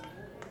middle.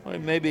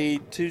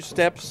 Maybe 2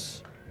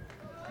 steps.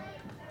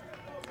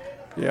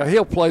 Yeah,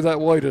 he'll play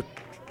that way to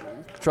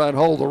try and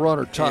hold the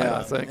runner tight,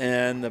 I think.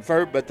 And the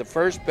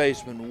first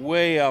baseman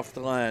way off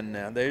the line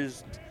now.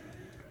 There's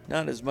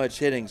not as much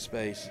hitting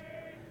space.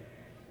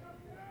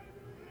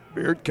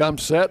 Beard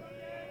comes set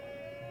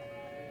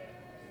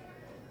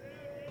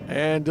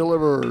and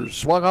delivers.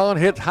 Swung on,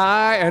 hit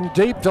high and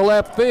deep to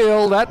left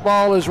field. That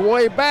ball is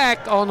way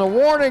back on the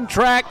warning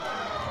track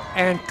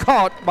and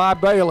caught by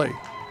Bailey.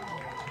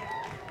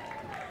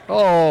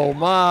 Oh,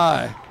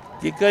 my.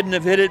 You couldn't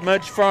have hit it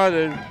much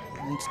farther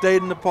and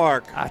stayed in the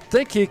park. I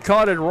think he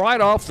caught it right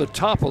off the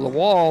top of the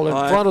wall in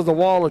front of the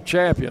Wall of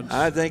Champions.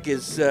 I think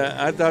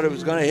I thought it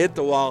was going to hit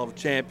the Wall of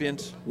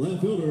Champions.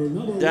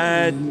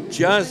 Died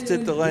just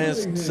at the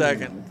last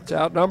second. It's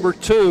out number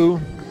 2.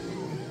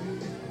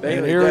 Bailey,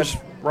 and here's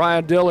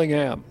Ryan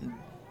Dillingham.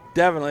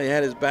 Definitely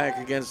had his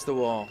back against the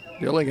wall.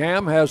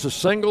 Dillingham has a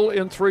single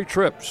in 3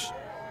 trips.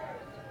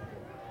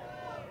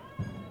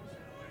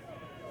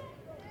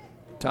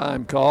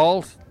 Time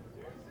called.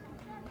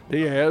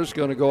 Diaz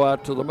going to go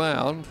out to the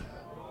mound.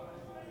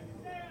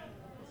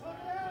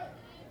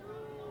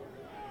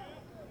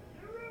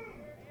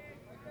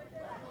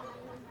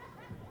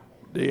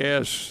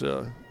 Diaz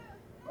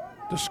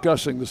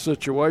discussing the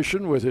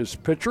situation with his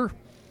pitcher.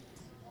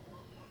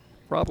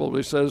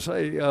 Probably says,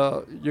 hey,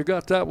 you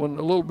got that one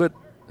a little bit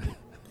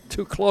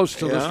too close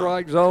to the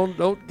strike zone.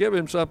 Don't give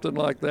him something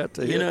like that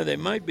to hit. You know, they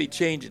might be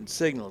changing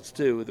signals,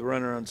 too, with the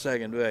runner on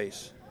second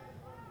base.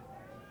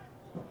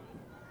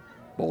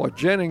 Boy,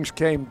 Jennings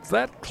came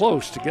that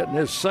close to getting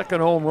his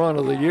second home run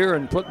of the year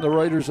and putting the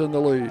Raiders in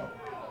the lead.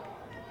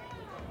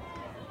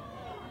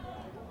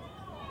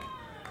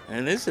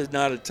 And this is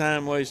not a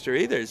time waster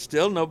either. There's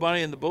still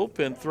nobody in the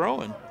bullpen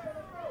throwing.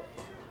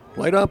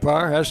 Plate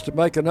umpire has to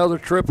make another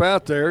trip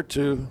out there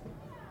to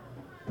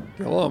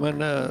go on.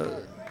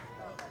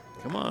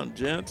 Come on,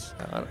 gents.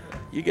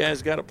 You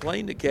guys got a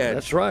plane to catch.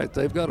 That's right.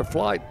 They've got a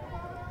flight.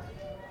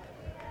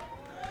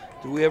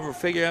 Do we ever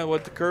figure out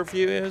what the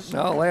curfew is?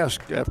 I'll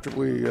ask after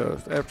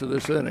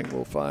this inning.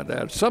 We'll find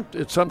out.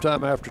 It's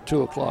sometime after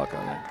 2 o'clock,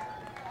 I think.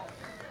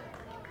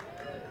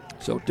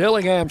 So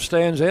Dillingham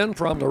stands in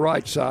from the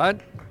right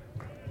side.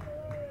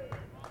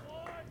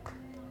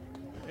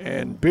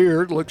 And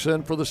Beard looks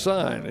in for the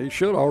sign. He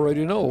should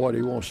already know what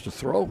he wants to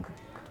throw.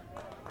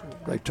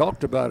 They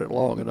talked about it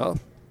long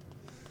enough.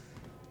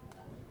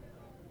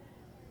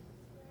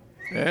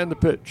 And the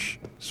pitch.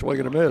 Swing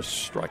and a miss.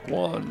 Strike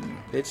one.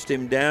 Pitched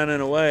him down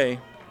and away.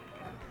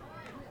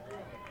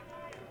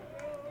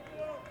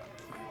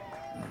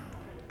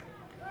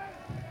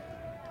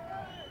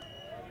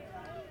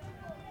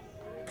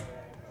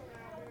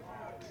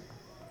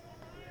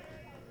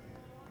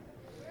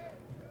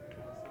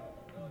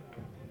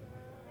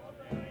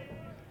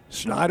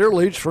 Snyder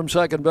leads from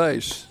second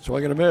base.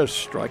 Swing and a miss.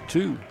 Strike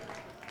two.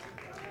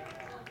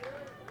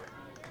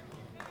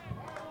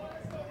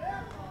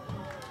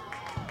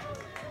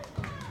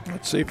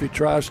 Let's see if he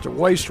tries to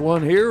waste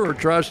one here or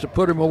tries to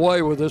put him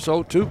away with this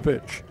 0-2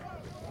 pitch.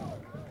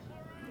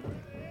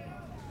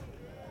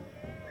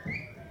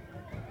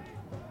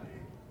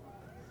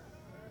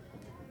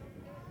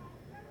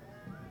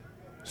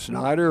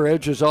 Snyder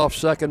edges off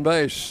second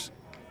base.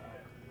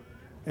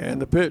 And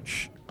the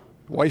pitch.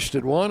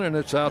 Wasted one, and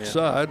it's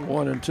outside,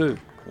 1-2.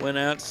 Went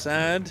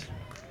outside.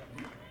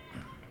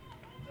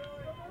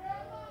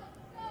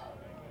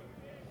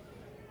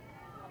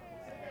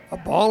 A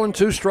ball and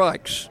 2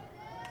 strikes.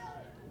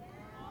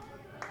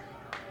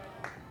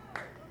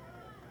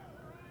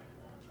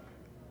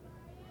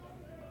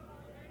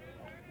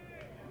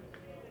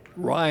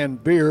 Ryan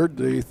Beard,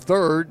 the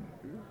third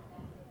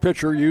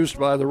pitcher used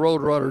by the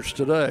Roadrunners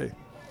today.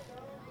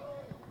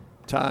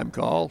 Time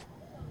call.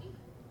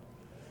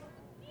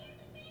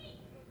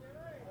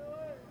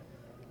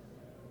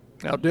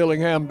 Now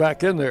Dillingham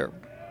back in there.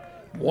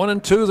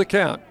 1-2 the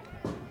count.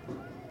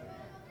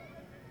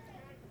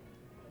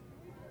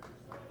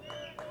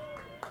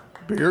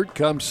 Beard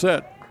comes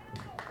set.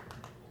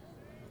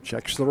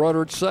 Checks the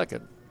runner at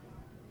second.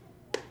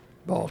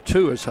 Ball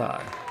 2 is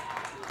high.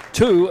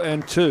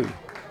 2-2.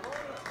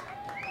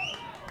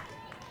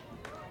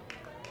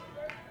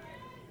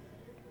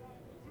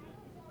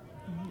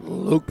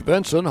 Luke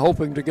Benson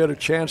hoping to get a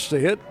chance to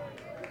hit.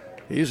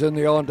 He's in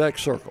the on-deck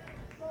circle.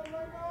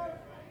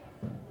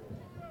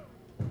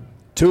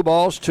 2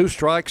 balls, 2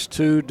 strikes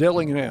to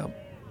Dillingham.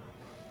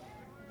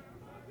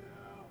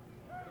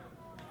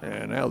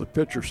 And now the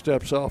pitcher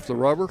steps off the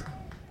rubber.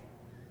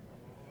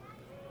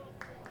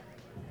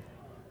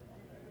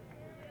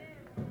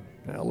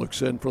 Now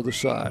looks in for the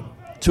side.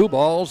 2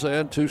 balls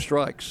and 2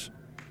 strikes.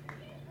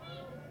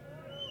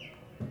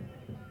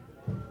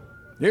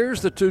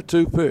 Here's the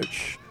 2-2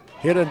 pitch.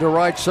 Hit into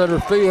right center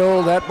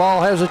field. That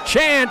ball has a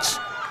chance,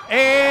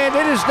 and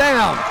it is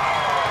down.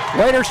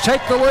 Raiders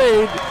take the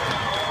lead.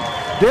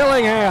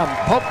 Dillingham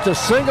pumped a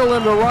single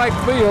into right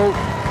field.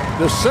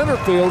 The center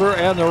fielder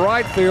and the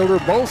right fielder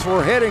both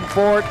were heading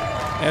for it,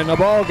 and the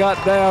ball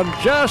got down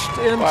just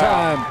in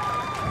time.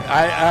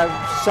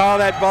 I saw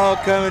that ball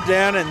coming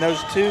down, and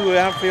those 2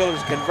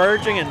 outfielders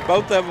converging, and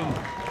both of them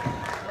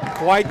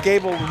quite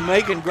capable of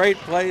making great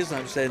plays.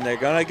 I'm saying they're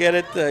going to get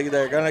it,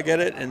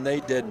 and they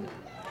didn't.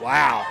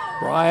 Wow.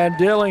 Brian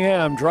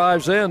Dillingham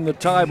drives in the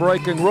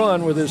tie-breaking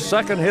run with his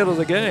second hit of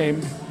the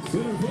game.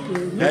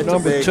 Hit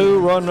number 2,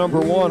 run number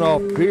 1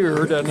 off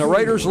Beard, and the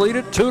Raiders lead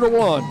it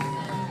 2-1.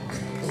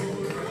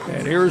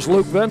 And here's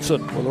Luke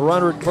Benson with a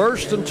runner at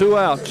first and 2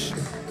 outs.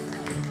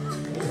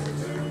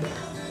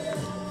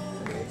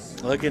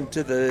 Looking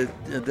to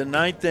the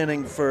ninth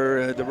inning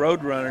for the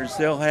Roadrunners,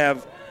 they'll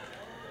have,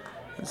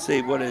 let's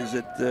see, what is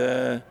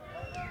it,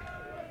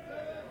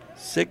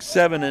 6,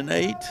 7, and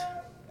 8?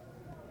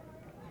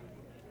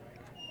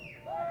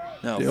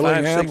 No,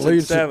 Dillingham 5, 6,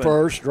 leads and 7. at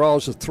first,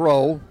 draws a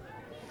throw.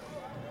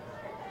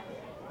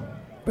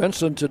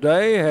 Benson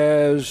today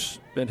has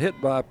been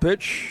hit by a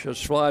pitch,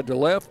 has flied to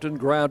left and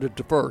grounded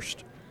to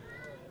first.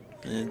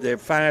 And their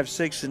 5,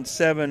 6, and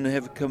 7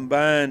 have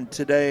combined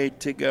today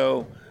to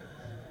go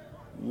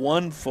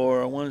 1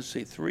 for, I want to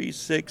say 3,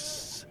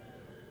 6,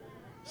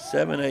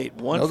 7, 8.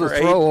 1 Another for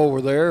 8. throw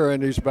over there,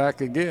 and he's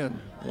back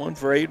again. 1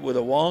 for 8 with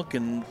a walk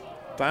and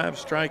 5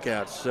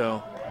 strikeouts.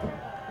 So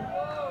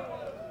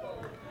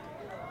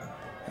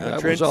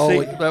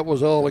that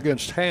was all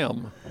against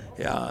Ham.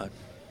 Yeah.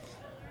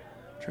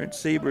 Trent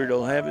Siebert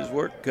will have his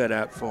work cut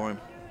out for him.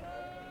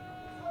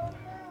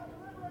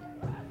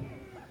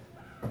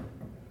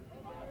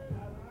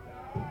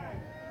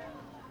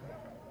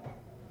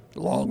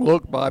 Long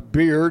look by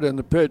Beard, and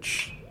the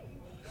pitch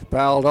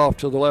fouled off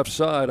to the left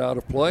side, out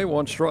of play,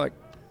 1 strike.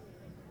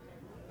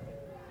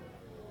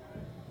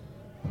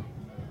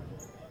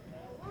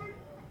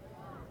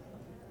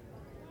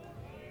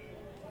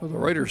 Well, the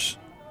Raiders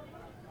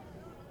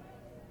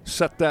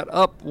set that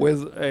up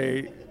with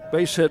a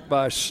base hit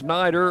by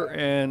Snyder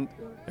and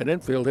an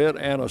infield hit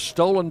and a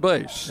stolen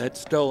base. That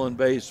stolen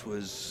base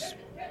was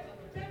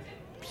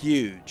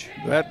huge.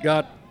 That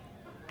got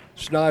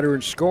Snyder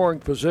in scoring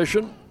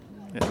position,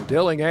 and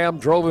Dillingham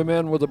drove him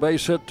in with a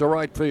base hit to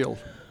right field.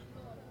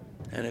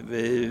 And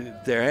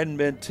if there hadn't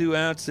been 2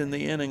 outs in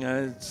the inning,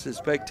 I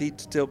suspect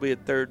he'd still be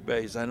at third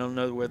base. I don't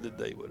know whether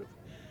they would have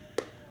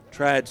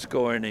tried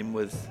scoring him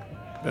with.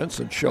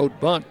 Vincent showed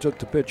bunt, took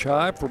the pitch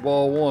high for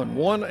ball 1.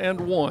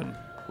 1-1.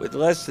 With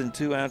less than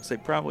 2 outs, they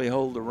probably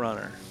hold the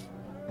runner.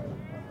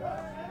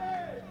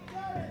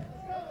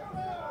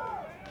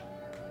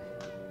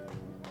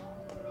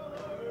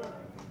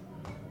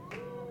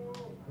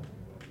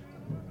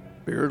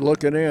 Beard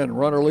looking in.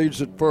 Runner leads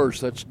at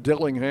first. That's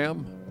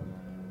Dillingham.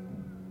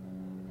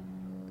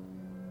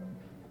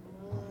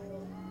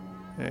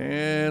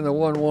 And the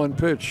 1-1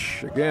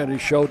 pitch. Again, he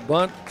showed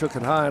bunt, took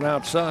it high and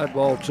outside,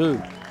 ball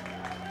 2.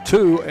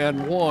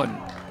 2-1.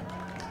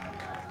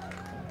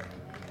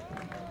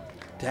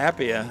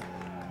 Tapia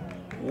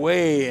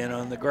way in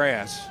on the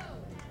grass.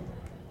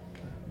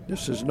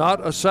 This is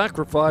not a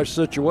sacrifice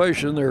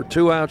situation. There are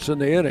 2 outs in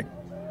the inning.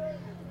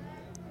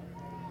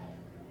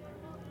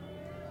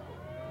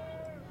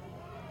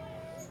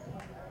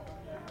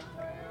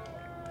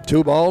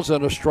 Two balls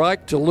and a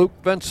strike to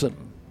Luke Benson.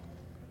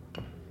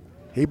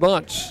 He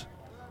bunts,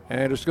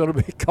 and it's going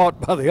to be caught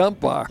by the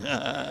umpire,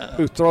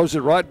 who throws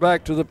it right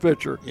back to the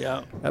pitcher.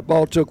 Yeah. That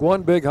ball took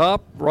one big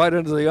hop right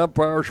into the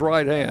umpire's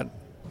right hand.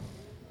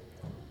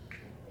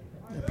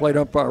 Plate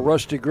umpire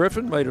Rusty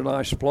Griffin made a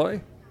nice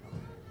play.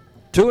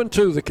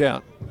 2-2 the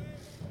count.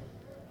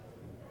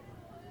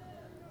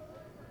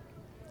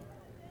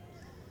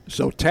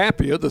 So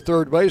Tapia, the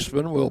third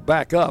baseman, will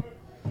back up.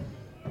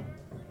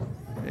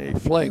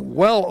 He's playing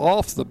well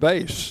off the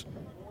base.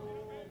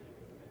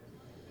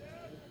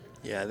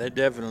 Yeah, they're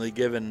definitely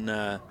giving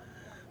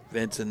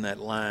Vincent that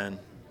line.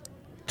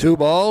 2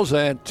 balls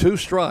and 2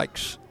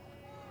 strikes.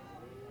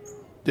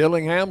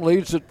 Dillingham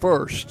leads at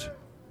first.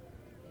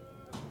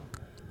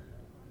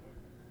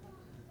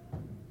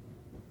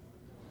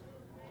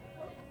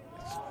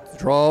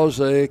 Draws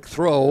a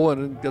throw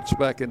and gets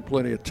back in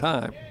plenty of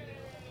time.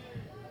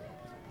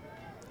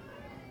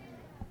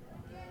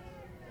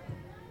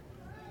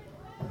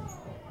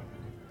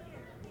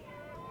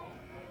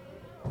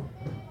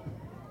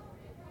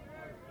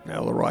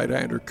 Now the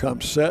right-hander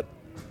comes set.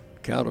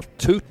 Count of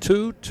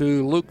 2-2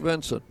 to Luke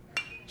Vincent.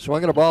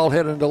 Swinging a ball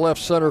hit into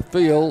left center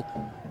field.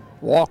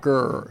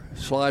 Walker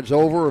slides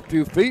over a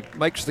few feet,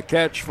 makes the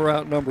catch for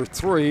out number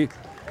 3.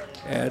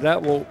 And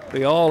that will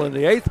be all in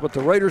the 8th, but the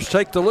Raiders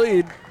take the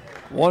lead.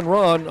 1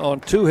 run on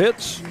 2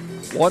 hits,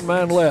 1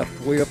 man left.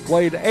 We have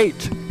played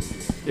 8.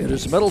 It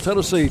is Middle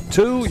Tennessee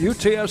 2,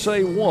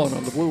 UTSA 1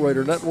 on the Blue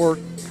Raider Network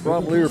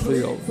from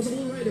Learfield.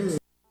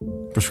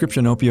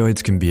 Prescription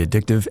opioids can be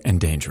addictive and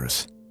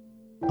dangerous.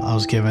 I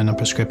was given a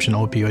prescription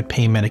opioid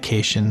pain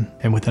medication,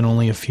 and within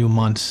only a few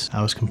months,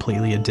 I was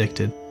completely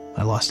addicted.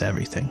 I lost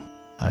everything.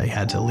 I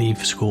had to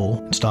leave school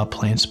and stop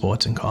playing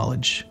sports in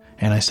college,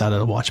 and I started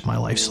to watch my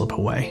life slip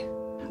away.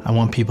 I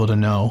want people to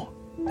know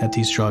that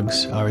these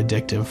drugs are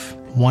addictive.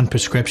 1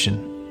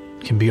 prescription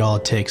can be all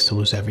it takes to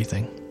lose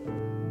everything.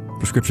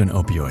 Prescription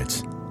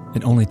opioids.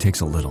 It only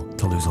takes a little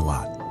to lose a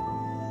lot.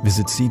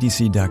 Visit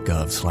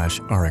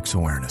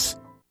cdc.gov/RxAwareness.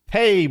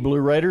 Hey, Blue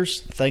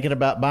Raiders, thinking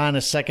about buying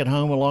a second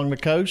home along the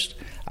coast?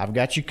 I've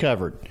got you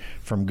covered.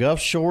 From Gulf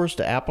Shores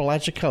to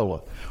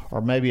Apalachicola,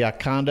 or maybe a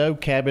condo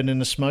cabin in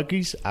the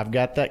Smokies, I've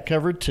got that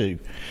covered too.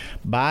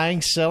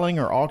 Buying, selling,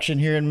 or auction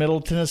here in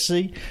Middle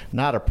Tennessee,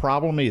 not a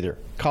problem either.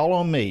 Call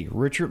on me,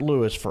 Richard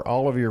Lewis, for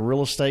all of your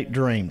real estate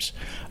dreams.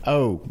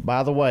 Oh,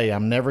 by the way,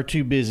 I'm never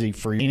too busy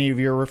for any of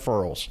your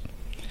referrals.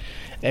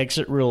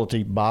 Exit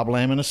Realty, Bob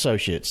Lamb &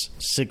 Associates,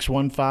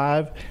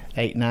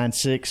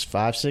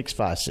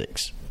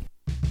 615-896-5656.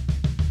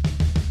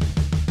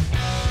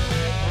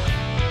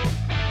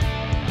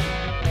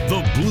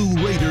 The Blue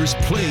Raiders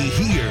play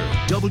here.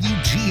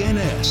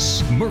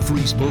 WGNS,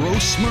 Murfreesboro,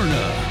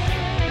 Smyrna.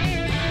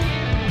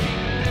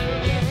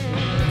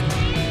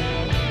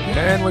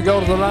 And we go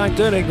to the 9th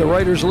inning. The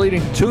Raiders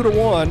leading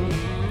 2-1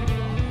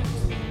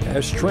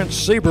 as Trent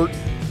Siebert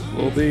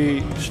will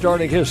be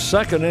starting his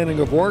 2nd inning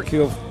of work.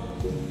 He'll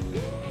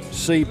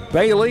see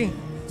Bailey,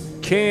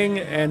 King,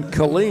 and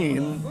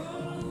Killeen,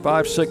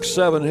 5, 6,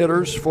 7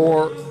 hitters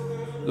for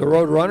the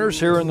Roadrunners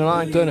here in the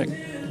 9th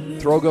inning.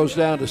 Throw goes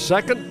down to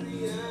second.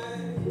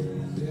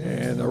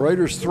 And the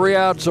Raiders 3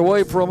 outs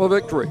away from a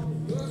victory.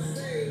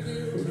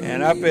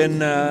 And up in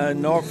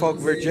Norfolk,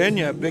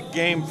 Virginia, a big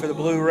game for the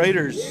Blue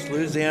Raiders.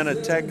 Louisiana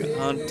Tech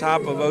on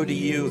top of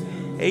ODU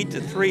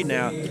 8-3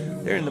 now.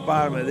 They're in the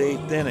bottom of the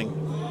 8th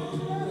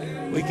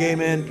inning. We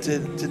came into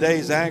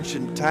today's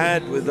action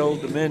tied with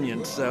Old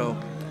Dominion, so.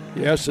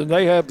 Yes, and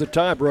they have the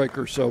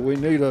tiebreaker, so we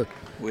need a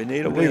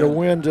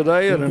win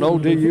today and an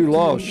ODU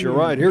loss. You're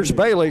right. Here's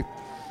Bailey.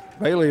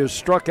 Bailey has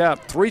struck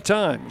out 3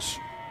 times,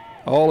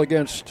 all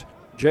against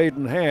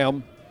Jaden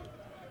Ham.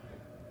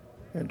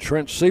 And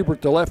Trent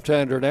Siebert, the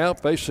left-hander now,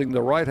 facing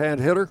the right-hand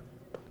hitter.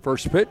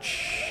 First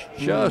pitch,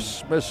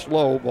 just missed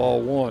low,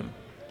 ball 1.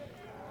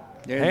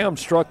 Ham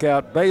struck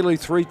out Bailey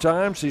 3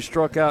 times. He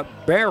struck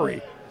out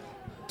Barry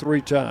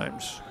 3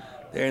 times.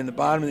 They're in the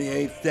bottom of the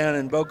 8th down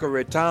in Boca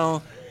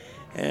Raton,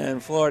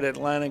 and Florida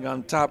Atlantic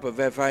on top of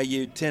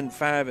FIU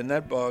 10-5 in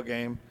that ball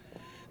game.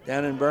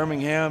 Down in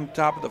Birmingham,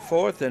 top of the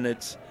 4th, and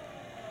it's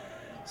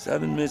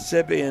Southern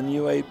Mississippi and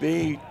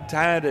UAB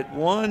tied at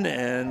 1,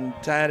 and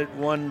tied at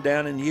 1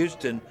 down in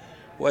Houston,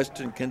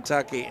 Western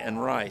Kentucky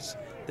and Rice.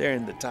 They're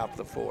in the top of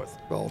the 4th.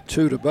 Ball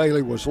 2 to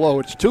Bailey was low.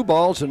 It's 2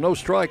 balls and no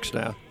strikes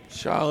now.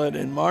 Charlotte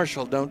and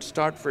Marshall don't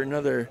start for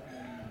another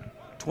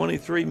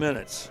 23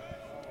 minutes.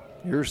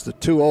 Here's the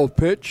 2-0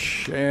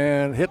 pitch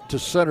and hit to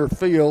center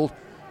field.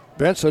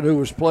 Benson, who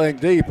was playing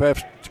deep,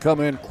 has to come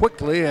in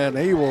quickly, and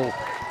he will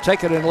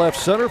take it in left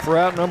center for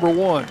out number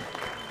 1.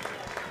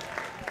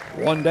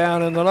 1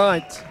 down in the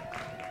 9th.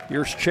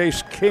 Here's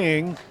Chase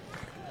King,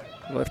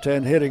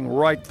 left-hand hitting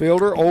right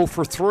fielder, 0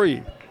 for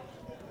 3.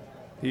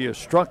 He has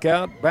struck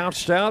out,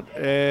 bounced out,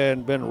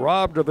 and been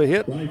robbed of a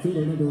hit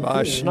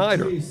by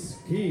Snyder.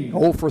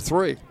 0 for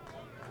 3.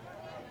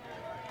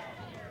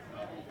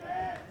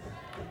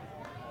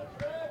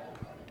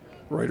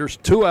 Raiders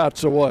 2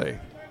 outs away.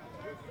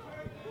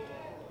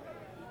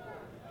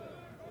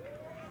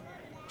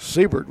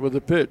 Siebert with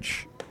the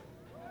pitch.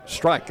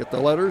 Strike at the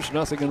letters,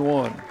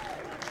 0-1.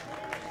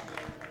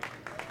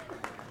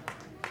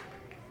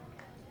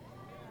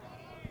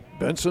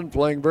 Benson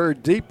playing very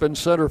deep in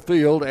center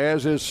field,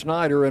 as is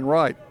Snyder in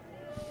right.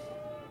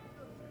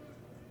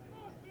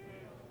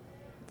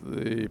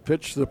 The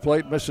pitch to the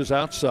plate misses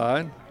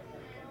outside.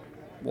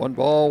 1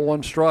 ball,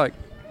 1 strike.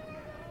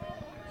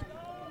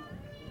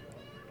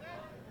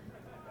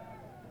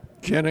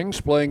 Jennings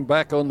playing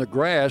back on the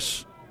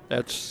grass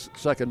at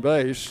second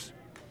base,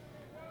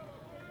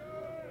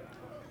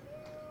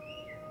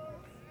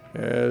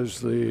 as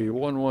the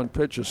 1-1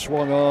 pitch is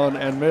swung on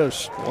and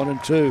missed.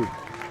 1-2.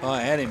 Oh,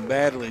 I had him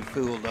badly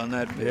fooled on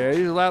that pitch. Yeah,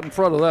 he's out in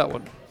front of that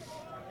one.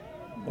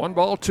 1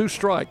 ball, 2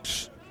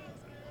 strikes.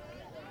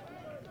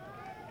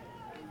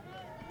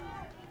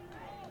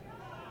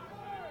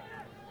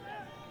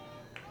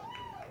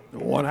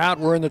 One out,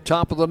 we're in the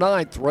top of the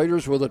 9th.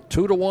 Raiders with a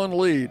 2-1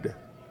 lead.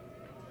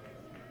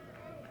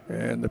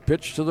 And the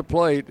pitch to the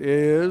plate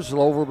is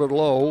over but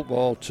low,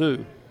 ball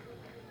 2.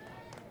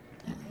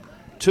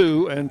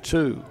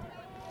 2-2.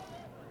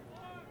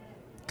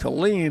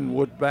 Colleen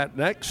would bat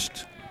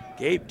next.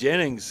 Gabe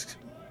Jennings,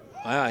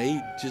 wow,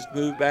 he just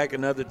moved back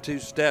another 2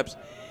 steps.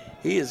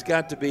 He has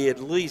got to be at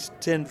least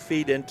 10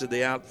 feet into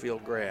the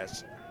outfield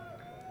grass.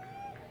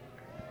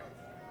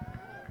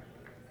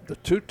 The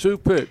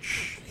 2-2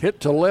 pitch hit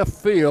to left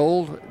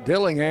field.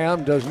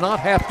 Dillingham does not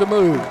have to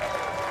move.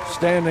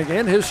 Standing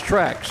in his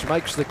tracks,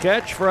 makes the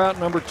catch for out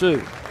number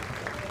 2.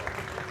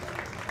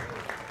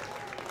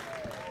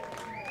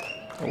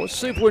 Well, let's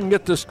see if we can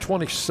get this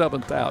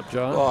 27th out,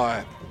 John.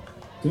 Boy.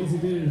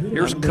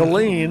 Here's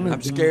Colleen.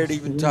 I'm scared to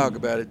even talk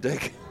about it,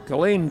 Dick.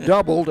 Colleen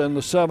doubled in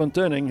the 7th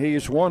inning.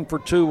 He's 1 for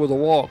 2 with a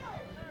walk.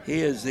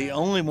 He is the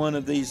only one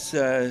of these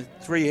 3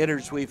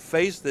 hitters we've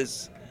faced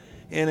this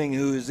inning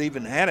who has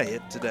even had a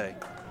hit today.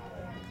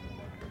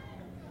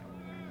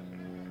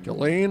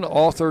 Colleen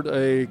authored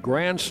a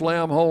grand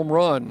slam home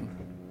run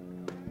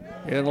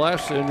in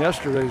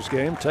yesterday's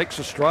game. Takes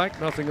a strike,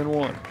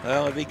 0-1.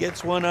 Well, if he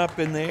gets one up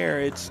in the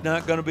air, it's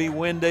not going to be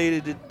wind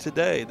dated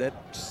today. That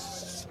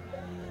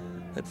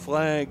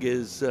flag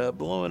is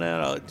blowing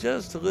out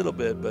just a little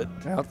bit, but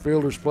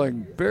outfielders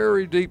playing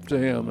very deep to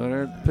him.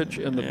 And pitch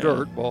in the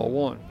dirt, ball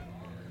 1.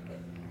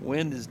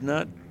 Wind is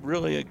not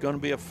really going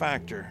to be a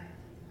factor.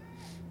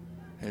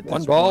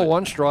 1 ball,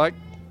 1 strike.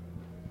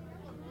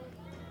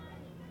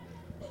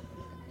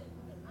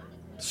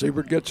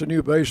 Siebert gets a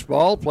new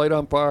baseball. Plate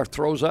umpire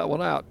throws that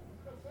one out.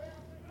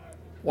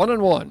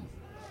 1-1.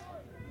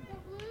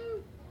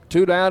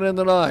 2 down in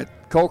the 9th.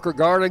 Coker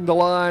guarding the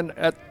line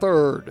at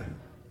 3rd.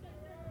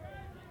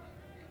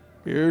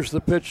 Here's the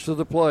pitch to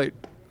the plate.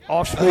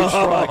 Off-speed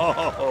strike.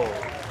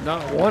 No,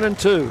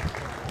 1-2.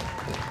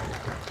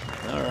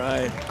 All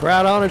right.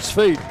 Crowd on its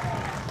feet.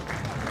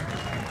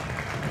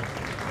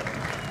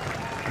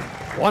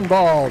 1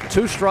 ball,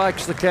 2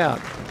 strikes the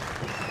count.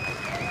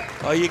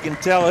 Oh, you can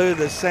tell who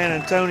the San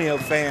Antonio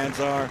fans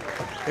are.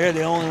 They're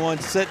the only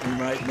ones sitting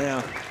right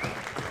now.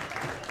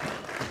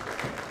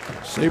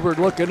 Siebert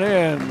looking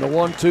in. The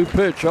 1-2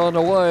 pitch on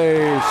the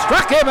way.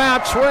 Struck him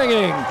out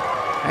swinging.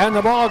 And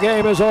the ball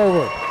game is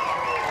over.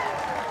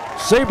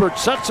 Siebert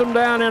sets him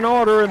down in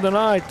order in the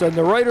 9th, and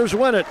the Raiders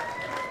win it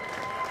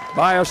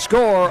by a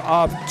score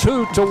of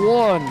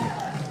 2-1.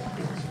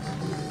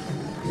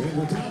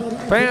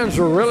 Fans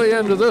were really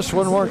into this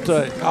one, weren't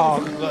they?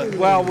 Oh,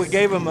 well, we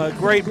gave them a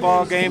great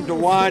ball game to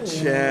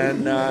watch,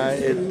 and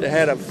it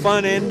had a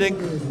fun ending.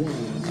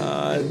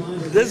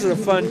 This is a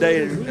fun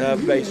day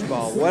of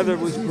baseball. Weather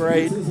was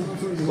great.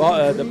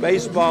 The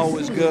baseball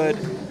was good.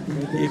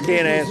 You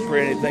can't ask for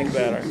anything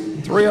better.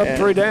 3 up,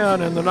 3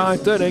 down in the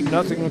 9th inning,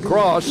 nothing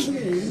across.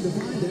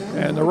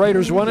 And the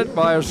Raiders win it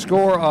by a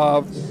score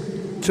of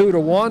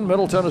 2-1.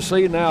 Middle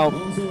Tennessee now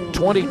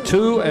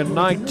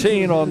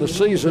 22-19 on the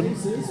season,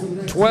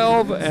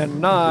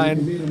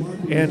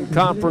 12-9 in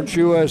Conference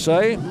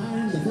USA.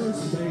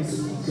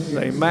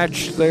 They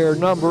matched their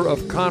number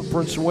of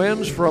conference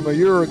wins from a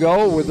year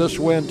ago with this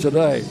win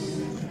today.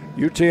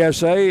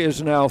 UTSA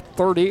is now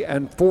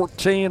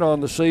 30-14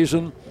 on the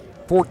season,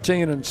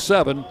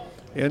 14-7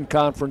 in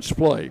conference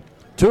play.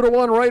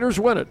 2-1 Raiders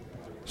win it.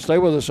 Stay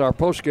with us. Our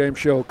post-game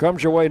show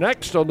comes your way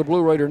next on the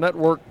Blue Raider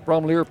Network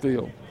from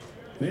Learfield.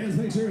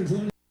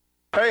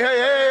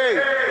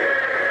 Hey!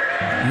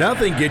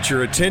 Nothing gets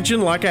your attention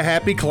like a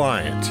happy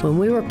client. When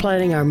we were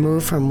planning our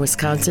move from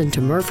Wisconsin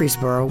to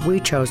Murfreesboro, we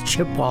chose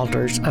Chip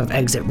Walters of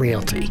Exit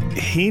Realty.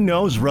 He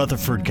knows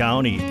Rutherford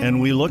County,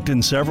 and we looked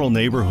in several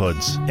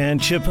neighborhoods.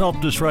 And Chip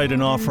helped us write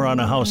an offer on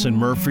a house in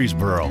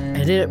Murfreesboro.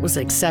 And it was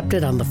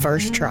accepted on the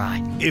first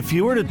try. If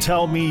you were to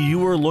tell me you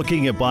were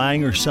looking at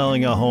buying or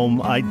selling a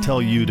home, I'd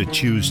tell you to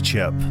choose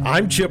Chip.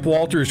 I'm Chip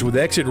Walters with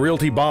Exit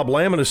Realty Bob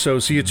Lamb &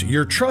 Associates,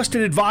 your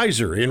trusted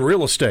advisor in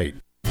real estate.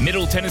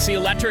 Middle Tennessee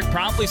Electric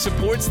proudly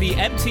supports the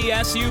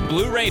MTSU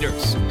Blue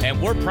Raiders, and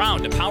we're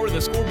proud to power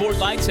the scoreboard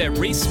lights at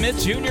Reese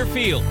Smith Jr.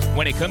 Field.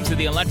 When it comes to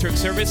the electric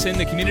service in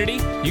the community,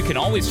 you can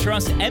always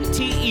trust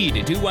MTE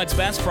to do what's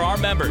best for our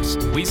members.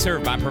 We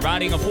serve by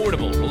providing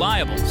affordable,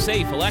 reliable,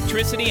 safe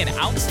electricity and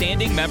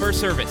outstanding member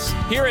service.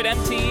 Here at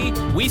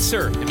MTE, we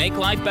serve to make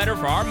life better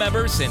for our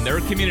members and their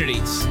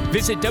communities.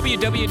 Visit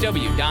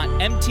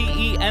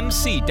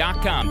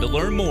www.mtemc.com to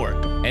learn more.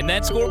 And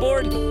that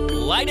scoreboard,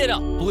 light it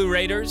up, Blue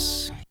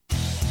Raiders.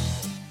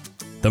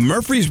 The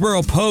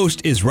Murfreesboro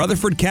Post is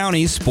Rutherford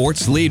County's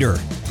sports leader.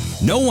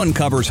 No one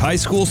covers high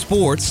school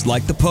sports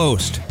like the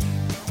Post.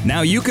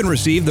 Now you can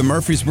receive the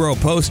Murfreesboro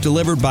Post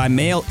delivered by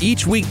mail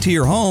each week to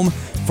your home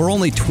for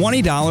only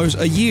 $20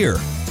 a year.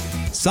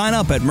 Sign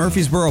up at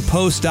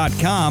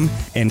murfreesboropost.com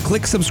and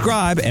click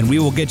subscribe, and we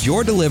will get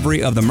your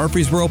delivery of the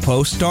Murfreesboro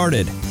Post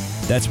started.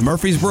 That's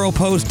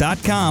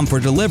murfreesboropost.com for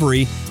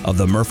delivery of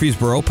the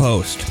Murfreesboro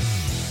Post.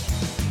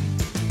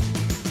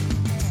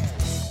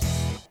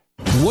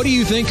 What do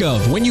you think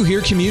of when you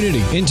hear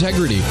community,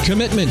 integrity,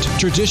 commitment,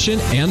 tradition,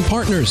 and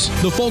partners?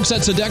 The folks at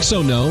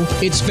Sodexo know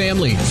it's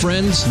family,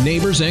 friends,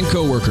 neighbors, and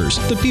coworkers.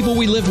 The people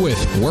we live with,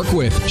 work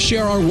with,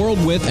 share our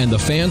world with, and the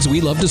fans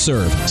we love to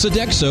serve.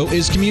 Sodexo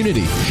is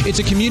community. It's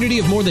a community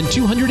of more than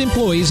 200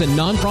 employees and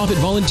nonprofit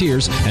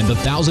volunteers and the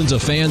thousands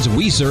of fans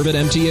we serve at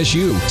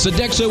MTSU.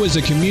 Sodexo is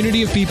a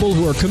community of people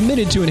who are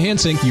committed to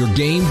enhancing your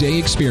game day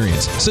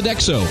experience.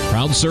 Sodexo,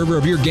 proud server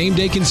of your game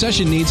day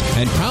concession needs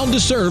and proud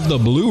to serve the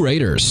Blue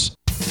Raiders.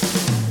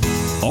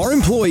 Our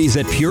employees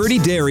at Purity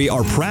Dairy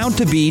are proud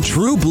to be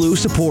true blue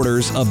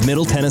supporters of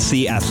Middle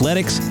Tennessee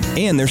athletics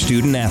and their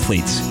student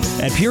athletes.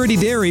 At Purity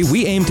Dairy,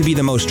 we aim to be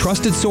the most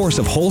trusted source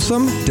of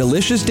wholesome,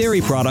 delicious dairy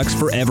products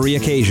for every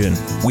occasion.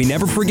 We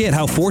never forget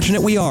how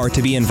fortunate we are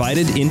to be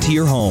invited into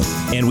your home,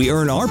 and we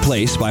earn our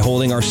place by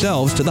holding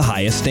ourselves to the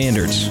highest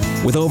standards.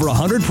 With over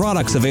 100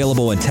 products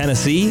available in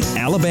Tennessee,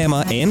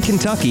 Alabama, and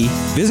Kentucky,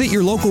 visit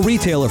your local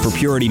retailer for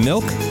Purity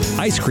milk,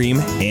 ice cream,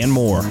 and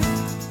more.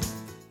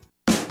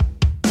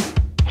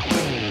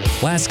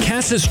 Las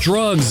Casas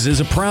Drugs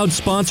is a proud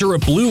sponsor of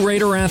Blue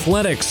Raider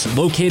Athletics,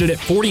 located at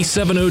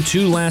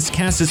 4702 Las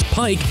Casas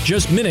Pike,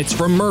 just minutes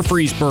from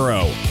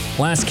Murfreesboro.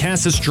 Las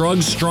Casas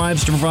Drugs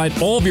strives to provide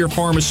all of your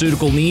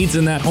pharmaceutical needs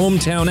in that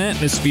hometown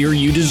atmosphere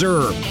you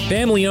deserve.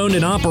 Family-owned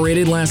and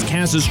operated, Las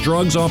Casas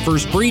Drugs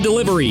offers free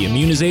delivery,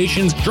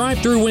 immunizations,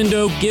 drive-through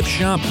window, gift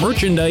shop,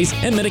 merchandise,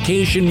 and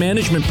medication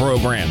management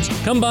programs.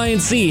 Come by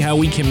and see how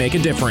we can make a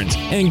difference.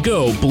 And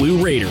go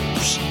Blue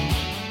Raiders.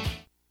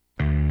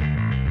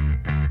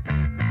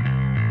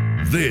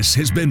 This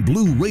has been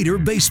Blue Raider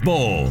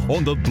Baseball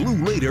on the Blue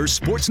Raider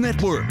Sports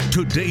Network.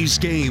 Today's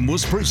game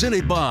was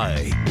presented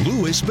by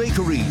Lewis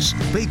Bakeries,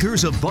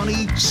 bakers of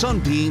Bunny,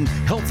 Sunbeam,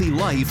 Healthy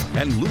Life,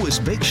 and Lewis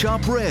Bake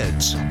Shop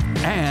Reds.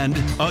 And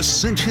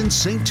Ascension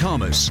St.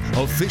 Thomas,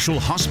 official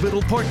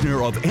hospital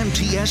partner of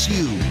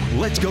MTSU.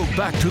 Let's go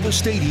back to the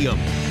stadium.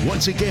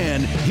 Once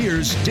again,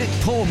 here's Dick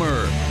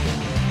Palmer.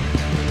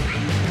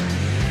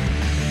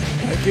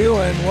 Thank you,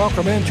 and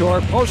welcome into our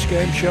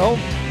postgame show.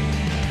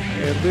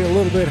 It'll be a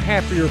little bit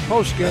happier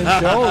postgame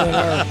show than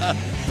our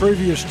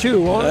previous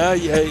two, won't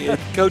it?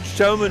 Coach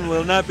Toman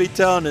will not be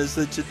telling us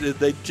that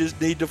they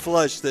just need to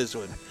flush this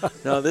one.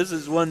 No, this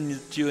is one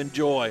that you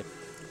enjoy.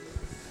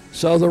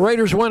 So the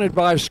Raiders win it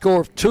by a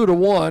score of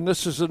 2-1.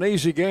 This is an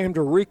easy game to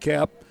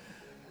recap.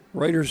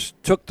 Raiders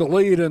took the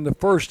lead in the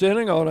first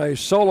inning on a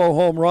solo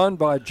home run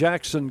by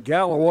Jackson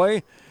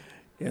Galloway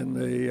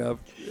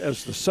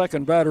as the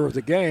second batter of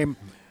the game.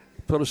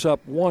 put us up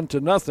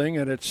 1-0,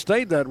 and it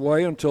stayed that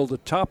way until the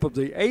top of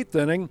the 8th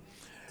inning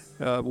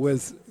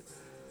with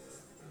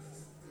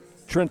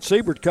Trent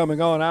Siebert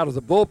coming on out of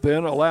the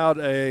bullpen, allowed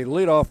a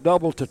leadoff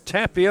double to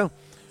Tapia.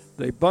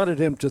 They bunted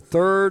him to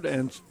third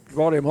and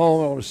brought him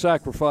home on a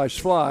sacrifice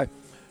fly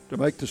to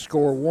make the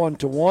score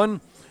 1-1.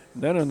 And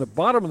then in the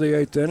bottom of the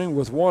 8th inning,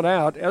 with one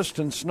out,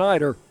 Eston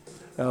Snyder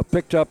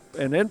picked up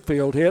an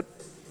infield hit.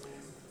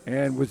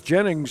 And with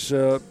Jennings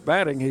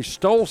batting, he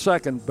stole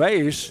second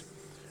base.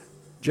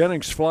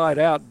 Jennings flied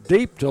out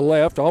deep to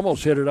left,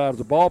 almost hit it out of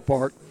the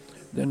ballpark.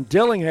 Then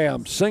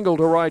Dillingham singled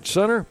to right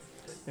center,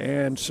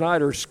 and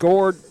Snyder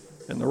scored,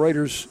 and the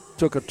Raiders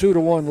took a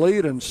 2-1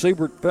 lead, and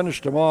Siebert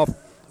finished them off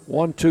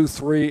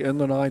 1-2-3 in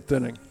the 9th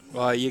inning.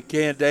 Well, you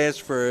can't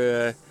ask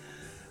for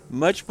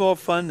much more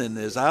fun than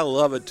this. I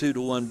love a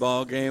 2-1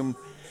 ball game.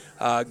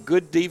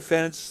 Good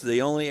defense.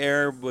 The only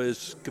error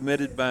was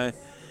committed by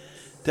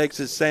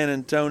Texas San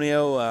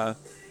Antonio.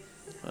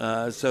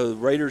 So the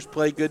Raiders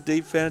play good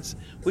defense.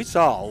 We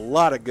saw a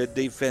lot of good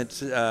defense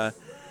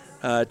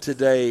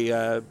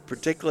today,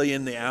 particularly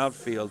in the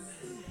outfield.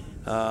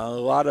 A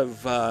lot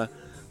of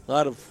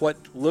what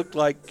looked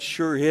like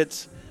sure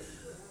hits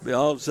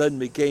all of a sudden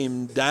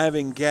became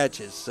diving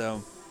catches.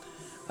 So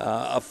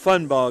a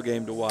fun ball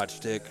game to watch,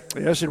 Dick.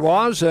 Yes, it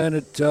was, and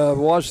it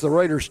was the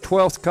Raiders'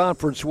 12th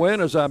conference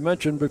win. As I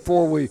mentioned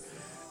before we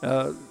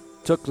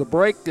took the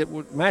break,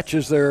 it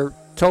matches their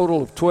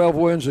total of 12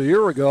 wins a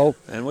year ago.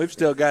 And we've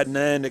still got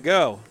 9 to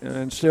go.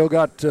 And still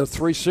got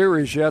 3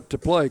 series yet to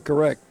play,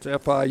 correct.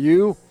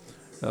 FIU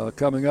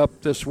coming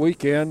up this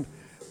weekend,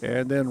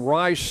 and then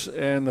Rice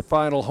and the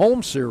final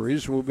home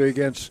series will be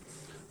against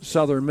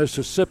Southern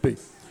Mississippi.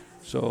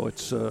 So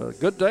it's a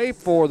good day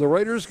for the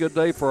Raiders, good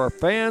day for our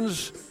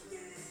fans,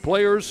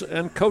 players,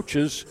 and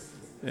coaches.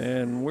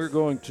 And we're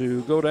going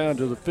to go down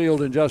to the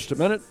field in just a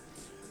minute.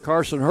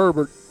 Carson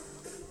Herbert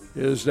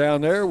is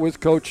down there with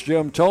Coach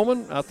Jim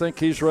Tolman. I think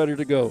he's ready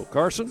to go.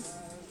 Carson?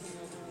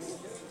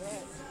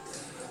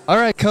 All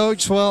right,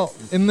 Coach. Well,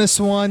 in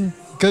this one,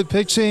 good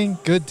pitching,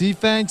 good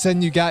defense,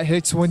 and you got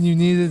hits when you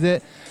needed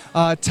it.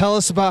 Tell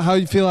us about how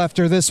you feel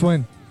after this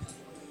win.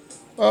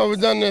 Well,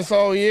 we've done this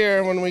all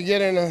year. When we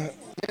get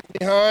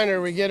behind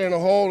or we get in a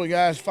hole, the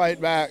guys fight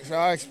back. So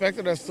I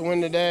expected us to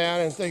win today. I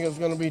didn't think it was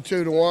going to be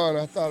 2-1.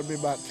 I thought it would be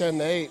about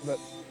 10-8. But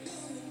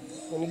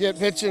when you get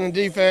pitching and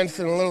defense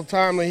and a little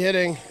timely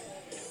hitting,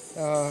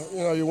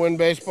 you win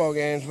baseball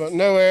games. But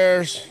no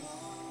errors,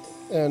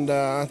 and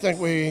I think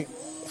we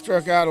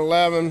struck out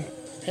 11.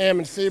 Ham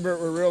and Siebert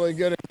were really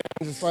good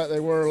again, just like they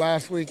were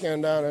last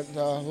weekend down at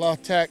La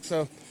Tech.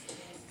 So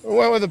we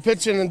went with the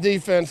pitching and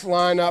defense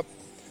lineup,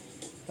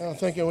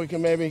 thinking we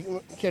can maybe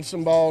catch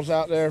some balls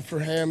out there for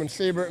Ham and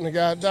Siebert, and the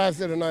guys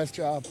did a nice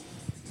job.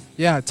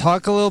 Yeah,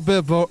 talk a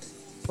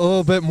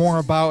little bit more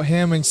about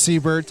Ham and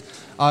Siebert.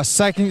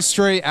 Second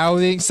straight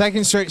outing,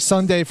 second straight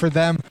Sunday for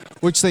them,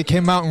 which they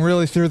came out and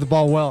really threw the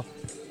ball well.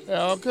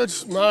 Yeah, well,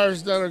 Coach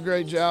Myers done a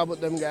great job with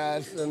them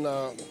guys, and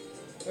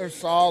they're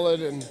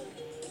solid. And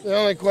the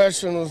only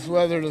question was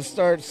whether to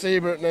start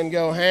Siebert and then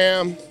go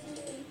Ham.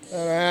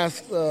 And I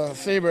asked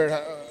Siebert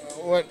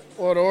what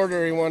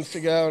order he wants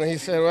to go, and he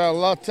said, well,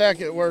 La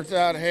Tech, it worked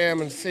out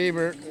Ham and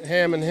Siebert,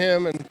 Ham and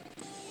him. And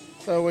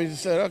so we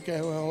just said,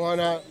 okay, well, why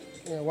not?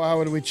 Why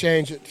would we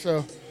change it?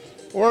 So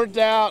worked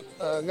out.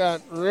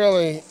 Got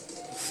really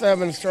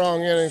 7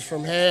 strong innings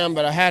from Ham,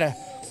 but I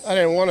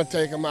didn't want to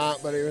take him out,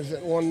 but he was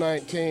at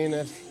 119.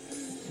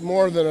 That's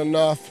more than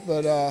enough.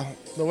 But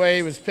the way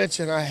he was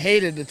pitching, I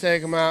hated to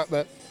take him out,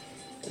 but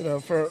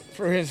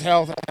for his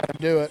health, I had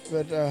to do it.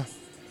 But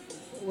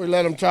we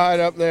let him tie it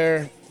up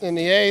there in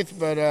the 8th.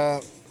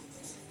 But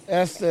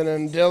Eston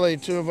and Dilly,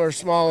 2 of our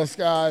smallest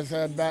guys,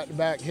 had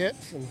back-to-back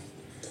hits and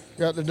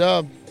got the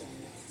dub.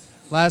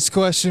 Last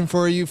question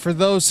for you. For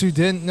those who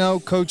didn't know,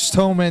 Coach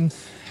Tolman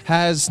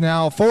has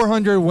now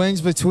 400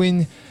 wins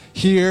between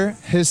here,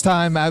 his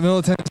time at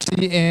Middle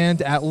Tennessee,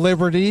 and at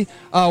Liberty.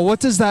 What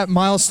does that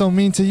milestone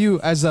mean to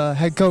you as a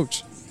head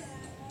coach?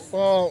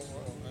 Well,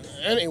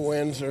 any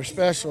wins are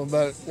special,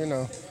 but,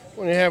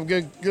 when you have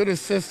good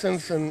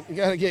assistants and you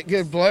got to get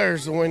good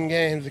players to win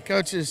games, the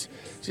coaches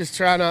just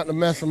try not to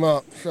mess them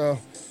up. So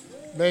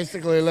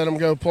basically let them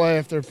go play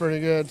if they're pretty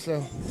good.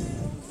 So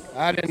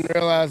I didn't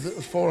realize it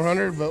was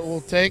 400, but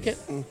we'll take it.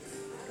 And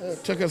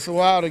it took us a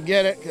while to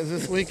get it because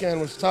this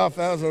weekend was tough.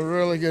 That was a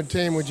really good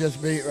team we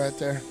just beat right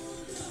there.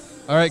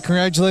 All right,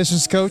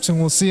 congratulations, Coach, and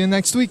we'll see you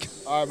next week.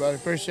 All right, buddy.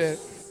 Appreciate it.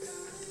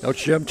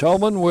 Coach Jim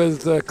Tolman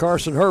with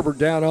Carson Herbert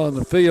down on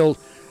the field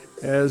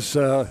as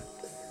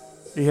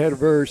he had a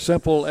very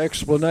simple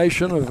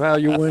explanation of how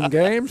you win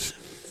games.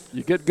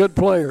 You get good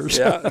players.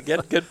 Yeah,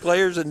 get good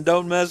players and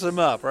don't mess them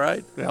up,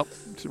 right? Yep.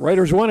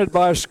 Raiders win it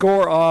by a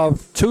score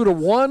of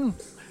 2-1.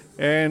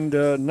 And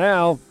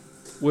now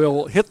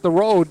we'll hit the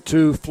road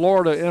to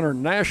Florida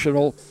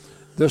International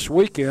this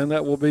weekend.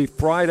 That will be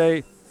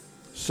Friday,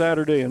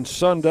 Saturday, and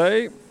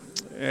Sunday.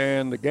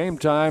 And the game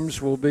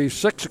times will be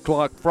 6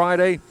 o'clock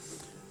Friday,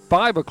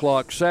 5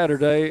 o'clock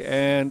Saturday,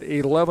 and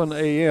 11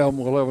 a.m.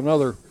 We'll have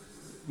another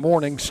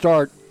morning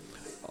start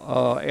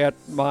at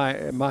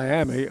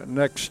Miami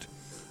next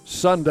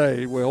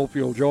Sunday. We hope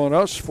you'll join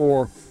us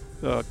for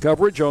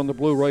coverage on the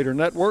Blue Raider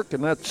Network,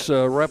 and let's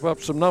wrap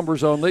up some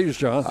numbers on these,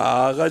 John.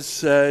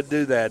 Let's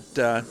do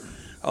that.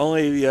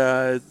 Only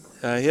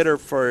hitter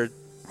for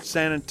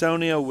San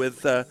Antonio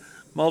with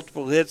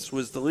multiple hits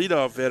was the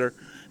leadoff hitter,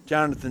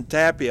 Jonathan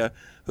Tapia,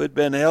 who had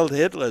been held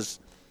hitless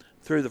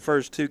through the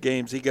first 2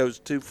 games. He goes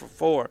 2 for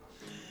 4.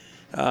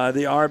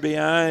 The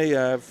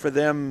RBI for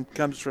them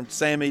comes from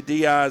Sammy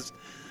Diaz.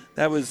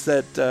 That was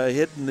that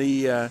hit in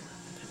the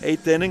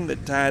 8th inning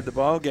that tied the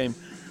ball game.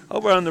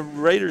 Over on the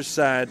Raiders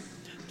side,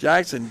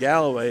 Jackson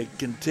Galloway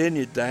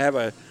continued to have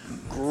a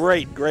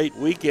great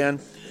weekend.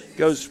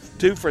 Goes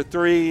 2 for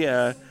 3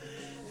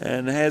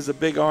 and has a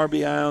big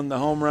RBI on the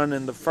home run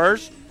in the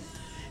first.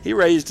 He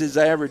raised his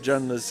average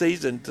on the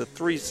season to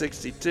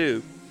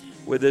 362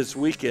 with this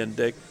weekend,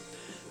 Dick.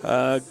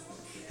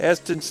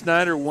 Eston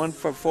Snyder 1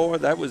 for 4.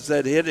 That was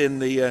that hit in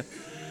the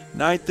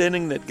 9th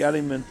inning that got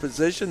him in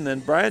position. Then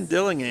Brian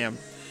Dillingham,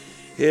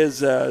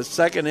 his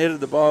second hit of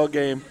the ball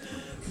game,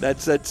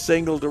 that's that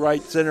single to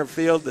right center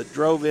field that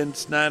drove in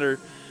Snyder,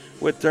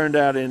 what turned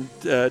out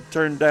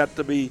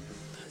to be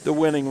the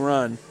winning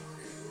run.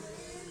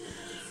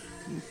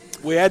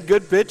 We had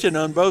good pitching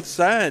on both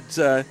sides.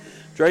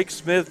 Drake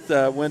Smith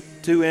went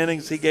 2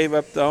 innings. He gave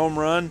up the home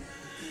run.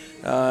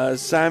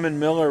 Simon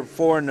Miller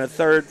 4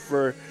 1/3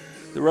 for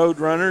the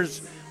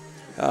Roadrunners,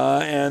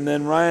 and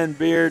then Ryan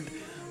Beard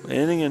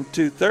inning and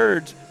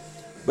 2/3,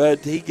 but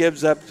he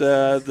gives up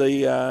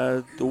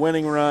the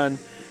winning run,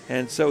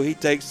 and so he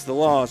takes the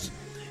loss.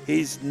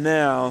 He's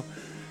now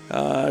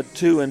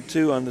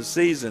 2-2 on the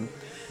season.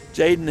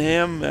 Jaden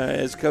Ham,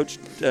 as Coach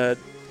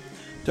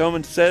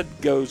Toman said,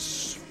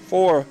 goes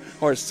 4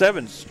 or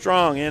 7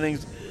 strong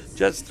innings,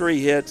 just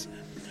 3 hits,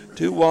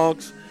 2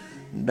 walks,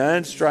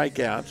 9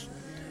 strikeouts.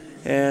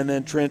 And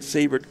then Trent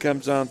Siebert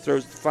comes on,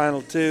 throws the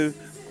final 2,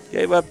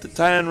 gave up the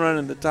tying run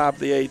in the top of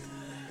the 8th,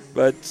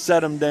 but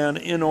set him down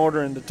in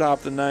order in the top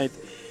of the 9th.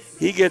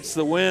 He gets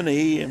the win.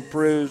 He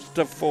improves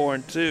to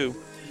 4-2.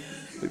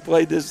 We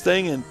played this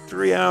thing in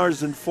 3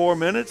 hours and 4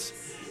 minutes.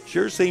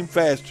 Sure seemed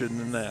faster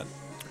than that.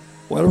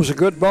 Well, it was a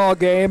good ball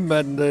game,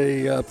 and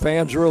the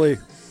fans really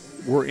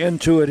were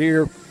into it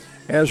here.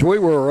 As we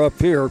were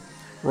up here,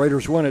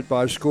 Raiders win it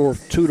by a score of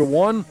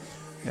 2-1.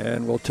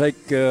 And we'll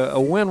take a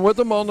win with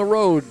them on the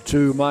road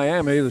to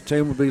Miami. The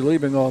team will be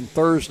leaving on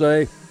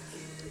Thursday.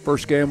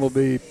 First game will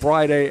be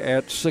Friday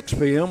at 6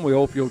 p.m. We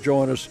hope you'll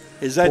join us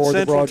for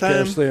the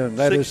broadcast then.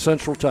 That is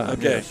Central Time.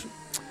 Okay. Yes.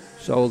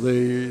 So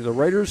the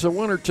Raiders are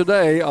winner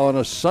today on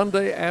a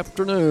Sunday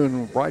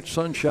afternoon. Bright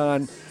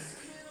sunshine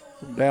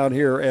down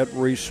here at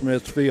Reese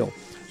Smith Field.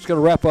 It's going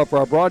to wrap up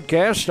our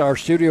broadcast. Our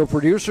studio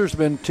producer has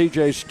been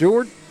T.J.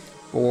 Stewart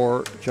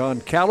for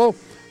John Callow.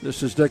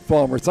 This is Dick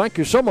Palmer. Thank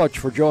you so much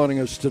for joining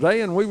us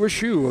today, and we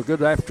wish you a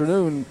good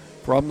afternoon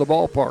from the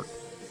ballpark.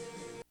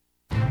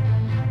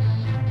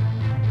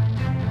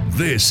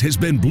 This has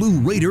been Blue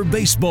Raider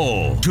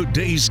Baseball.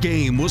 Today's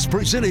game was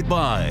presented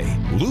by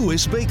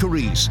Lewis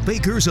Bakeries,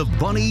 bakers of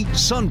Bunny,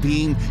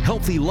 Sunbeam,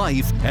 Healthy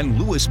Life, and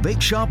Lewis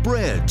Bake Shop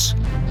breads.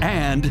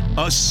 And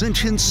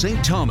Ascension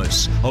St.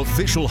 Thomas,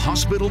 official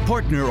hospital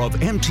partner of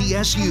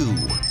MTSU.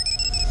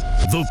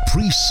 The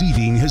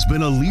preceding has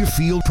been a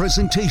Learfield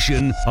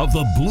presentation of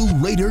the Blue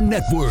Raider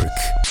Network.